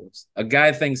create problems. A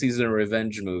guy thinks he's in a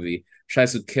revenge movie,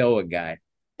 tries to kill a guy,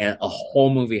 and a whole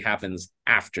movie happens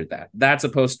after that. That's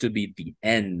supposed to be the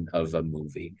end of a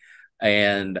movie.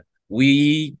 And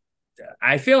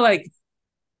I feel like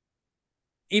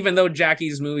even though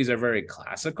Jackie's movies are very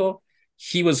classical,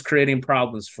 he was creating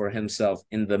problems for himself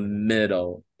in the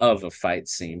middle of a fight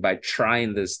scene by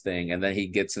trying this thing. And then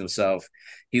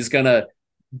he's going to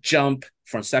jump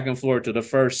from second floor to the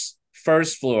first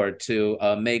floor to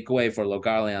make way for Lo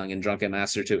Garliang in Drunken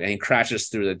Master 2, and he crashes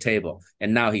through the table.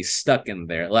 And now he's stuck in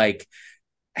there. Like,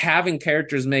 having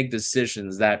characters make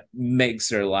decisions that makes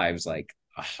their lives like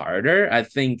harder, I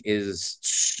think is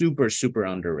super, super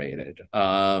underrated.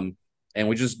 And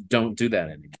we just don't do that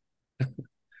anymore.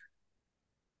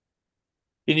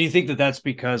 And do you think that that's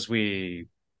because we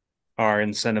are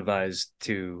incentivized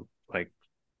to like?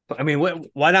 I mean,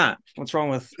 why not? What's wrong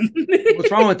with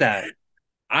that?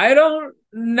 I don't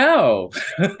know.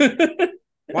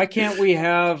 Why can't we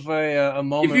have a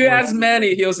moment? If you ask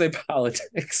Manny, he'll say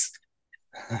politics.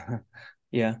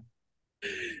 Yeah.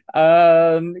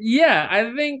 Yeah,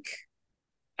 I think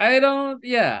I don't.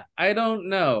 Yeah, I don't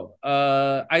know.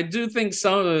 I do think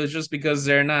some of it is just because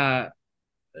they're not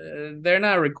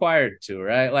required to,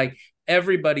 right? Like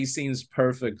everybody seems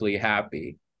perfectly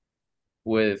happy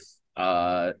with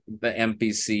the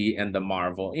NPC and the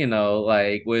Marvel,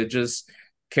 like with just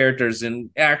characters and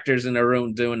actors in a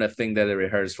room doing a thing that they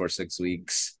rehearsed for 6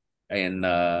 weeks and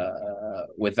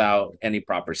without any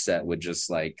proper set, with just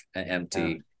like an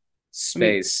empty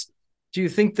space. I mean, do you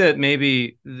think that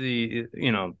maybe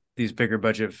these bigger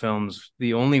budget films,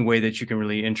 the only way that you can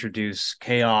really introduce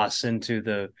chaos into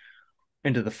the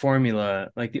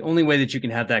formula, like the only way that you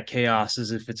can have that chaos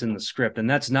is if it's in the script, and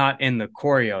that's not in the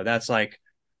choreo. That's like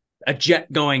a jet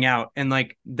going out, and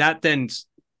like that then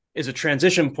is a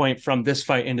transition point from this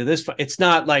fight into this fight. It's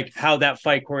not like how that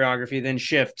fight choreography then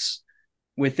shifts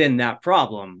within that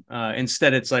problem.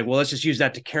 Instead, it's like, well, let's just use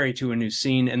that to carry to a new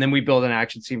scene, and then we build an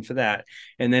action scene for that,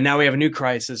 and then now we have a new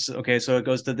crisis. Okay, so it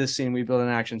goes to this scene, we build an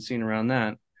action scene around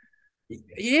that.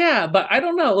 Yeah, but I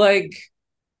don't know, like,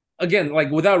 again,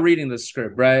 like without reading the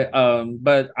script, right?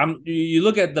 But you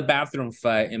look at the bathroom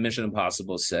fight in Mission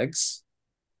Impossible 6.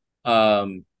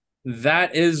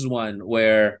 That is one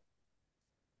where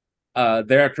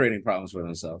they're creating problems for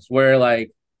themselves. Where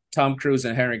like Tom Cruise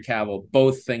and Henry Cavill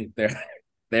both think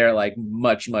they're like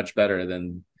much, much better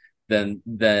than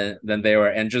they were,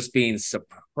 and just being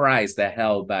surprised the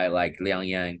hell by like Liang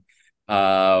Yang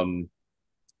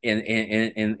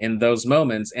in those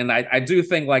moments. And I do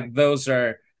think like those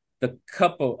are the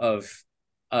couple of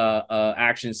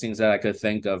action scenes that I could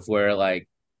think of where like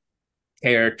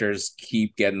characters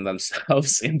keep getting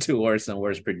themselves into worse and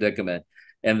worse predicament,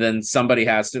 and then somebody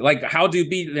has to, like, how do you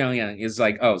beat Liang Yang is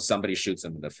like, oh, somebody shoots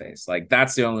him in the face. Like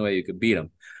that's the only way you could beat him.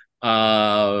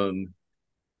 And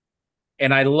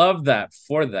I love that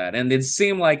for that. And it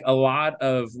seemed like a lot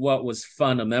of what was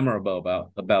fun and memorable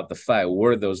about the fight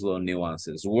were those little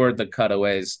nuances, were the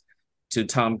cutaways to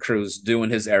Tom Cruise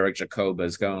doing his Eric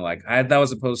Jacobas, going like, that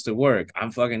was supposed to work. I'm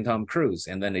fucking Tom Cruise.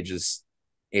 And then it just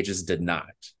did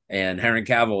not. And Henry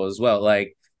Cavill as well.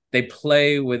 Like they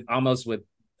play with almost with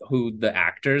who the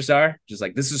actors are. Just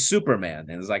like, this is Superman.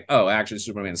 And it's like, oh, actually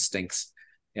Superman stinks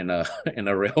in a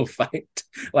real fight.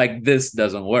 Like this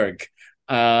doesn't work.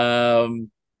 Yeah,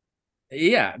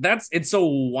 it's a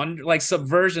wonder, like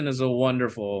subversion is a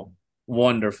wonderful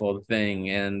thing.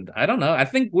 And I don't know, I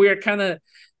think we're kind of,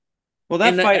 well,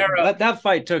 that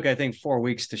fight took, I think, 4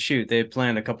 weeks to shoot. They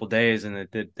planned a couple days and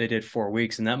they did 4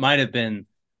 weeks, and that might have been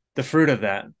the fruit of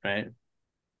that, right?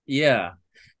 Yeah.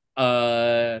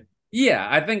 Yeah,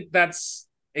 I think that's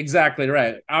exactly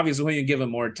right. Obviously, when you give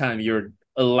them more time, you're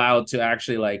allowed to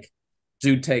actually like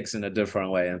do takes in a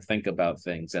different way and think about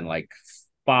things and like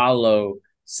follow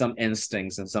some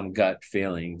instincts and some gut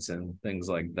feelings and things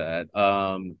like that.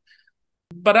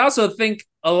 But I also think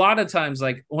a lot of times,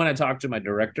 like when I talk to my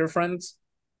director friends,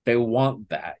 they want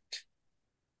that,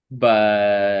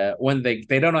 but when they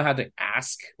don't know how to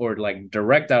ask or like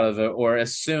direct out of it, or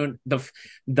as soon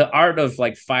the art of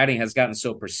like fighting has gotten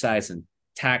so precise and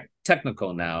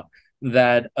technical now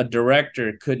that a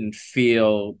director couldn't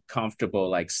feel comfortable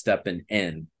like stepping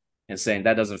in and saying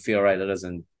that doesn't feel right, that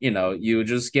doesn't, you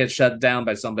just get shut down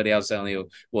by somebody else telling you,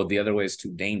 well, the other way is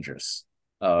too dangerous,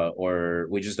 or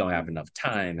we just don't have enough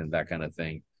time and that kind of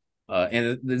thing.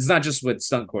 And it's not just with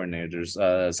stunt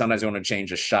coordinators. Sometimes you want to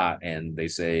change a shot and they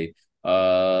say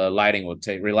relighting would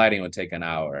take an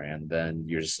hour, and then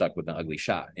you're stuck with an ugly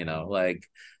shot. Like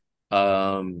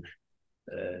um,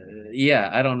 yeah,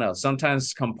 I don't know.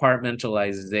 Sometimes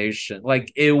compartmentalization,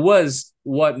 like it was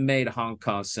what made Hong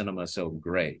Kong cinema so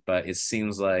great, but it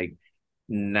seems like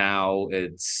now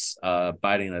it's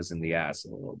biting us in the ass a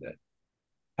little bit.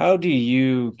 How do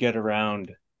you get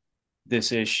around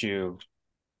this issue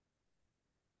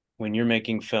when you're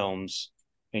making films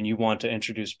and you want to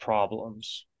introduce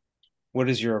problems? What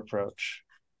is your approach?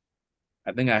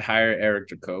 I think I hire Eric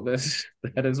Jacobus.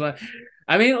 That is my.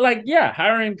 I mean, like, yeah,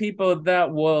 hiring people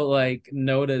that will like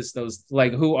notice those,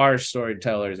 like, who are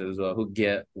storytellers as well, who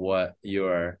get what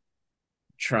you're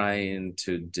trying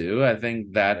to do. I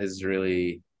think that is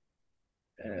really.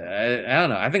 I don't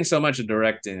know. I think so much of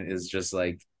directing is just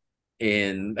like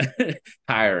in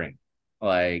hiring,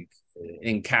 like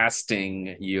in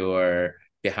casting your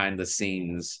behind the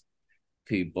scenes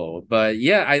people. But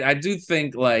yeah, I do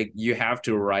think like you have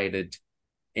to write it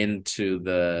into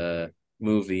the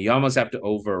movie. You almost have to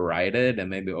overwrite it and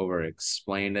maybe over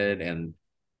explain it and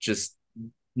just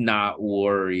not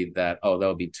worry that, oh,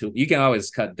 that'll be too, you can always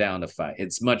cut down the fight.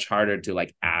 It's much harder to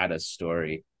like add a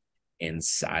story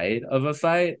inside of a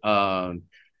fight. um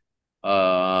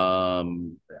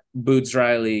Boots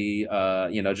Riley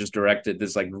just directed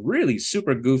this like really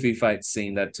super goofy fight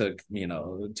scene that took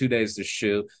 2 days to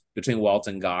shoot between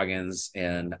Walton Goggins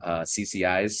and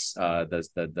CCI's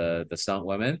the stunt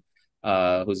woman,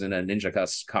 who's in a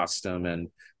ninja costume, and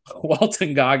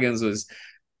Walton Goggins was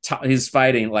he's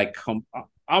fighting like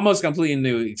almost completely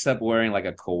new except wearing like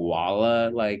a koala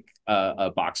like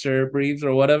a boxer briefs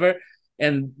or whatever.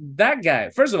 And that guy,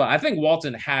 first of all, I think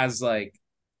Walton has like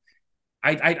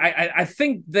I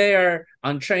think they're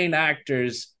untrained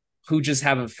actors who just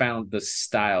haven't found the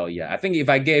style yet. I think if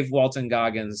I gave Walton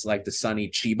Goggins like the Sonny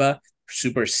Chiba,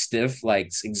 super stiff,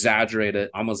 like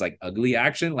exaggerated, almost like ugly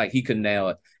action, like he could nail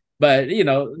it. But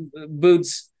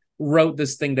Boots wrote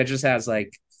this thing that just has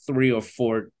like 3 or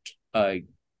 4 uh,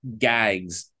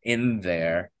 gags in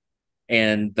there,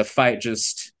 and the fight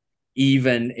just,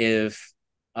 even if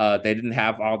they didn't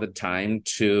have all the time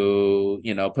to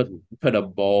put a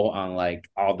bow on like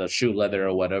all the shoe leather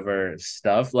or whatever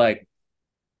stuff, like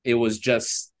it was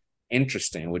just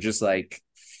interesting, which is like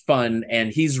fun.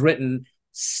 And he's written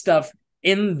stuff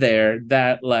in there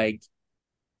that like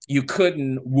you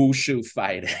couldn't wushu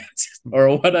fight it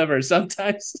or whatever.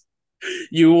 Sometimes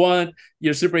you want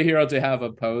your superhero to have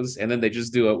a pose and then they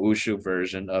just do a wushu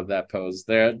version of that pose.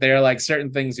 There are like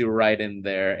certain things you write in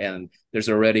there and there's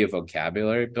already a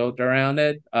vocabulary built around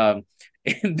it.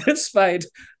 In this fight,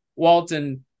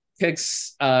 Walton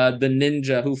picks the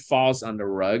ninja who falls on the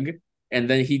rug, and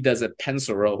then he does a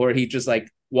pencil roll where he just like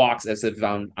walks as if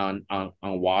on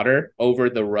water over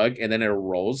the rug, and then it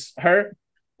rolls her.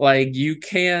 Like you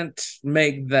can't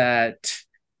make that,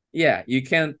 yeah, you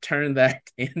can't turn that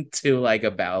into like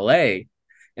a ballet.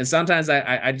 And sometimes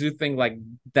I do think like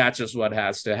that's just what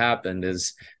has to happen,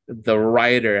 is the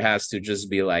writer has to just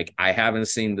be like, I haven't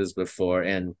seen this before,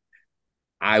 and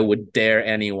I would dare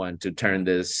anyone to turn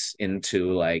this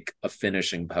into like a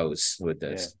finishing pose with Yeah,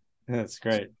 this. that's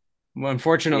great. Well,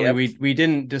 unfortunately, Yep. we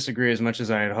didn't disagree as much as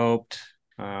I had hoped.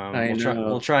 I We'll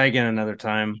know. try again another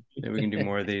time. Maybe we can do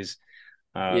more of these.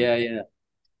 Um, Yeah,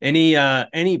 yeah.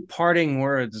 any parting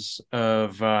words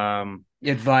of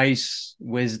advice,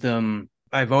 wisdom?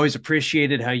 I've always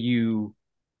appreciated how you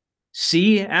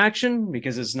see action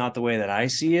because it's not the way that I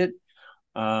see it.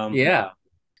 Um, Yeah.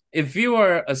 If you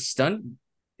are a stunt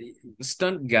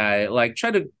guy, like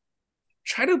try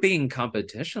to be in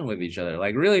competition with each other.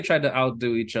 Like really try to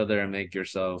outdo each other and make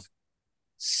yourself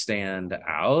stand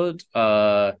out.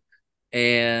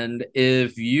 And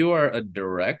if you are a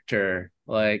director,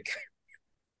 like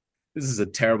this is a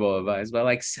terrible advice, but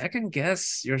like second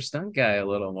guess your stunt guy a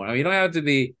little more. I mean, you don't have to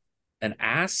be an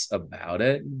ass about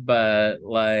it, but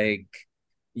like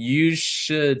you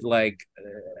should like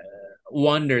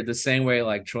wonder the same way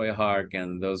like Troy Hark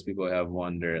and those people have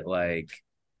wondered, like,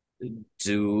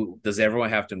 does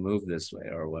everyone have to move this way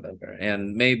or whatever?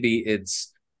 And maybe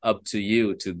it's up to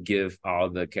you to give all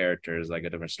the characters like a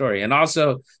different story. And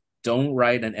also don't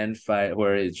write an end fight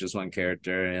where it's just one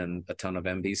character and a ton of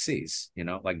NPCs, you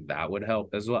know, like that would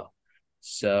help as well.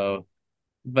 So,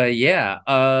 but yeah,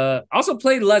 also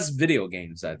play less video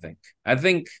games, I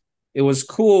think it was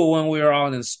cool when we were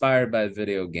all inspired by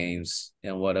video games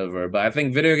and whatever, but I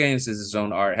think video games is its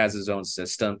own art, has its own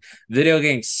system. Video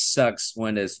games sucks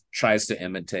when it tries to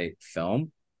imitate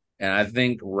film, and I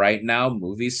think right now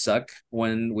movies suck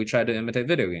when we try to imitate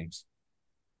video games.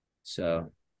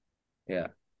 So yeah,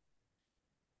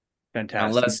 Fantastic.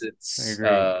 unless I it's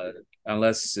agree.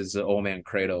 unless it's an old man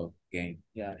Cradle game,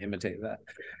 yeah, imitate that.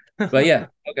 But yeah,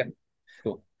 okay,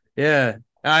 cool. Yeah.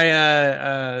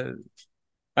 I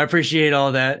appreciate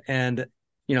all that. And,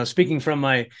 speaking from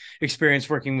my experience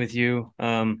working with you,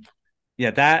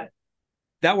 yeah, that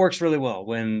works really well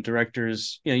when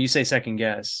directors, you say second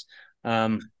guess.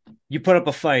 You put up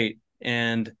a fight,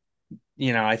 and,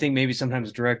 I think maybe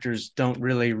sometimes directors don't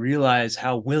really realize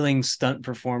how willing stunt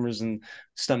performers and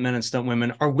stuntmen and stunt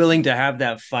women are willing to have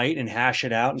that fight and hash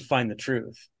it out and find the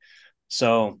truth.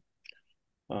 So,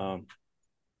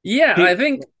 Yeah, I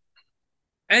think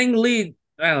Ang Lee,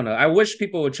 I don't know. I wish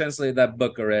people would translate that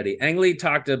book already. Ang Lee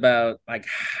talked about like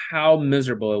how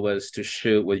miserable it was to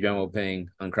shoot with Yuan Ping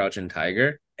on Crouching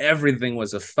Tiger. Everything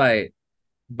was a fight,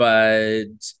 but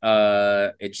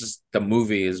it just the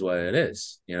movie is what it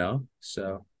is, you know?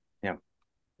 So yeah.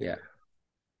 Yeah.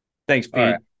 Thanks, All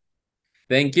Pete. right.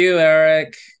 Thank you,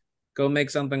 Eric. Go make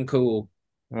something cool.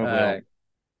 I will.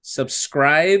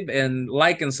 Subscribe and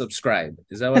like and subscribe.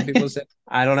 Is that what people say?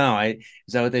 I don't know.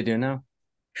 Is that what they do now?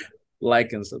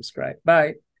 Like and subscribe.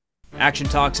 Bye. Action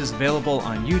Talks is available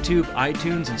on YouTube,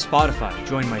 iTunes, and Spotify.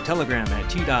 Join my Telegram at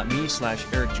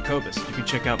t.me/Eric Jacobus. You can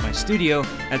check out my studio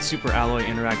at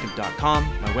superalloyinteractive.com.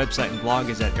 My website and blog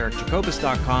is at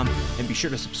ericjacobus.com. And be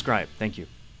sure to subscribe. Thank you.